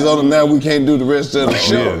titties on them. Now we can't do the rest of the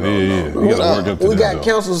show. Yeah. You gotta work up to we that, got though.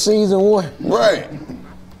 canceled season 1. Right.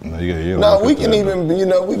 No, you gotta No, work we up to can that,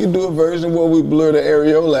 even, we can do a version where we blur the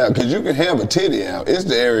areola out, because you can have a titty out. It's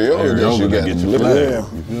the areola that you got to you blur.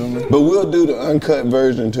 flat. You feel me? But we'll do the uncut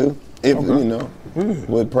version too, if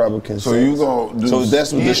with proper consent. So you gonna do So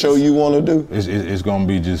that's what the show you want to do? It's gonna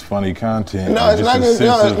be just funny content. No, it's not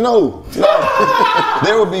gonna. No.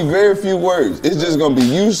 There will be very few words. It's just gonna be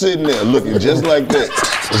you sitting there looking just like that.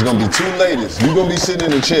 It's gonna be two ladies. You're gonna be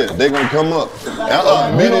sitting in a chair. They're gonna come up.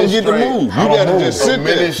 You don't get to move. You gotta just sit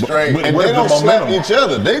there. And they don't slap each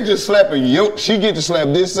other. They just slapping you. She get to slap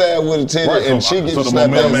this side with a titty, and she gets to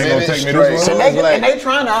slap that side. So And they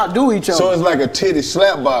trying to outdo each other. So it's like a titty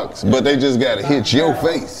slap box, but they just gotta hit your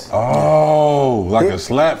face. Oh, like a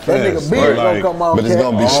slap fest. That nigga beard gonna come out. But it's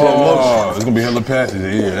gonna be slow motion. It's gonna be hella patches.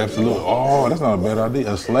 Yeah, absolutely. Oh, that's not a bad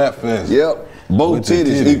idea. A slap fest. Yep. Both With the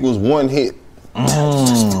titties titty. equals one hit.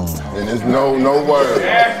 And there's no word.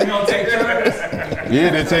 Yeah,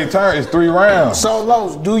 they take turns. It's 3 rounds. So,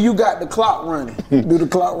 Los, do you got the clock running? Do the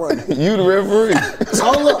clock running? You the referee.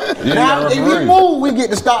 So look, Yeah, now if referee. you move, we get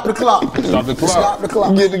to stop the clock. Stop the clock. Stop the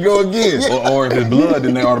clock. Get to go again. Or if it's blood,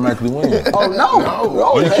 then they automatically win. Oh no!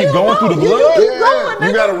 Oh, you keep going through the blood? Yeah,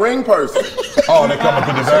 you got a ring person. Oh, they come up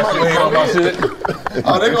with the Vaseline on my shit?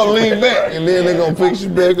 Oh, they gonna lean back and then they gonna fix you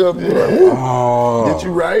back up. And be like, woo, get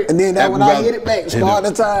you right. And then that when I hit it back, start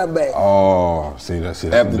the time back. Oh, see, that's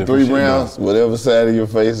it. After 3 rounds, whatever side of your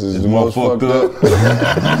face is the most fucked up.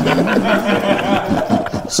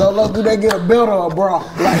 So look, do they get a belt or a bra?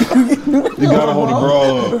 Like, you gotta hold the bra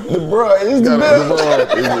up. The bra is the belt.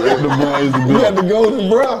 The bra is the belt. You got to go to the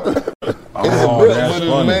bra. It's a belt, but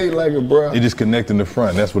it's made like a bra. You just connect in the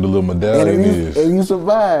front. That's what the little medallion is. If you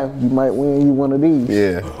survive, you might win you one of these.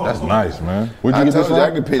 Yeah. That's nice, man. Where'd I you get told this you from?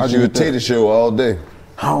 I could pitch How'd you a get that? titty show all day.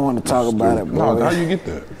 I don't want to talk about it, No, boy. how you get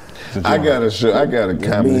that? I got a show. I got a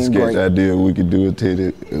comedy being sketch great. idea. We could do a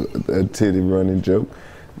titty running joke.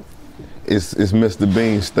 It's Mr.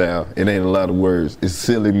 Bean style. It ain't a lot of words. It's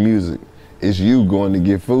silly music. It's you going to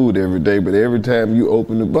get food every day, but every time you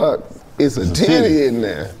open the box, it's a titty in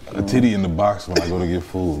there. A titty in the box when I go to get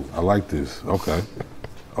food. I like this. Okay.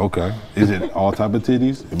 Okay. Is it all type of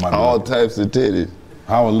titties? It might be All types of titties.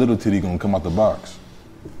 How a little titty gonna come out the box?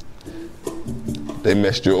 They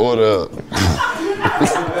messed your order up.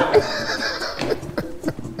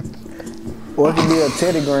 Or it could be a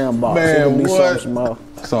teddygram box. Man, it could be what? something small.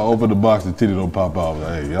 So I open the box, the titty don't pop out.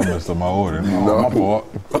 Like, hey, I messed up my order. No, my fault.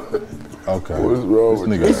 Okay. What's wrong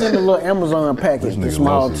with you? It's in the little Amazon package, the nigga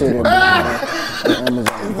small loves titty. it. Amazon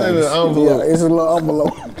package. in an envelope. Yeah, it's a little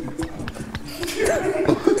envelope.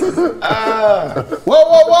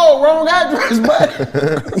 Whoa, wrong address,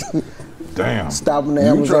 buddy. Damn. Stopping the You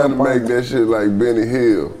Amazon trying to make package. that shit like Benny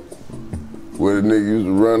Hill, where the nigga used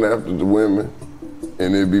to run after the women,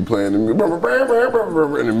 and they'd be playing the music,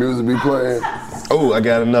 and the music be playing. Oh, I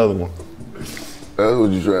got another one. That's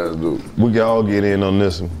what you trying to do. We can all get in on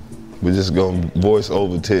this one. We're just gonna voice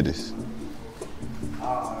over titties.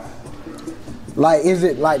 Like, is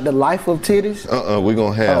it like the life of titties? We're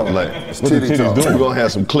gonna have What the titties we're gonna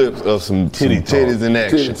have some clips of some titties in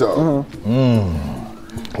action. Titty talk.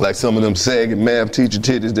 Like some of them sagging math teacher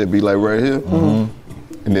titties that be like right here. And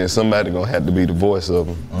then somebody gonna have to be the voice of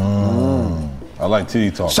them. I like titty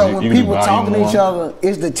talk. So You when can do people volume talking to each one. other,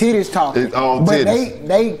 it's the titties talking. It's all but titties.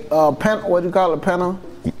 they what do you call it,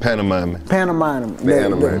 Pantomime. pantomime. They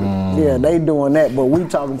animated. Yeah, they doing that, but we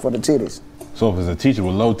talking for the titties. So if it's a teacher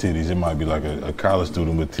with low titties, it might be like a college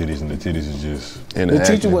student with titties, and the titties is just The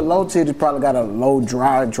teacher with low titties probably got a low,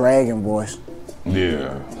 dry, dragon voice.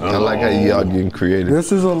 yeah. I like how y'all getting creative.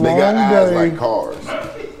 This is a long They got eyes day. like cars.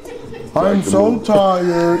 I'm so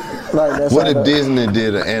tired. Like that's What how if that- Disney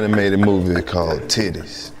did an animated movie called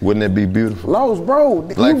Titties? Wouldn't that be beautiful? Lowe's, bro.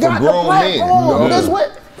 Like you for got grown the men. platform. No. That's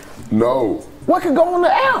No, what could go on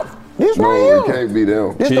the app. This no, right it here. can't be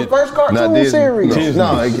them. This the Kid- first Not cartoon Disney. series.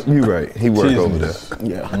 No, you right. He worked over there.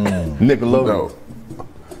 Yeah. Nickelodeon. No.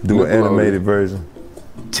 Do an Nickelodeon. animated version.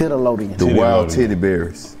 Titillodian. The Wild Titty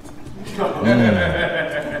Berries.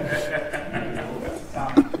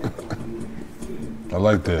 I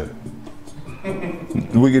like that.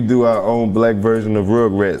 We could do our own black version of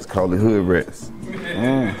Rugrats called the Hood Rats.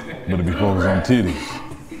 But it be focused on titties.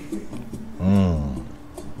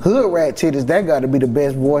 Hood rat titties, that got to be the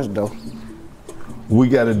best voice though. We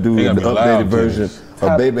got to do They the gotta be updated loud version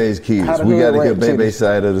titties. of Bebe's Kids. how the We got to Hood hear Rat Bebe's titties?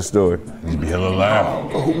 side of the story. It be hella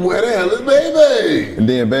loud. Where the hell is baby? And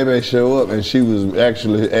then Bebe show up and she was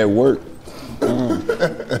actually at work.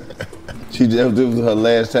 She just, this was her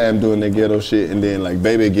last time doing that ghetto shit, and then like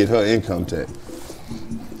Bebe get her income tax.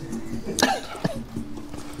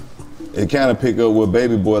 It kind of pick up where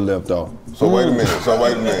Baby Boy left off. So wait a minute.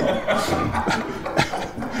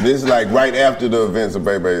 This is like right after the events of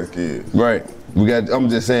Bebe's Kids. Right. I'm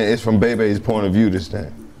just saying it's from Bebe's point of view this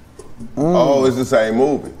time. Oh, it's the same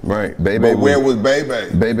movie. Right. Bebe But where was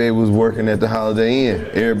Bebe? Bebe was working at the Holiday Inn.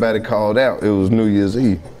 Everybody called out. It was New Year's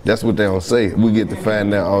Eve. That's what they don't say. We get to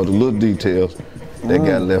find out all the little details that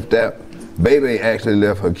got left out. Bebe actually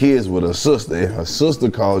left her kids with her sister, and her sister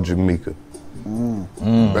called Jamaica.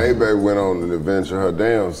 Bebe went on an adventure her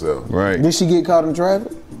damn self. Right. Did she get caught in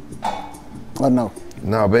traffic? Or no?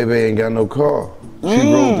 No, Bebe ain't got no car. She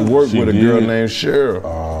rode to work She with a girl did. named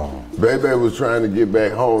Cheryl. Bebe was trying to get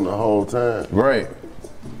back home the whole time. Right.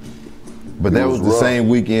 But that was was the rough. same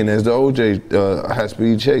weekend as the OJ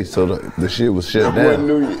high-speed chase, so the shit was shut That down. wasn't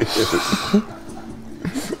New Year's.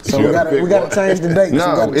 So we gotta change the dates.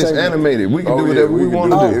 No, it's animated. We can do whatever we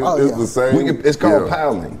want to do. It's the same. It's called yeah.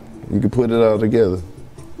 piling. You can put it all together.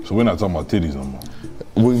 So we're not talking about titties no more.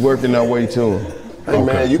 We working our way to them. Hey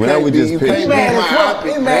man, you When can't I would be, just you pick- can't He be mad as fuck.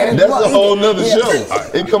 myopic, He mad man. as That's fuck. a whole nother Yeah. show.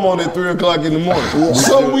 It come on at 3 o'clock in the morning.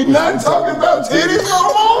 So we not talking about titties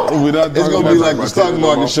no more? We're not it's gonna be like the stock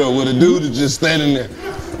market show where the dude is just standing there.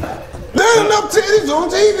 There ain't enough titties on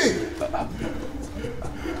TV.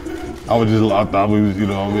 I thought we was, you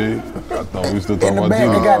know what I mean? I thought we was still talking In the about back, they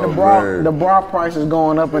titties. got the bra prices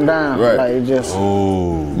going up and down. Right. Like it just.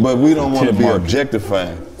 Oh. But we don't want to tip be market.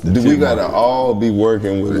 objectifying. The We tip gotta market. all be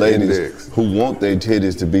working with The ladies index. who want their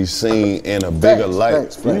titties to be seen in a bigger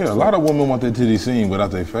light. Yeah, a lot of women want their titties seen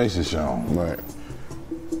without their faces shown. Right.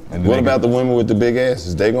 And What about the women with the big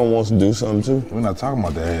asses? They gonna want to do something too. We're not talking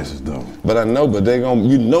about the asses though. But I know, but they gonna,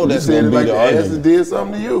 you know, that's You said gonna it be like the the asses argument. did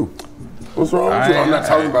something to you. What's wrong with you? I'm not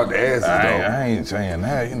talking about the asses though. I ain't saying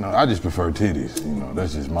that. You know, I just prefer titties. You know,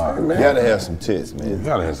 that's just mine. You gotta have some tits, man. You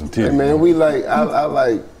gotta have some titties. Hey man, we like I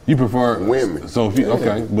like You prefer women. So if you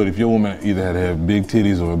okay, but if your woman either had to have big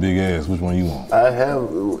titties or a big ass, which one you want? I have.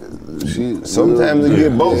 Sometimes you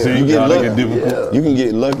get both. See, You get y'all lucky. get difficult. You can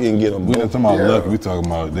get lucky and get them We both. not talking about lucky. We talking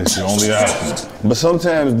about that's your only option. But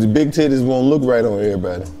sometimes the big titties won't look right on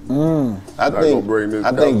everybody.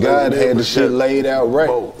 I think God had the shit laid out right.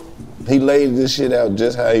 He laid this shit out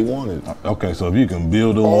just how he wanted. Okay, so if you can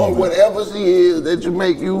build a or woman, whatever she is that you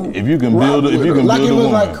make you. if you can build, if you can Like build it a was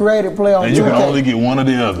woman, like creative play on and you 2K. can only get one or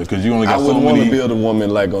the other because you only I got so wouldn't want many. to build a woman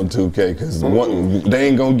like on 2K because they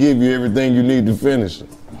ain't gonna give you everything you need to finish it.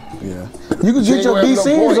 Yeah. You can get your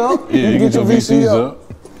VCs up. Yeah, you get your VCs up.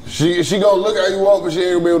 She gonna look how you want, but she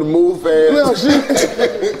ain't gonna be able to move fast.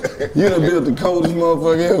 No, you done built the coldest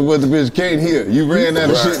motherfucker ever, but the bitch can't hear. You ran out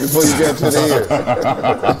of shit before you got to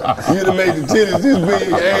the ear. You done made the titties this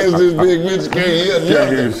big, ass this big, bitch can't hear nothing.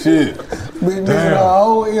 Can't hear shit. Big nigga,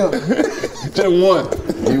 whole ear. Just one.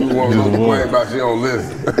 You want to complain about she don't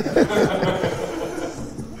listen.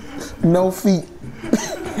 No feet.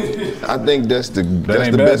 I think that's the ain't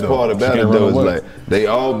best bad, though. part about She it can't though run is away. like they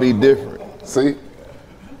all be different. See?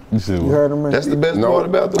 You said You what? heard him? That's the best No, part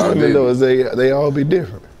about the I women didn't. though is they all be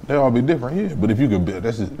different. They all be different, yeah. But if you could build,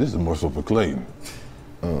 this is more so for Clayton.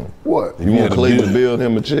 What? If You want had to Clayton to build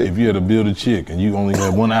him a chick? If you had to build a chick and you only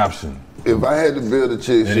had one option, If I had to build a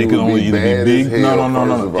chick, And she it could would only be either be bad big- as hell. no.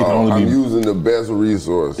 First of It can all. only I'm be- using the best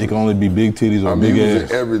resources. it can only be big titties or I'm big using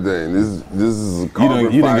ass. everything. This is a You carbon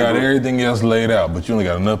done got fiber. everything else laid out, but you only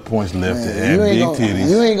got enough points left to add You big ain't, titties.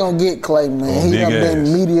 you ain't gonna get Clayton, man. Or He big done been ass.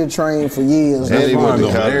 media trained for years. And That's he fine went to though,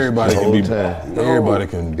 but college everybody the can whole be. time. Everybody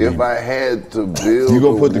can be. If I had to build, You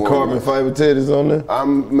gonna put a the woman, carbon fiber titties on there?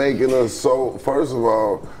 I'm making her so. First of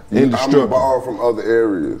all, I'm Indestructible. borrow from other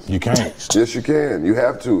areas. You can't. Yes, you can. You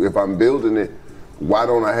have to. If I'm building it, why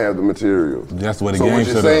don't I have the materials? That's the way the so game what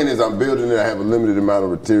you're set saying up. is I'm building it. I have a limited amount of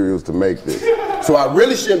materials to make this. So I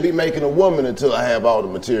really shouldn't be making a woman until I have all the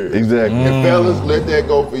material. Exactly. And fellas, let that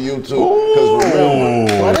go for you too. Because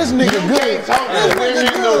remember, Well, this nigga good. talk to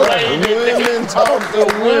women the way that women talk to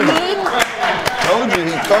women. Told you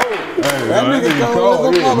he cold. That nigga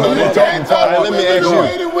cold. Let me ask The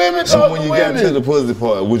way you. that women So talk when to you got women. to the pussy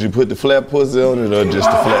part, would you put the flat pussy on it or just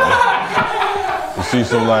the flat? You see,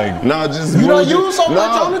 so like, No, just You don't use so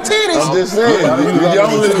much on the titties. I'm just saying,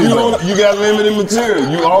 you got limited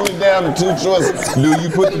material. You only down to two choices. Do you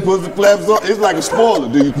put the pussy flaps on? It's like a spoiler.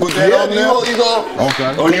 Do you put that Yeah, on there? you go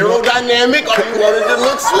okay. Or you go- aerodynamic or you want it to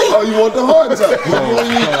look sleek. Or you want the hard top? You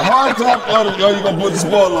want the hard top or you gonna put the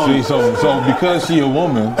spoiler on? See, it? so because she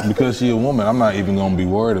a woman, I'm not even gonna be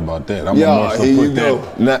worried about that. I'm Yeah, gonna more so here put you go.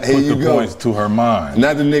 Now, here put you the go. points to her mind.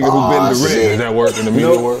 Not the nigga who been Does direct. that work in the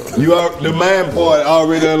media world? You are the mind part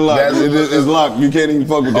already unlocked. It's locked. You can't even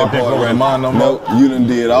fuck with that can't part fuck with right mine no more? Nope. You done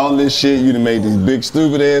did all this shit. You done made these big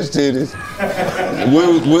stupid ass titties.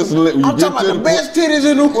 What's the you I'm talking about the best titties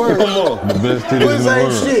in the world. Come on. The best titties in This the ain't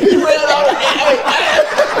world. shit.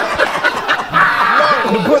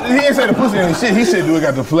 He ain't say the pussy ain't shit. He said, do it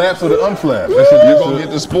got the flaps or the unflaps? You gonna get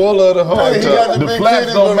the spoiler of the hard He got top. the The big flaps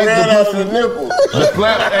titties don't but make the ran out of pussy. the nipple. The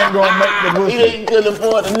flaps ain't gonna make the He pussy. ain't couldn't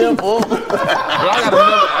afford the nipple. I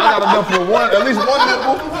got enough for one, at least one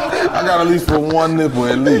nipple. I got at least for one nipple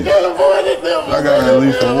at least. Can't afford the nipple. I got at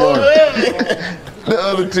least for one. The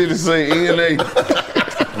other titties say ENA.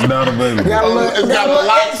 Not available. It's got a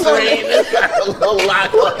lock screen. It's got a little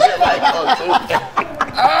lock on it like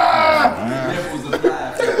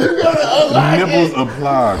Nipples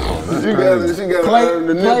applied. She got earn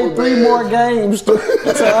the Play nipple 3 badge. more games to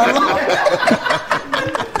unlock.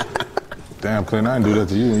 Damn, Clayton, I didn't do that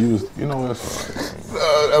to you when you was, you know what? I'm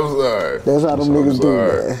sorry. That's how them niggas do,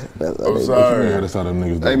 man. That's how I'm they do. sorry. Yeah, that's how them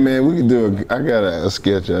niggas do. Hey man, we can do I got a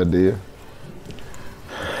sketch idea.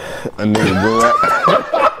 A nigga go out.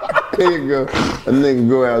 Here you go. A nigga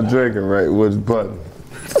go out drinking, right, with his partner.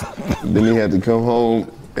 Then he had to come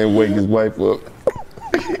home and wake his wife up.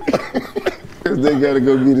 Cause they gotta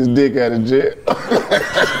go get his dick out of jail.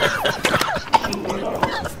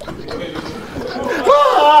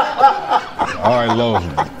 All right, Lowe's.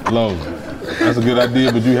 That's a good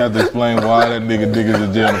idea, but you have to explain why that nigga dick is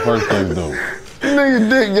in jail in the first place, though. Nigga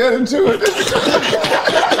dick got into it.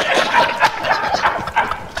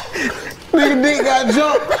 Nigga dick got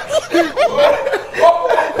jumped.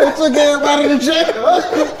 They took everybody to jail.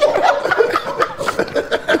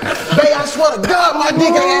 Babe, I swear to God, my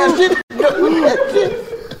dick ain't ass shit.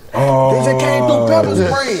 Oh, they just came through pepper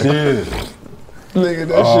spray. Shit. Nigga,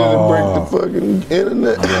 that shit'll break the fucking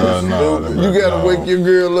internet. You gotta wake your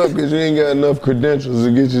girl up because you ain't got enough credentials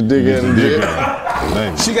to get your dick out of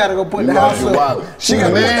jail. She gotta go put the house up. She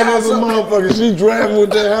got mad as a motherfucker. She driving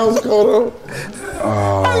with that house coat on.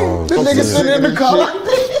 Oh, this nigga sitting in the car.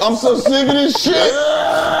 I'm so sick of this shit.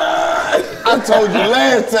 I told you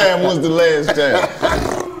last time was the last time.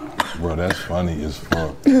 Bro, that's funny as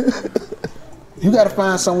fuck. You gotta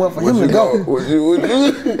find somewhere for him to go.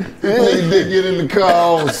 Nigga did get in the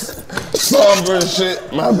car on somber and shit.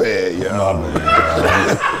 My bad, y'all.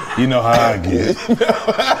 You know how I get.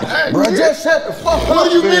 Bro, just shut the fuck up. What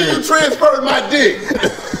do you mean you transferred my dick?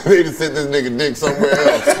 They just sent this nigga dick somewhere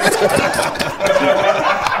else.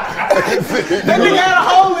 That nigga had a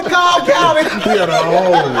hole in Cobb County. He had a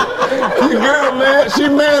hole. Your girl mad, she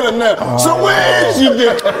mad enough. So where is your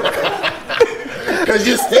dick? Cause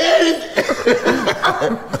you said it.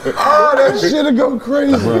 Oh, that shit'll go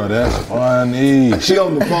crazy. Bro, that's funny. She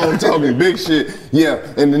on the phone talking big shit. Yeah,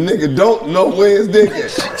 and the nigga don't know where his dick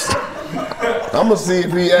is. I'ma see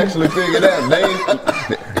if he actually figured out.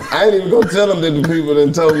 I ain't even gonna tell him that the people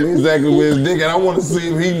done told me exactly where his dick, and I wanna see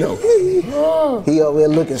if he know. He over there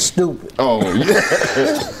looking stupid. Oh, yeah.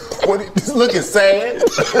 What, he's looking sad?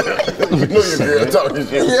 You know your girl talking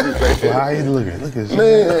shit. Yeah. How he looking? Look at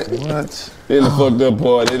man. What? In the fucked up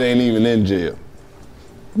part, it ain't even in jail.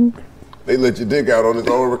 They let your dick out on his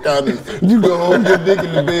own recognizance. You go home, get dick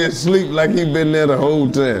in the bed, sleep like he been there the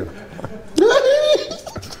whole time.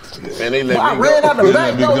 Man, they let me I ran out the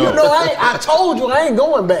back door. You know, I told you I ain't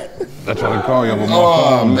going back. That's what I call you.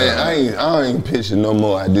 Oh man, I ain't pitching no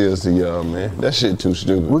more ideas to y'all, man. That shit too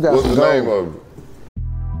stupid. What's the name of it?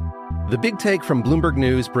 The Big Take from Bloomberg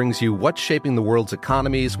News brings you what's shaping the world's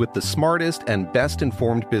economies with the smartest and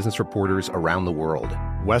best-informed business reporters around the world.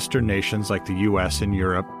 Western nations like the U.S. and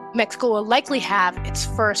Europe. Mexico will likely have its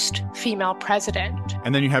first female president.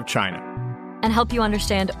 And then you have China. And help you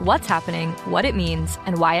understand what's happening, what it means,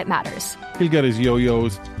 and why it matters. He'll get his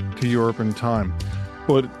yo-yos to Europe in time.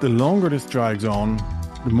 But the longer this drags on,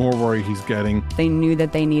 the more worry he's getting. They knew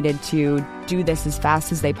that they needed to do this as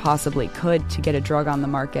fast as they possibly could to get a drug on the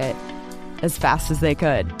market as fast as they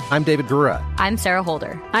could. I'm David Gura. I'm Sarah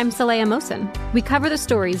Holder. I'm Saleha Mohsen. We cover the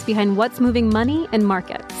stories behind what's moving money and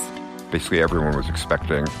markets. Basically, everyone was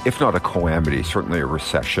expecting, if not a calamity, certainly a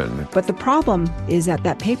recession. But the problem is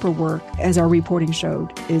that paperwork, as our reporting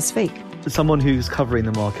showed, is fake. As someone who's covering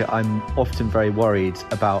the market, I'm often very worried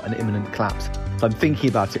about an imminent collapse. So I'm thinking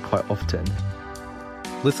about it quite often.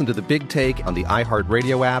 Listen to The Big Take on the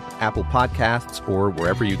iHeartRadio app, Apple Podcasts, or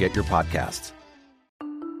wherever you get your podcasts.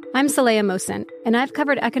 I'm Saleha Mohsen, and I've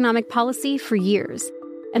covered economic policy for years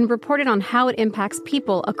and reported on how it impacts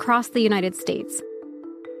people across the United States.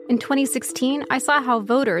 In 2016, I saw how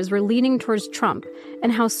voters were leaning towards Trump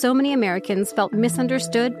and how so many Americans felt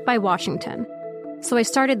misunderstood by Washington. So I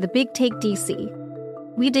started The Big Take DC.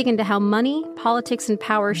 We dig into how money, politics, and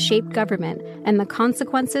power shape government and the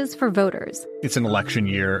consequences for voters. It's an election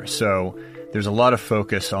year, so there's a lot of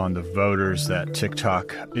focus on the voters that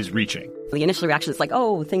TikTok is reaching. The initial reaction is like,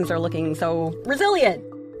 oh, things are looking so resilient.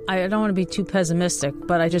 I don't want to be too pessimistic,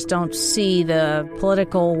 but I just don't see the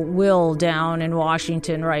political will down in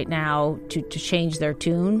Washington right now to change their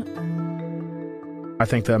tune. I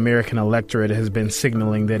think the American electorate has been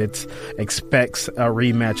signaling that it expects a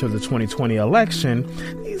rematch of the 2020 election.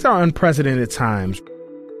 These are unprecedented times.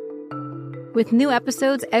 With new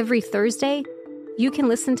episodes every Thursday, you can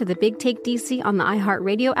listen to The Big Take DC on the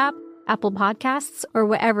iHeartRadio app, Apple Podcasts, or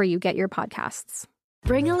wherever you get your podcasts.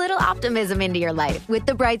 Bring a little optimism into your life with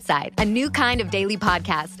The Bright Side, a new kind of daily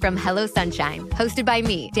podcast from Hello Sunshine, hosted by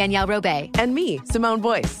me, Danielle Robay. And me, Simone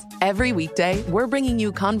Boyce. Every weekday, we're bringing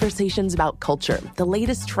you conversations about culture, the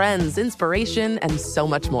latest trends, inspiration, and so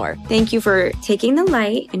much more. Thank you for taking the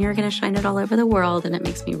light, and you're going to shine it all over the world, and it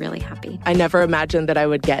makes me really happy. I never imagined that I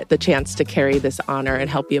would get the chance to carry this honor and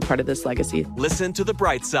help be a part of this legacy. Listen to The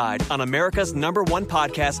Bright Side on America's #1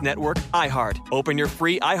 podcast network, iHeart. Open your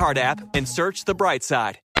free iHeart app and search The Bright Side.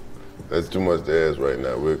 That's too much to ask right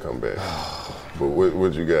now. We'll come back. But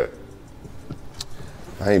what you got?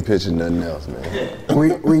 I ain't pitching nothing else,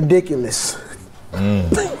 man. Ridiculous.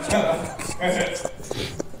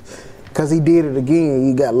 Cause he did it again.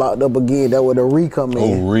 He got locked up again. That would a come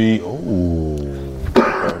in.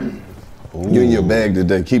 You in your bag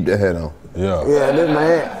today. Keep that hat on. Yeah. Yeah, that's my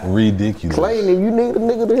hat. Ridiculous. Clayton, if you need a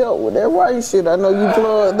nigga to help with that right shit, I know you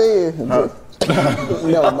plugged in. No,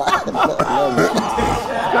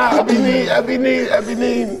 I be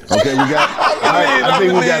needing. Okay, I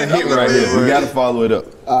think we got a hit right here. We got to follow it up.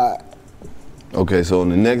 All right. Okay, so in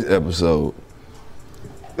the next episode.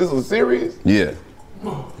 This is a series? Yeah.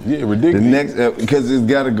 Yeah, ridiculous. The next because it's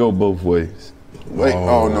got to go both ways. Wait,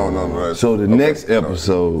 no. So the next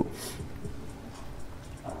episode,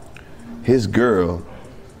 his girl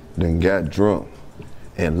then got drunk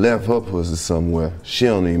and left her pussy somewhere. She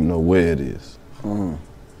don't even know where it is. Mm-hmm.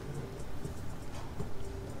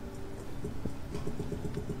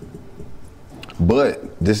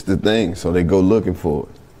 But this the thing, so they go looking for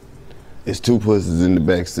it. It's two pussies in the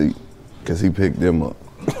back seat because he picked them up.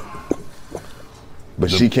 But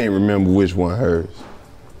she can't remember which one hers.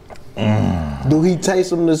 Do he taste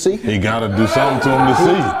them to see? He gotta do something to him to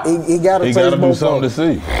see. He gotta taste gotta do both something of to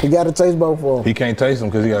them. see. He gotta taste both of them. He can't taste them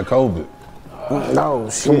because he got COVID. No,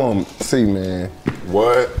 shit. Come on, see, man.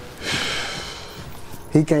 What?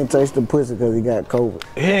 He can't taste the pussy because he got COVID.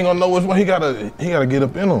 He ain't gonna know which one. He gotta get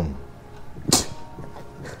up in them.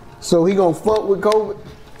 So he gonna fuck with COVID?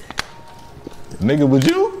 Nigga, would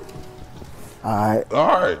you? All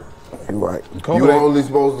right. You right. You only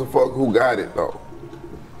supposed to fuck who got it though.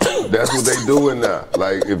 That's what they doing now.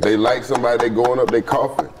 Like if they like somebody, they going up, they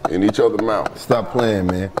coughing in each other's mouth. Stop playing,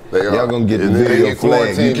 man. Y'all gonna get the video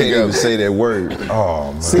flag. You can't even say that word.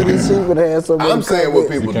 Oh man. CDC would have so I'm saying what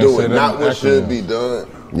people do, not what should be done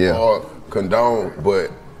Yeah. or condoned.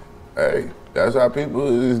 But hey, that's how people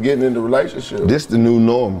is getting into relationships. This the new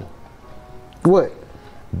normal. What?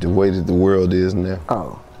 The way that the world is now.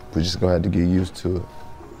 Oh. We're just gonna have to get used to it.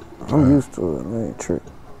 I'm used to it, man. Trick.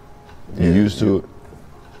 You used to it?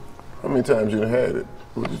 How many times you done had it?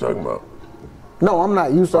 What you talking about? No, I'm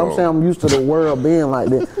not used to. I'm saying I'm used to the world being like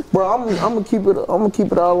this, bro. I'm gonna keep it. I'm gonna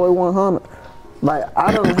keep it all the way 100. Like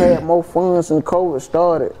I done had more fun since COVID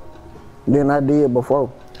started than I did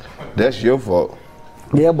before. That's your fault.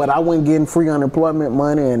 Yeah, but I wasn't getting free unemployment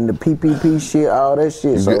money and the PPP shit, all that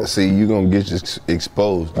shit. See, you gonna get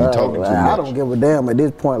exposed. You talking too much. I don't give a damn at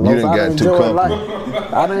this point. You done I got done too enjoyed comfortable.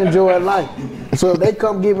 life. I done enjoyed life. So if they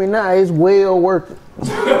come get me now, it's well worth it.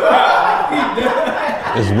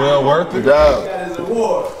 It's well worth it. Look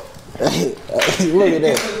at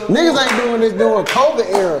that. Niggas ain't doing this during COVID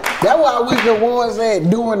era. That's why I wish the ones at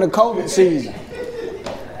during the COVID season.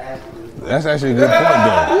 That's actually a good point,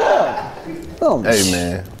 though. Yeah. Oh, Hey,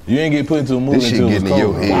 man. You ain't get put into a movie This shit until getting in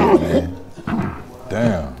your head, man.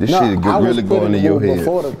 Damn. This shit really going in your head.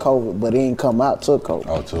 Before the COVID, but it ain't come out till COVID.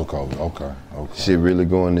 Oh, till COVID. Okay. Shit really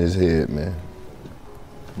going in his head, man.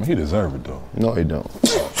 Well, he deserve it, though. No, he don't.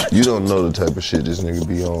 You don't know the type of shit this nigga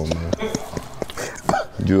be on, man.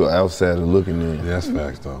 You an outsider looking in. Yeah, that's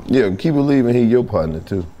facts, though. Yeah, keep believing he your partner,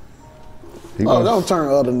 too. Don't turn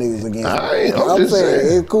other niggas against me. I'm I'm just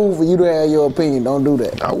saying. it's cool for you to have your opinion. Don't do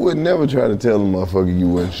that. I would never try to tell a motherfucker you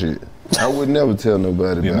wasn't shit. I would never tell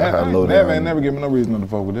nobody about how low they are. Ain't never give me no reason to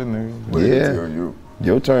fuck with that nigga. Yeah.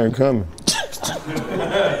 Your turn coming.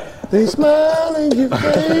 They smile in your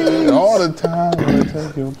face. All the time when they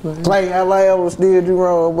take your place. Clayton, have I ever steered you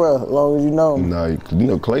wrong, bro? As long as you know me. No, you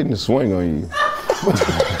know Clayton swing on you.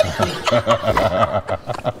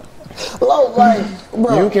 Low, like,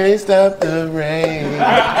 bro. You can't stop the rain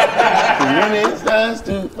when it starts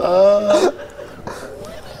to fall.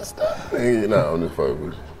 Nigga, nah, I'm just fucking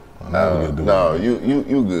with you. No,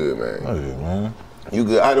 you good, man. Oh yeah, man. You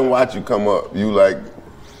good. I didn't watch you come up. You like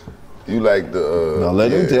the. No,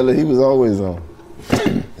 let him tell it. He was always on.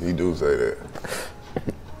 He do say that.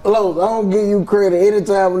 Lowe's, I don't give you credit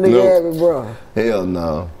anytime a nigga have it, bro. Hell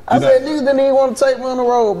no. I said niggas didn't even want to take me on the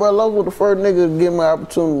road, bro. Lowe's was the first nigga to give me an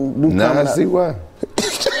opportunity to do Now I see why.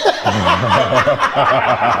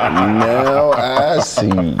 Now I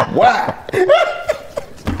see why.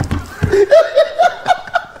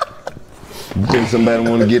 You think somebody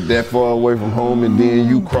want to get that far away from home and then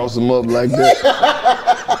you cross them up like that?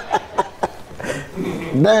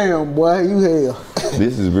 Damn, boy, you hell.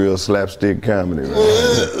 This is real slapstick comedy, right?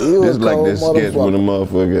 This like this sketch when a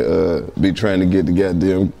motherfucker be trying to get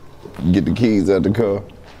the keys out the car,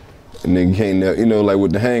 and then can't, like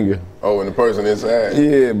with the hanger. Oh, and the person inside?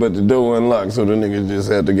 Yeah, but the door unlocked, so the nigga just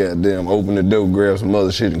had to goddamn open the door, grab some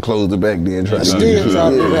other shit, and close the back, then try to get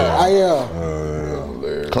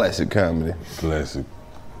it. Classic comedy. Classic.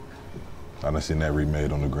 I done seen that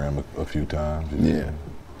remade on the gram a few times. Yeah.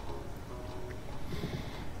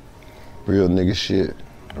 Real nigga shit.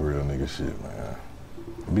 Real nigga shit, man.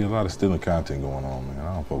 There be a lot of stealing content going on, man.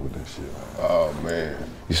 I don't fuck with that shit, man. Oh,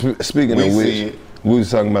 man. Speaking of which, we was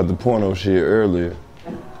talking about the porno shit earlier.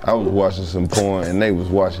 I was watching some porn and they was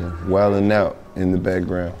watching Wildin' Out in the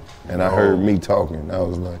background. And I heard me talking. I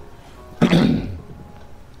was like,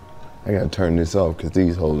 I gotta turn this off because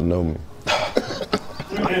these hoes know me.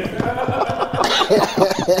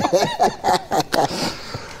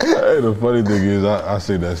 Hey, the funny thing is, I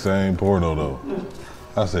see that same porno though.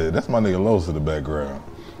 I said, that's my nigga Los in the background.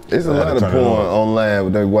 It's a lot of porn online where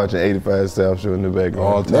they watching 85 South Show in the background.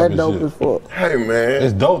 All type of shit. As fuck. Hey, man.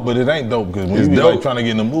 It's dope, but it ain't dope because when you be like trying to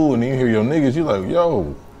get in the mood and you hear your niggas, you like,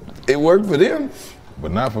 yo. It worked for them.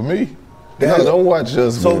 But not for me. No, don't watch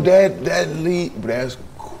us. So that lead, that's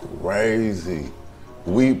crazy.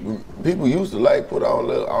 People used to like put on a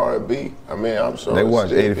little R&B. I mean, I'm sure they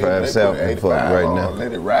watch 85 South and fuck right on, now.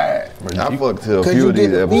 Let it ride. I fucked to a few of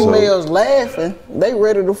these episodes. Females laughing, they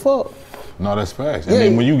ready to fuck. No, that's facts. And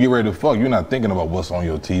then when you get ready to fuck, you're not thinking about what's on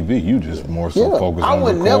your TV. You just more so focused on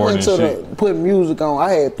recording I would never shit. Put music on.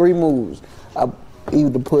 I had 3 moves. I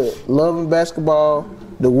either put Love and Basketball,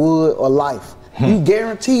 The Wood, or Life. You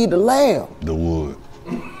guaranteed to laugh. The Wood.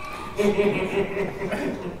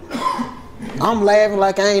 I'm laughing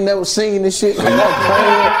like I ain't never seen this shit.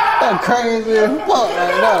 That crazy as fuck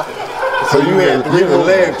right now. So you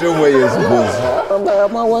laughed your way into this. I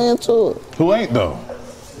laughed my way into it. Who ain't though?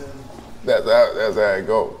 That's how it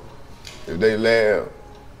go. If they laugh,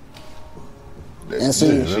 and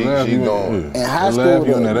see, she gone. In high school,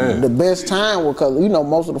 the best time was because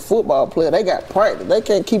most of the football players, they got practice. They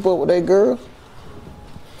can't keep up with their girls.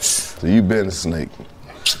 So you been a snake.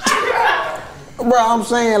 Bro, I'm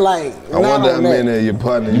saying like. I wonder how many of your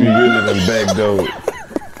partners you really done backdoored.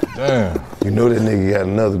 Damn. You know that nigga got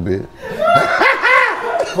another bit.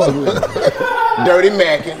 Dirty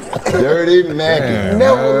Mackin. Dirty Mackin.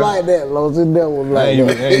 Never like that, Los. It never was like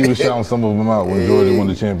that. And you was shouting some of them out when Georgia won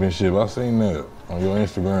the championship. I seen that on your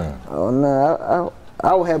Instagram. Oh no,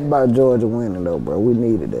 I was happy about Georgia winning though, bro. We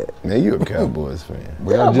needed that. Man, you a Cowboys fan.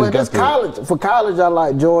 Yeah, but that's college. For college, I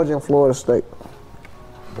like Georgia and Florida State.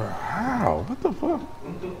 Bro, how? What the fuck?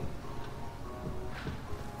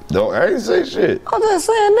 I ain't say shit. I'm just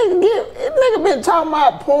saying, nigga been talking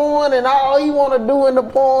about porn and all he want to do in the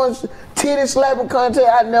porn, titty slapping content.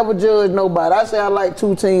 I never judge nobody. I say I like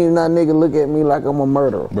 2 teams, now nigga look at me like I'm a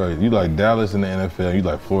murderer. Bro, you like Dallas in the NFL, you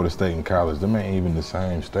like Florida State in college. Them ain't even the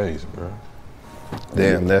same states, bro.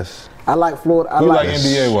 Damn, that's... I like Florida. Who like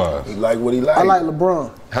NBA-wise? He like what he like. I like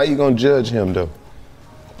LeBron. How you gonna judge him, though?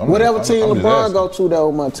 Whatever team LeBron go to, that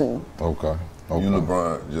was my team. Okay. You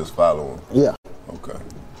LeBron, just follow him. Yeah. Okay.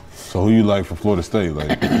 So who you like for Florida State?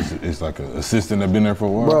 Like, it's like an assistant that been there for a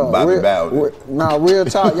while? Bro, Bobby Bowden. Nah, real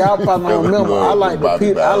talk. Y'all probably don't remember. I like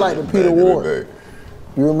the Peter Ward.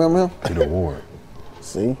 You remember him? Peter Ward.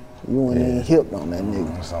 See? You ain't even hip on that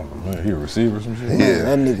nigga. He a receiver or some shit? Yeah,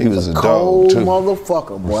 that nigga he was a cold dog, too.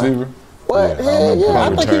 motherfucker, boy. Receiver? What? Yeah.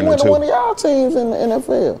 I think he went to one of y'all teams in the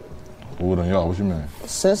NFL. What on y'all? What you mean?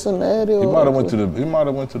 Cincinnati. He might have went to the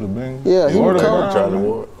Bengals. Yeah, he was cold. Charlie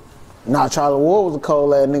Ward. Nah, Charlie Ward was a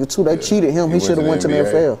cold ass nigga too. They cheated him. He should have went to the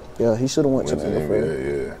NFL. Yeah, he should have went to the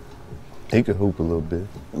NFL. Yeah. He could hoop a little bit.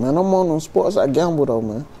 Man, I'm on them sports. I gamble though,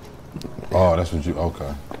 man. Oh, that's what you.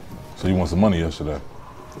 Okay. So you won some money yesterday?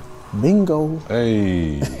 Bingo.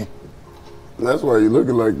 Hey. That's why you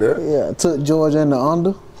looking like that. Yeah, I took Georgia in the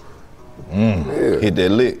under. Yeah. Hit that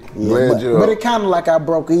lick. Yeah, but it kind of like I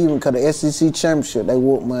broke even because the SEC championship, they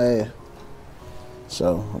whooped my ass.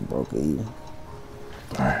 So I broke even.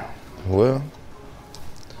 Damn. Well,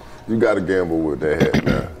 you got to gamble with that hat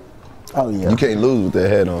now. Oh yeah. You can't lose with that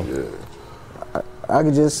hat on. Yeah. I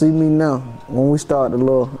can just see me now when we start the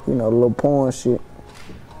little porn shit.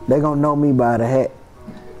 They gonna know me by the hat.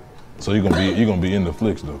 So you gonna be in the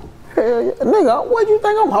flicks though? Hell yeah, nigga. What you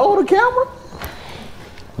think I'm holding the camera?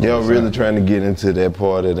 Y'all really trying to get into that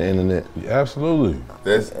part of the internet? Yeah, absolutely.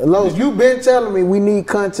 Los, you been telling me we need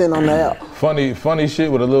content on the app. Funny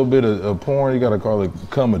shit with a little bit of porn. You gotta call it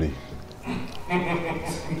comedy.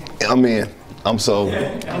 I'm in. I'm sold.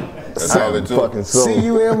 That's all it took. Fucking sold.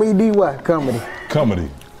 C-U-M-E-D-Y, comedy. Comedy.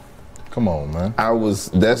 Come on, man.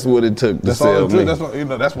 That's what it took to sell me.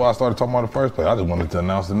 That's why I started talking about the first place. I just wanted to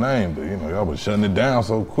announce the name, but y'all was shutting it down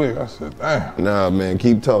so quick. I said, damn. Nah, man,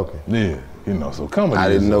 keep talking. Yeah, so comedy. I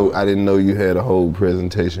didn't know you had a whole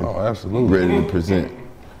presentation. Oh, absolutely. Ready to present.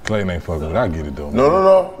 Clayton ain't fucking with it. I get it though.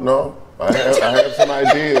 No. I have some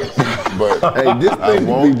ideas, but hey, this I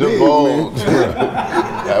won't divulge.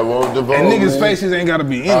 I won't divulge. And niggas' faces ain't gotta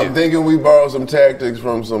be in I'm it. thinking we borrow some tactics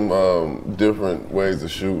from some different ways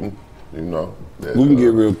of shooting. You know, we can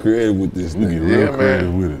get real creative with this. We get real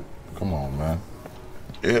creative with it. Come on, man.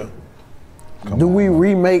 Yeah. Do we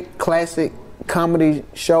remake classic comedy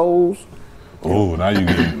shows? Oh, now you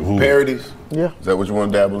get parodies. Yeah. Is that what you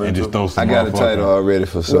want to dabble And into? just throw some. I got a title already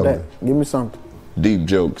for something. Give me something. Deep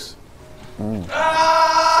jokes.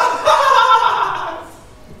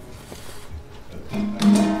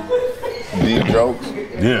 Deep jokes?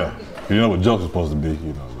 Yeah. You know what jokes are supposed to be,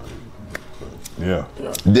 you know. Yeah.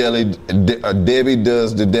 Debbie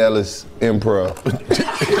does the Dallas Improv.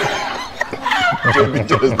 Debbie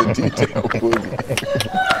does the detail pussy.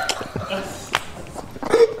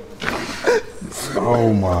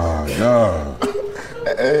 Oh my God.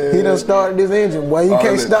 He done started this engine, boy. You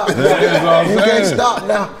can't stop. You can't stop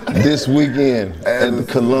now. This weekend at the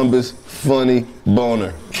Columbus Funny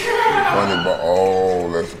Boner. Funny, but oh,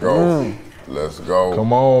 let's go. Let's go.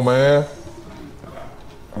 Come on, man.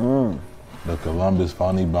 The Columbus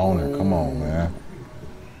Funny Boner. Come on, man.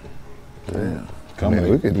 Damn. Comedy.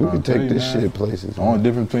 Man, we could Trying to take tell you, this man. shit places. The only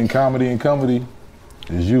difference between comedy and comedy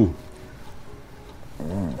is you.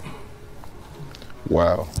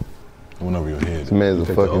 Wow. Went over your head. This man's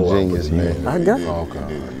a fucking genius, man. I got it.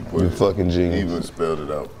 You're a fucking He genius. even spelled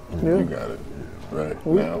it out. Yeah. You got it. Right.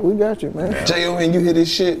 now. We got you, man. J.O.N., you hear this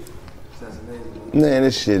shit? Man,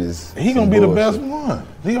 this shit is. He gonna be the best one.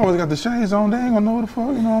 He always got the shades on. They ain't gonna know what the fuck,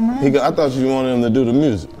 you know what I mean? I thought you wanted him to do the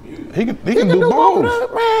music. He can do both.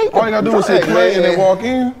 All you gotta do is say play and then walk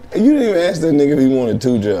in. You didn't even ask that nigga if he wanted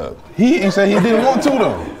 2 jobs. He ain't say he didn't want to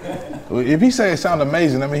though. If he say it sound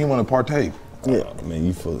amazing, that mean he want to partake. Yeah. Man,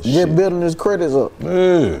 you full of Just shit. building his credits up.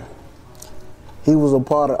 Yeah. He was a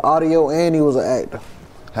part of audio and he was an actor.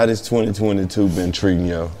 How this 2022 been treating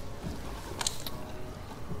y'all?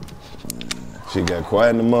 She got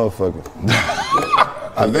quiet in the motherfucker.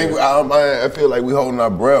 I think I feel like we holding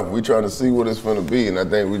our breath. We trying to see what it's finna be, and I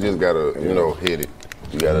think we just gotta, hit it.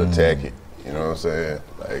 We gotta attack it. You know what I'm saying?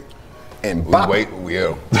 Like, and we wait.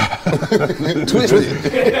 Yeah. Twist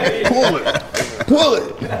it. Pull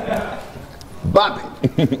it. Bop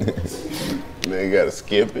it. Then you gotta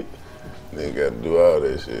skip it. Then you gotta do all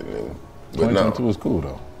that shit, nigga. But no. 2022 is cool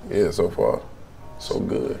though. Yeah, so far, so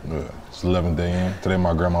good. Yeah. It's 11th day in. Today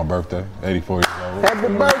my grandma's birthday, 84 years old. Happy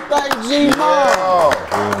birthday, G-Mom!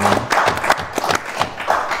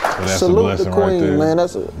 So that's Salute a blessing the queen, right there. man.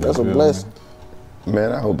 That's a blessing.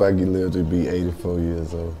 Man, I hope I get live to be 84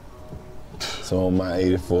 years old. So on my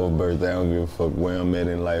 84th birthday, I don't give a fuck where I'm at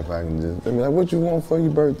in life. I can just be like, what you want for your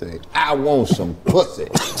birthday? I want some pussy.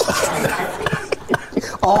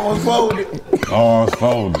 Arms folded. Arms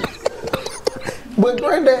folded. But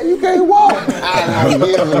granddad, you can't walk. I don't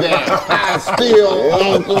give a damn. I still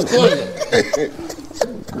want some pussy.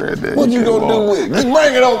 Granddad, What you gonna do with it? Just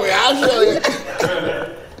bring it over here. I'll show you.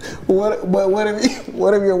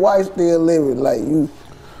 What if your wife still living? Like you?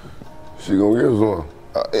 She gonna give us one.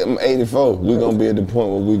 I'm 84. We're gonna be at the point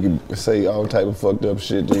where we can say all type of fucked up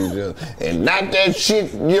shit to each other. And not that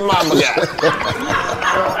shit your mama got.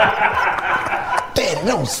 Daddy,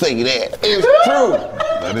 don't say that. It's true.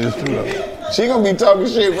 That is true though. She gonna be talking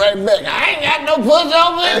shit right back. I ain't got no pussy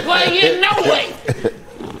over this way, you no way.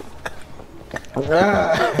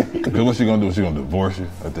 Cause what she gonna do? She gonna divorce you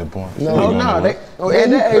at that point? No. At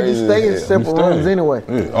that age, you stay in separate rooms anyway.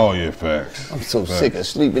 Yeah. Oh yeah, facts. I'm so sick of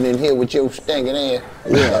sleeping in here with your stinking ass.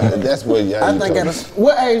 Yeah, that's what y'all. I think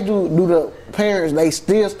what age do the parents, they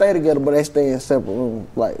still stay together, but they stay in separate rooms?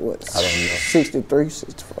 Like what? I don't know. 63,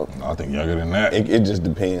 64. No, I think younger than that. It just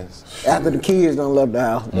depends. After the kids done left the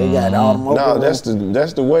house, they got all them open No, rooms.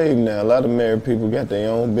 that's the wave now. A lot of married people got their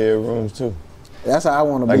own bedrooms too. That's how I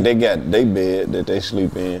want to be. Like they got their bed that they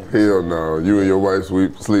sleep in. Hell no. You and your wife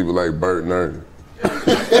sleeping like Bert and Ernie.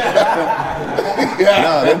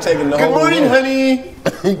 Nah, they taking the whole room. honey.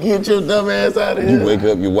 Get your dumb ass out of here. You wake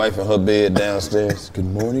up, your wife in her bed downstairs. Good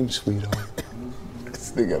morning, sweetheart.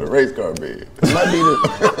 They got a race car bed. It might be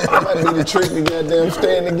the trick to goddamn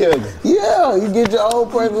staying together. Yeah, you get your own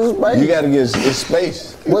personal space. You gotta get it's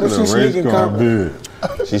space. What if she sneaking company?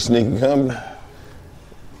 She sneaking company?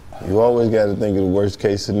 You always gotta think of the worst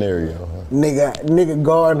case scenario, huh? Nigga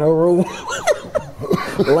guard in her room.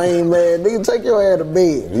 Lame man. Nigga, take your ass to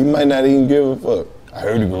bed. You might not even give a fuck. I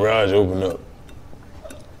heard the garage open up.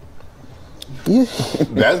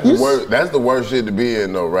 That's the worst shit to be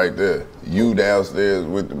in though, right there. You downstairs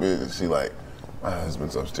with the bitch, she like, my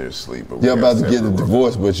husband's upstairs sleeping. You're about to get a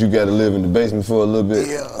divorce, but you gotta live in the basement for a little bit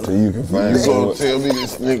so you can find You gonna someone. tell me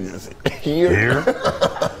this nigga's here?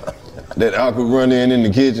 That uncle run in the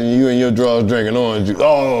kitchen, you and your drawers drinking orange juice.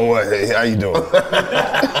 Oh, hey, how you doing?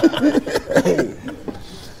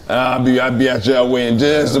 I'll be out your way in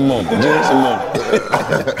just a moment.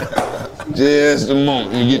 Just a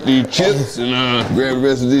moment. You get these chips and grab the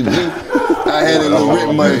rest of this juice. I had a little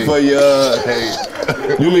rent money for you. Hey,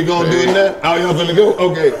 you me gonna do it now? Oh, y'all finna go?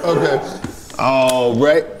 Okay. All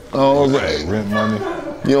right. Rent money.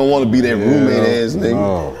 You don't want to be that roommate ass nigga.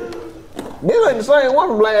 No. This ain't the same one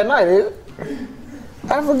from last night, is it?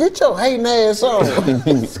 I forget your hating ass on.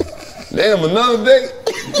 Damn, another day.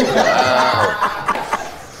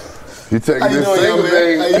 You taking this single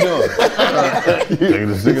thing? How you doing? Taking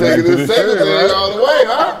the single thing all the way,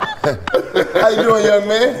 huh? How you doing, young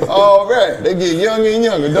man? All right. They get younger and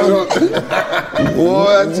younger, don't they? Boy,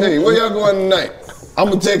 I tell you, where y'all going tonight? I'm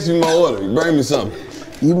gonna text you my order. Bring me something.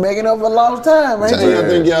 You making up for lost time, ain't Time you? I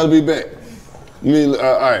think y'all be back.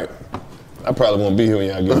 All right. I probably won't be here when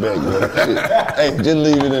y'all get back, bro. Hey, just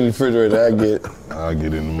leave it in the refrigerator. I'll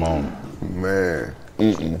get it in the moment. Man.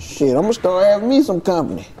 Shit, I'm gonna start having me some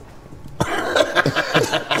company.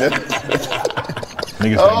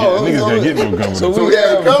 Niggas can't get no company. So we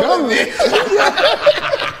have company.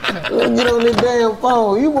 Let's get on this damn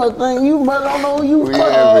phone. You must think you must don't know who you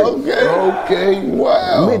Okay,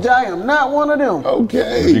 wow. Bitch, I am not one of them.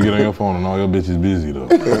 Okay. You get on your phone and all your bitches busy though.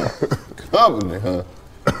 Company, huh?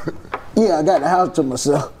 Yeah, I got the house to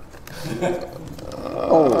myself.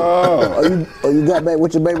 You got back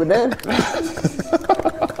with your baby daddy?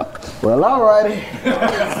 Well, alrighty.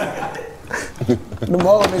 Them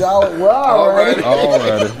old niggas always, alrighty.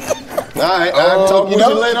 Alright, I'll talk with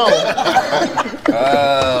you later on.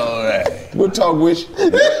 Alright. We'll talk with you.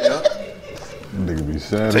 Nigga be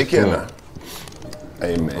sad. Take care now.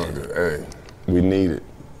 Hey, man. Hey. We need it.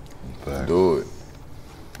 Do it.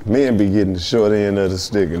 Men be getting the short end of the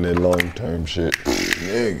stick in that long-term shit.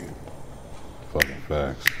 Nigga. Fucking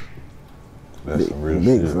facts. That's some real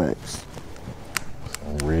big shit. Facts.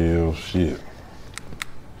 Some real shit.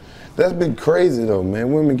 That's been crazy though,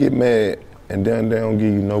 man. Women get mad and then they don't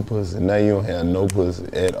give you no pussy. Now you don't have no pussy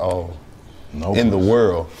at all. No in pussy. the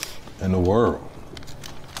world. In the world.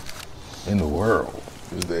 In the world.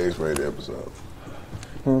 This is the X-rated episode.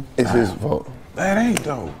 It's his fault. That ain't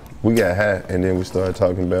though. We got high and then we started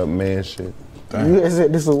talking about man shit. You guys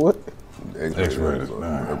said this is what? X-rated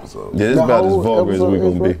episode. Yeah, it's about as vulgar as we're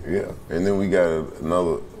gonna be. Yeah, and then we got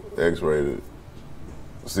another X-rated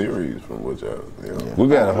series from what y'all, We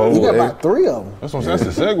got a whole. You got about 3 of them. That's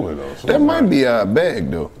the segue though. So that might be our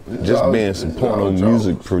bag though. Just being some porno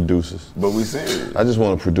music producers. But we serious. I just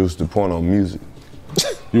want to produce the porno music.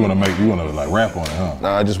 You want to like rap on it, huh?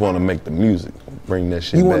 Nah, I just want to make the music. Bring that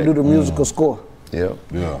shit You back. want to do the musical score? Yep.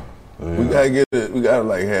 Yeah. We gotta get it. We gotta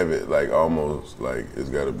like have it like almost like it's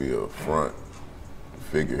gotta be a front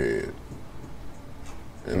figurehead,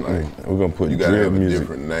 and like we're gonna put you gotta drill have music. a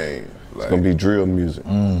different name. Like, It's gonna be drill music.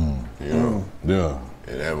 you know. Yeah.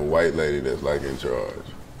 And have a white lady that's like in charge.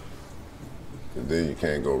 And then you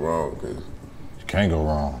can't go wrong because You can't go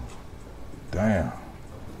wrong. Damn.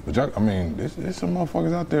 But y'all, I mean, there's some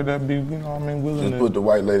motherfuckers out there that be, you know what I mean, willing just to. put the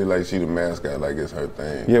white lady like she the mascot, like it's her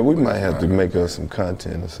thing. Yeah, we But might it's have not to her make thing. us some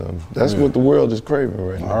content or something. That's Yeah. what the world is craving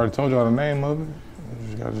right I now. already told y'all the name of it. You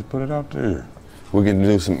just gotta just put it out there. We can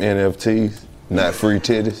do some NFTs, not free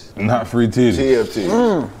titties. Not free titties.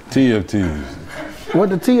 TFT. TFTs. What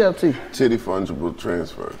the TFT? Titty fungible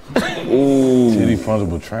transfer. Ooh. Titty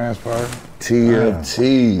fungible transfer.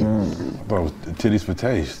 TFT. I thought it was titties for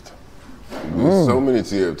taste. There's so many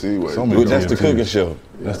TFT ways. So many That's the TFTs. cooking show.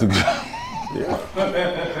 That's the Yeah.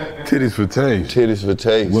 titties for taste. Titties for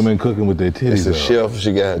taste. Women cooking with their titties It's a out. chef.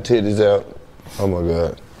 She got her titties out. Oh my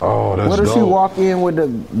God. Oh, that's What if dope. she walk in with the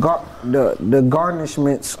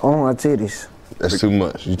garnishments on her titties? That's too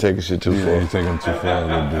much. You taking shit too Yeah, far. you're taking too far a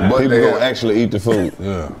little bit. But people gonna actually eat the food.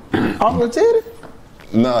 Yeah. Off her titty?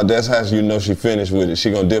 Nah, that's how you know she finished with it. She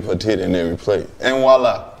gonna dip her titty in every plate. And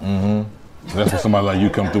voila. Mm-hmm. That's when somebody like you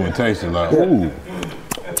come through and taste it like, ooh.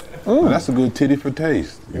 That's a good titty for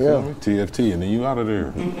taste. You feel me? TFT, and then you out of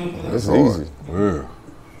there. That's hard. easy. Yeah.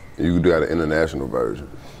 You got an international version.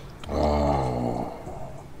 Oh.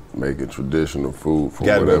 Making traditional food from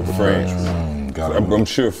Gotta whatever go France. country. I'm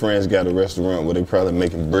sure France got a restaurant where they probably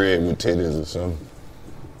making bread with titties or something.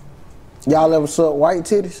 Y'all ever suck white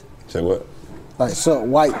titties? Say what? Like suck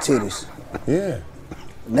white titties. Yeah.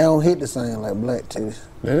 They don't hit the same like black titties.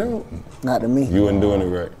 They don't. Not to me. You wasn't doing it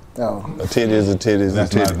right. Oh. A titty is a titty is a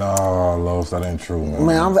That's titty. not, no, Los, that ain't true,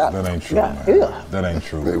 man. That ain't true, man. That ain't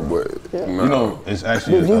true. You know, it's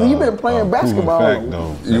actually you been playing basketball. Fact,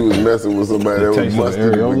 though. You was messing with somebody that was taste of musty to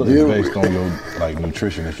areola begin is with. based on your like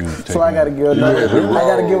nutrition that you take. So I gotta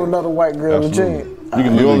give another white girl a chance. You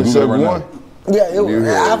can only suck one. Yeah,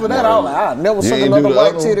 after that, I never suck another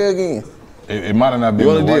white titty again. It might have not been.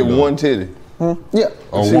 You only did one titty. Yeah.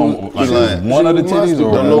 Or He lying. one of the titties,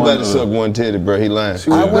 or don't nobody suck one titty, bro. He lying.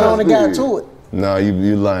 I went on and got to it. Nah,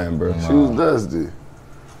 you lying, bro. She was dusty.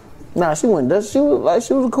 Nah, she wasn't dusty.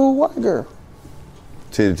 She was a cool white girl.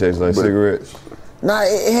 Titty tastes like cigarettes. Nah,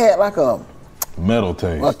 it had like a metal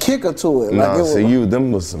taste, a kicker to it. Nah, like it was,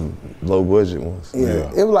 them was some low budget ones.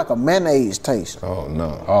 Yeah, it was like a mayonnaise taste. Oh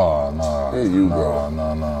no. Oh no. Here you go.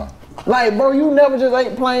 No. Like, bro, you never just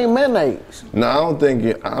ate plain mayonnaise. No, I don't think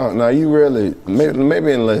you. No, you really.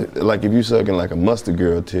 Maybe in like if you sucking like a mustard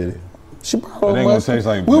girl titty. She probably it ain't gonna taste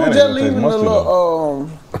like. We were just mayonnaise, leaving the mustard, little.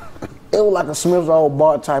 It was like a Smith's Old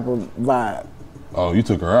Bar type of vibe. Oh, you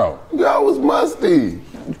took her out. Y'all was musty.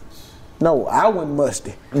 No, I wasn't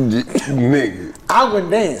musty. Nigga. I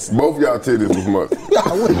wasn't dancing. Both y'all titties was musty.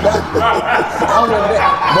 I wasn't dancing.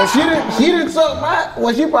 But she didn't suck my.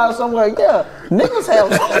 Well, she probably something like, yeah, niggas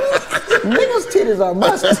have niggas titties are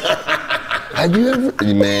musty. Have you ever?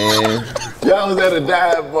 Man. Y'all was at a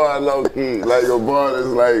dive bar, low key. Like your bar is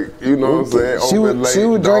like, you know what I'm saying? She open was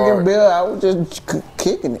late, drinking dark. beer. I was just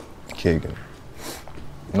kicking it. Kicking.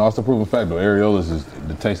 No, it's a proven fact though. Areolas is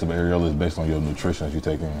the taste of areola is based on your nutrition that you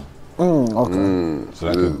take in. Okay.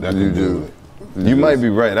 So that could do it. You might be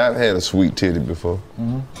right. I've had a sweet titty before.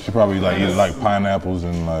 She probably like eat like pineapples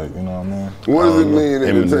and like, you know what I mean? What does it mean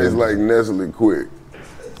if it tastes like Nestle Quick?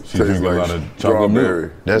 She drinks a lot of chocolate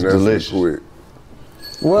milk. That's Nestle delicious. Quick.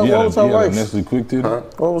 What was her race? Nestle Quick titty?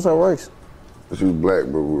 What was her race? She was black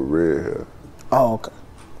but with red hair. Oh, okay.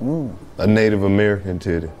 A Native American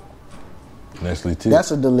titty. Nestle titty. That's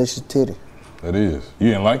a delicious titty. That is. You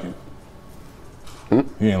didn't like it? You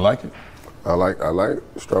didn't like it? I like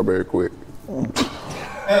strawberry quick.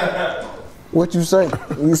 What you say?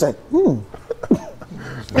 You say,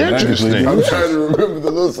 Interesting. I'm trying to remember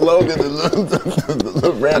the little slogan, the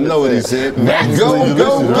little rap. I know what he said.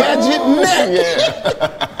 Go, gadget neck.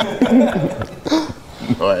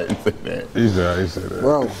 No, I didn't say that. He said that.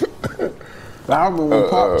 bro. I remember when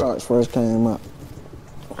Pop-Tarts first came out.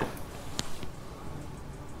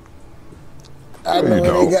 I know it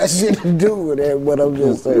ain't got shit to do with that, but I'm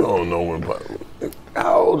just saying. You don't know when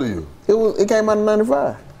how old are you? It came out in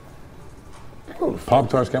 95.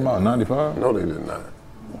 Pop-Tarts came out in 95? No, they did not.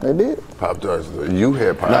 They did. Pop-Tarts, you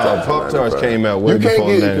had Pop-Tarts. No, Pop-Tarts came out way before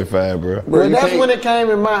 95, bro. Well, that's when it came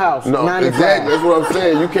in my house. No, 95. exactly. That's what I'm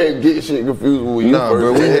saying. You can't get shit confused with when you first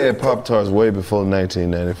bro, we had had Pop-Tarts way before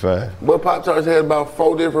 1995. But Pop-Tarts had about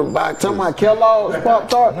 4 different boxes. Talking about Kellogg's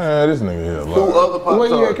Pop-Tart? Man, this nigga here. Two other Pop-Tarts. What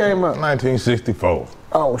year it came out? 1964.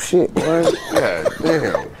 Oh, shit, man. God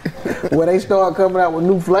damn. Well, they started coming out with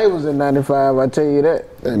new flavors in 95, I tell you that.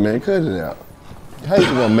 Hey, man, cut it out. How you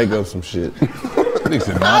gonna make up some shit? I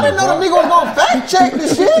didn't know the nigga was gonna fact check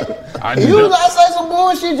this shit. You gotta say some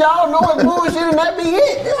bullshit, y'all know it's bullshit, and that be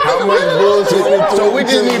it. How much bullshit? So we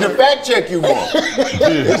just need to fact check you more.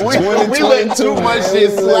 we let too much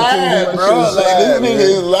shit slide, bro. Like this nigga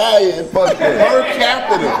is lying per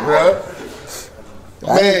capita, bro.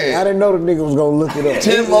 I didn't know the nigga was gonna look it up.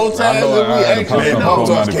 10 more times than we actually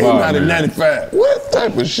Pop-Tarts came out in 95. What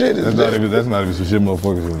type of shit is that? That's not even some shit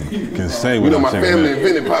motherfuckers can say. You know my family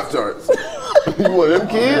invented Pop-Tarts. You one of them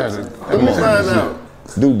kids? Let me find out.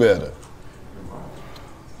 Do better.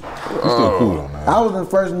 Still cool though, man. I was the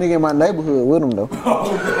first nigga in my neighborhood with him though. Nah,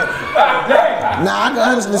 I can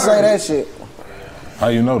honestly say that shit. How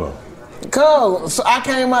you know though? Cause so I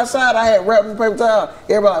came outside, I had wrapped in paper towel.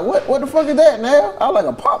 Everybody like, what the fuck is that now? I was like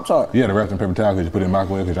a Pop-Tart. You had a wrapped in paper towel because you put it in the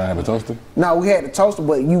microwave because you didn't have a toaster? No, we had the toaster,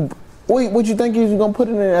 but what you think you gonna put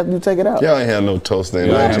it in after you take it out? Y'all ain't had no toaster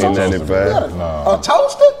in 1995. A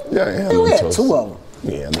toaster? Yeah, ain't had we no had toaster. 2 of them.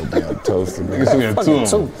 Yeah, no damn toaster, nigga. We had 2 of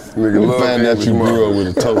them. Nigga, we find out you grew up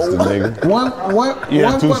with a toaster, nigga. You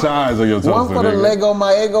had 2 sides of your toaster, one for the nigga. Lego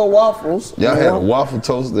My Eggo waffles. Y'all had a waffle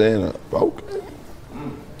toaster and a, okay.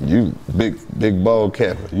 You big bald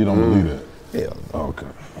capper. You don't believe that? Yeah. Okay.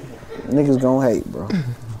 Niggas gonna hate, bro.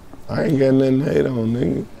 I ain't got nothing to hate on,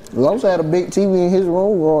 nigga. Los had a big TV in his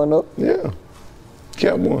room growing up. Yeah.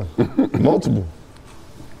 Kept one. Multiple.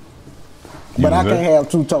 But I can't have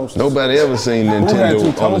 2 toasters. Nobody ever seen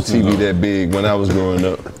Nintendo on a TV that big when I was growing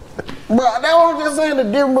up. Bro, that's what I'm just saying, the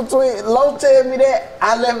difference between Los tell me that,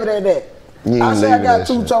 I left it at that. I said I got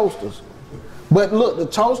 2 toasters. But look, the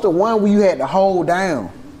toaster one where you had to hold down,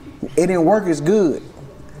 it didn't work as good.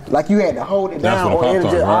 Like you had to hold it down or it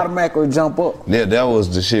would just automatically jump up. Yeah, that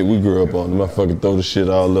was the shit we grew up on. The motherfucker throw the shit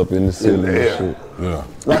all up in the ceiling and shit. Yeah.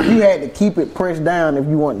 Like you had to keep it pressed down if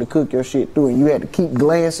you wanted to cook your shit through, and you had to keep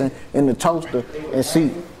glancing in the toaster and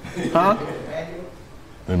see, huh?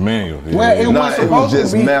 The manual. Yeah. Well, it was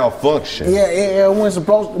just malfunction. Yeah, it wasn't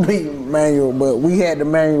supposed to be manual, but we had to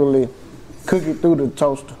manually cook it through the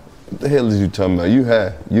toaster. What the hell is you talking about? You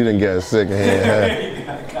high. You done got a second-hand high.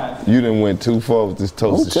 You done went too far with this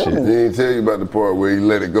toaster shit. He didn't tell you about the part where he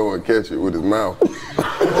let it go and catch it with his mouth.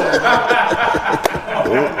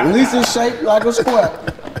 At least it's shaped like a square.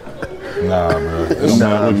 Nah, bro.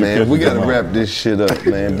 Nah, man. We gotta wrap this shit up,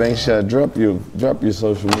 man. Bankshot, drop your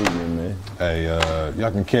social media, man. Hey,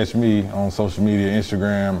 y'all can catch me on social media,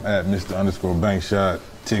 Instagram at Mr_Bankshot,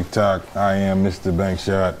 TikTok, I am Mr.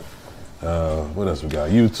 Bankshot. What else we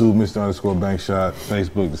got? YouTube, Mr_Bankshot,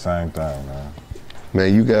 Facebook, the same thing, man.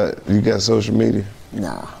 Man, you got social media?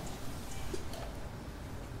 Nah.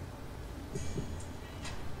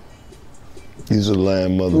 He's a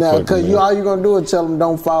lying motherfucker. Nah, cause all you gonna do is tell them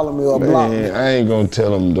don't follow me or block me. I ain't gonna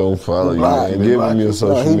tell them don't follow you, man. Give him your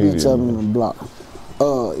social media. He be telling them to block.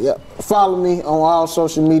 Yeah. Follow me on all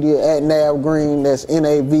social media at Navv Greene. That's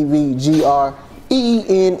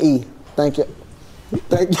NAVVGREENE. Thank you.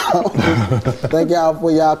 Thank y'all. Thank y'all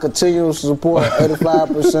for y'all continuous support.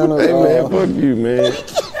 85% of. Hey man, fuck you, man.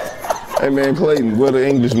 Hey man, Clayton, where the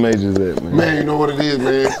English majors at, man? Man, you know what it is,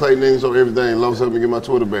 man. Clayton English on everything. Los, help me get my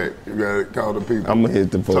Twitter back. You gotta call the people. I'm gonna hit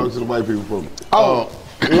the phone. Talk to the white people for me. Oh,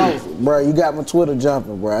 Los, bro, you got my Twitter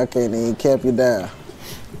jumping, bro. I can't even cap you down.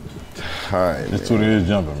 All right, His Twitter is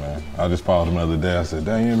jumping, man. I just followed him the other day. I said,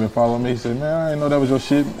 "Dang, you ain't been following me?" He said, "Man, I didn't know that was your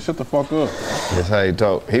shit. Shut the fuck up." That's how he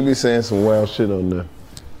talk. He be saying some wild shit on there.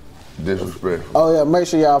 Disrespectful. Oh yeah, make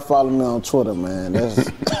sure y'all follow me on Twitter, man. That's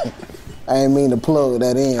I ain't mean to plug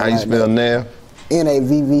that in. How you spell Navv?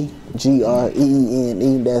 NAVVGREENE.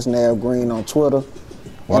 That's Navv Greene on Twitter.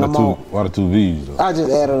 Why the two V's though? I just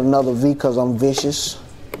added another V because I'm vicious.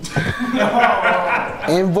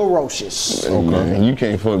 And ferocious. Okay. Man, you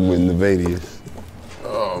can't fuck with Nevadius.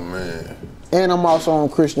 Oh man. And I'm also on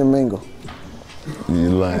Christian Mingle. You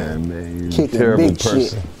lying, man. You Kicking terrible big person.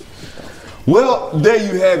 shit. Well, there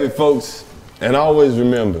you have it, folks. And always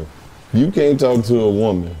remember, you can't talk to a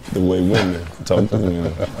woman the way women talk to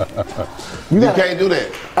women. You can't do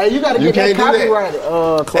that. Hey, you gotta get that copyrighted.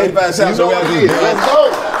 85 South, so Let's go.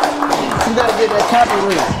 You gotta get that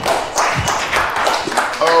copyrighted.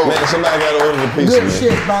 Oh. Man, somebody got to order the pizza, Good man.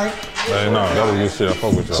 shit, Bank. Hey, no, that was good shit. I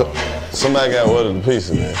fuck with y'all, man. Somebody got to order the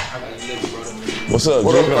pizza, man. What's up,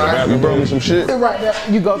 What G? up, Bank? You brought me some shit? Right there.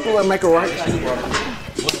 You go through and make it right.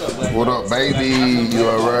 What up, baby? You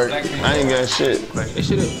all right? I ain't got shit. Oh,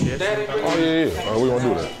 yeah. All right, we gonna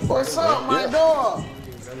do that. What's up, my dog?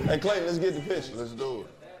 Hey, Clayton, let's get the picture. Let's do it.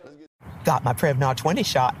 Got my Prevnar 20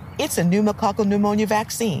 shot. It's a pneumococcal pneumonia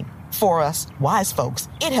vaccine. For us, wise folks,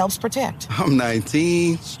 it helps protect. I'm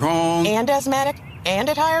 19, strong. And asthmatic, and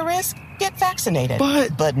at higher risk, get vaccinated.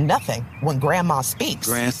 But nothing when grandma speaks.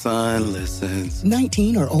 Grandson listens.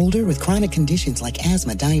 19 or older with chronic conditions like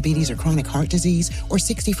asthma, diabetes, or chronic heart disease, or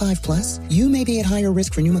 65 plus, you may be at higher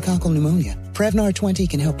risk for pneumococcal pneumonia. Prevnar 20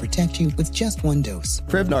 can help protect you with just one dose.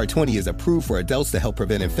 Prevnar 20 is approved for adults to help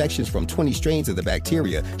prevent infections from 20 strains of the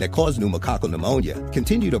bacteria that cause pneumococcal pneumonia.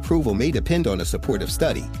 Continued approval may depend on a supportive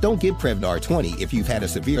study. Don't give Prevnar 20 if you've had a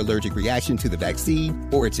severe allergic reaction to the vaccine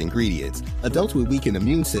or its ingredients. Adults with weakened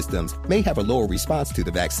immune systems may have a lower response to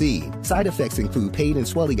the vaccine. Side effects include pain and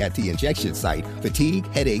swelling at the injection site, fatigue,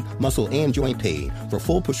 headache, muscle, and joint pain. For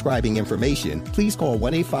full prescribing information, please call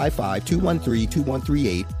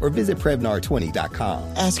 1-855-213-2138 or visit Prevnar20.com.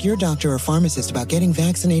 Ask your doctor or pharmacist about getting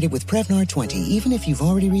vaccinated with Prevnar 20, even if you've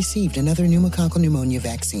already received another pneumococcal pneumonia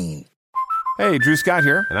vaccine. Hey, Drew Scott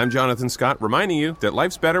here, and I'm Jonathan Scott, reminding you that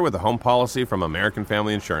life's better with a home policy from American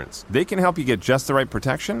Family Insurance. They can help you get just the right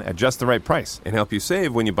protection at just the right price and help you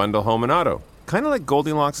save when you bundle home and auto. Kind of like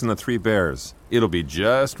Goldilocks and the Three Bears. It'll be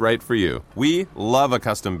just right for you. We love a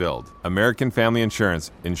custom build. American Family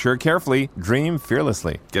Insurance. Insure carefully, dream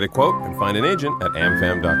fearlessly. Get a quote and find an agent at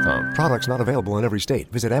amfam.com. Products not available in every state.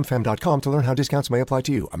 Visit amfam.com to learn how discounts may apply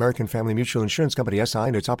to you. American Family Mutual Insurance Company, SI,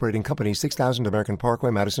 and its operating company, 6000 American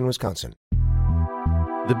Parkway, Madison, Wisconsin.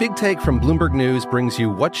 The Big Take from Bloomberg News brings you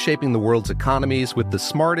what's shaping the world's economies with the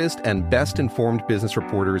smartest and best-informed business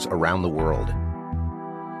reporters around the world.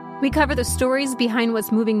 We cover the stories behind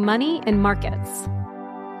what's moving money and markets,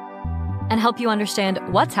 and help you understand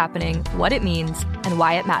what's happening, what it means, and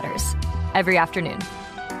why it matters every afternoon.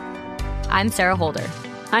 I'm Sarah Holder.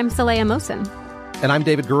 I'm Saleha Mohsin. And I'm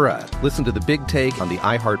David Gura. Listen to The Big Take on the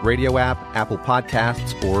iHeartRadio app, Apple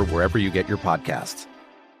Podcasts, or wherever you get your podcasts.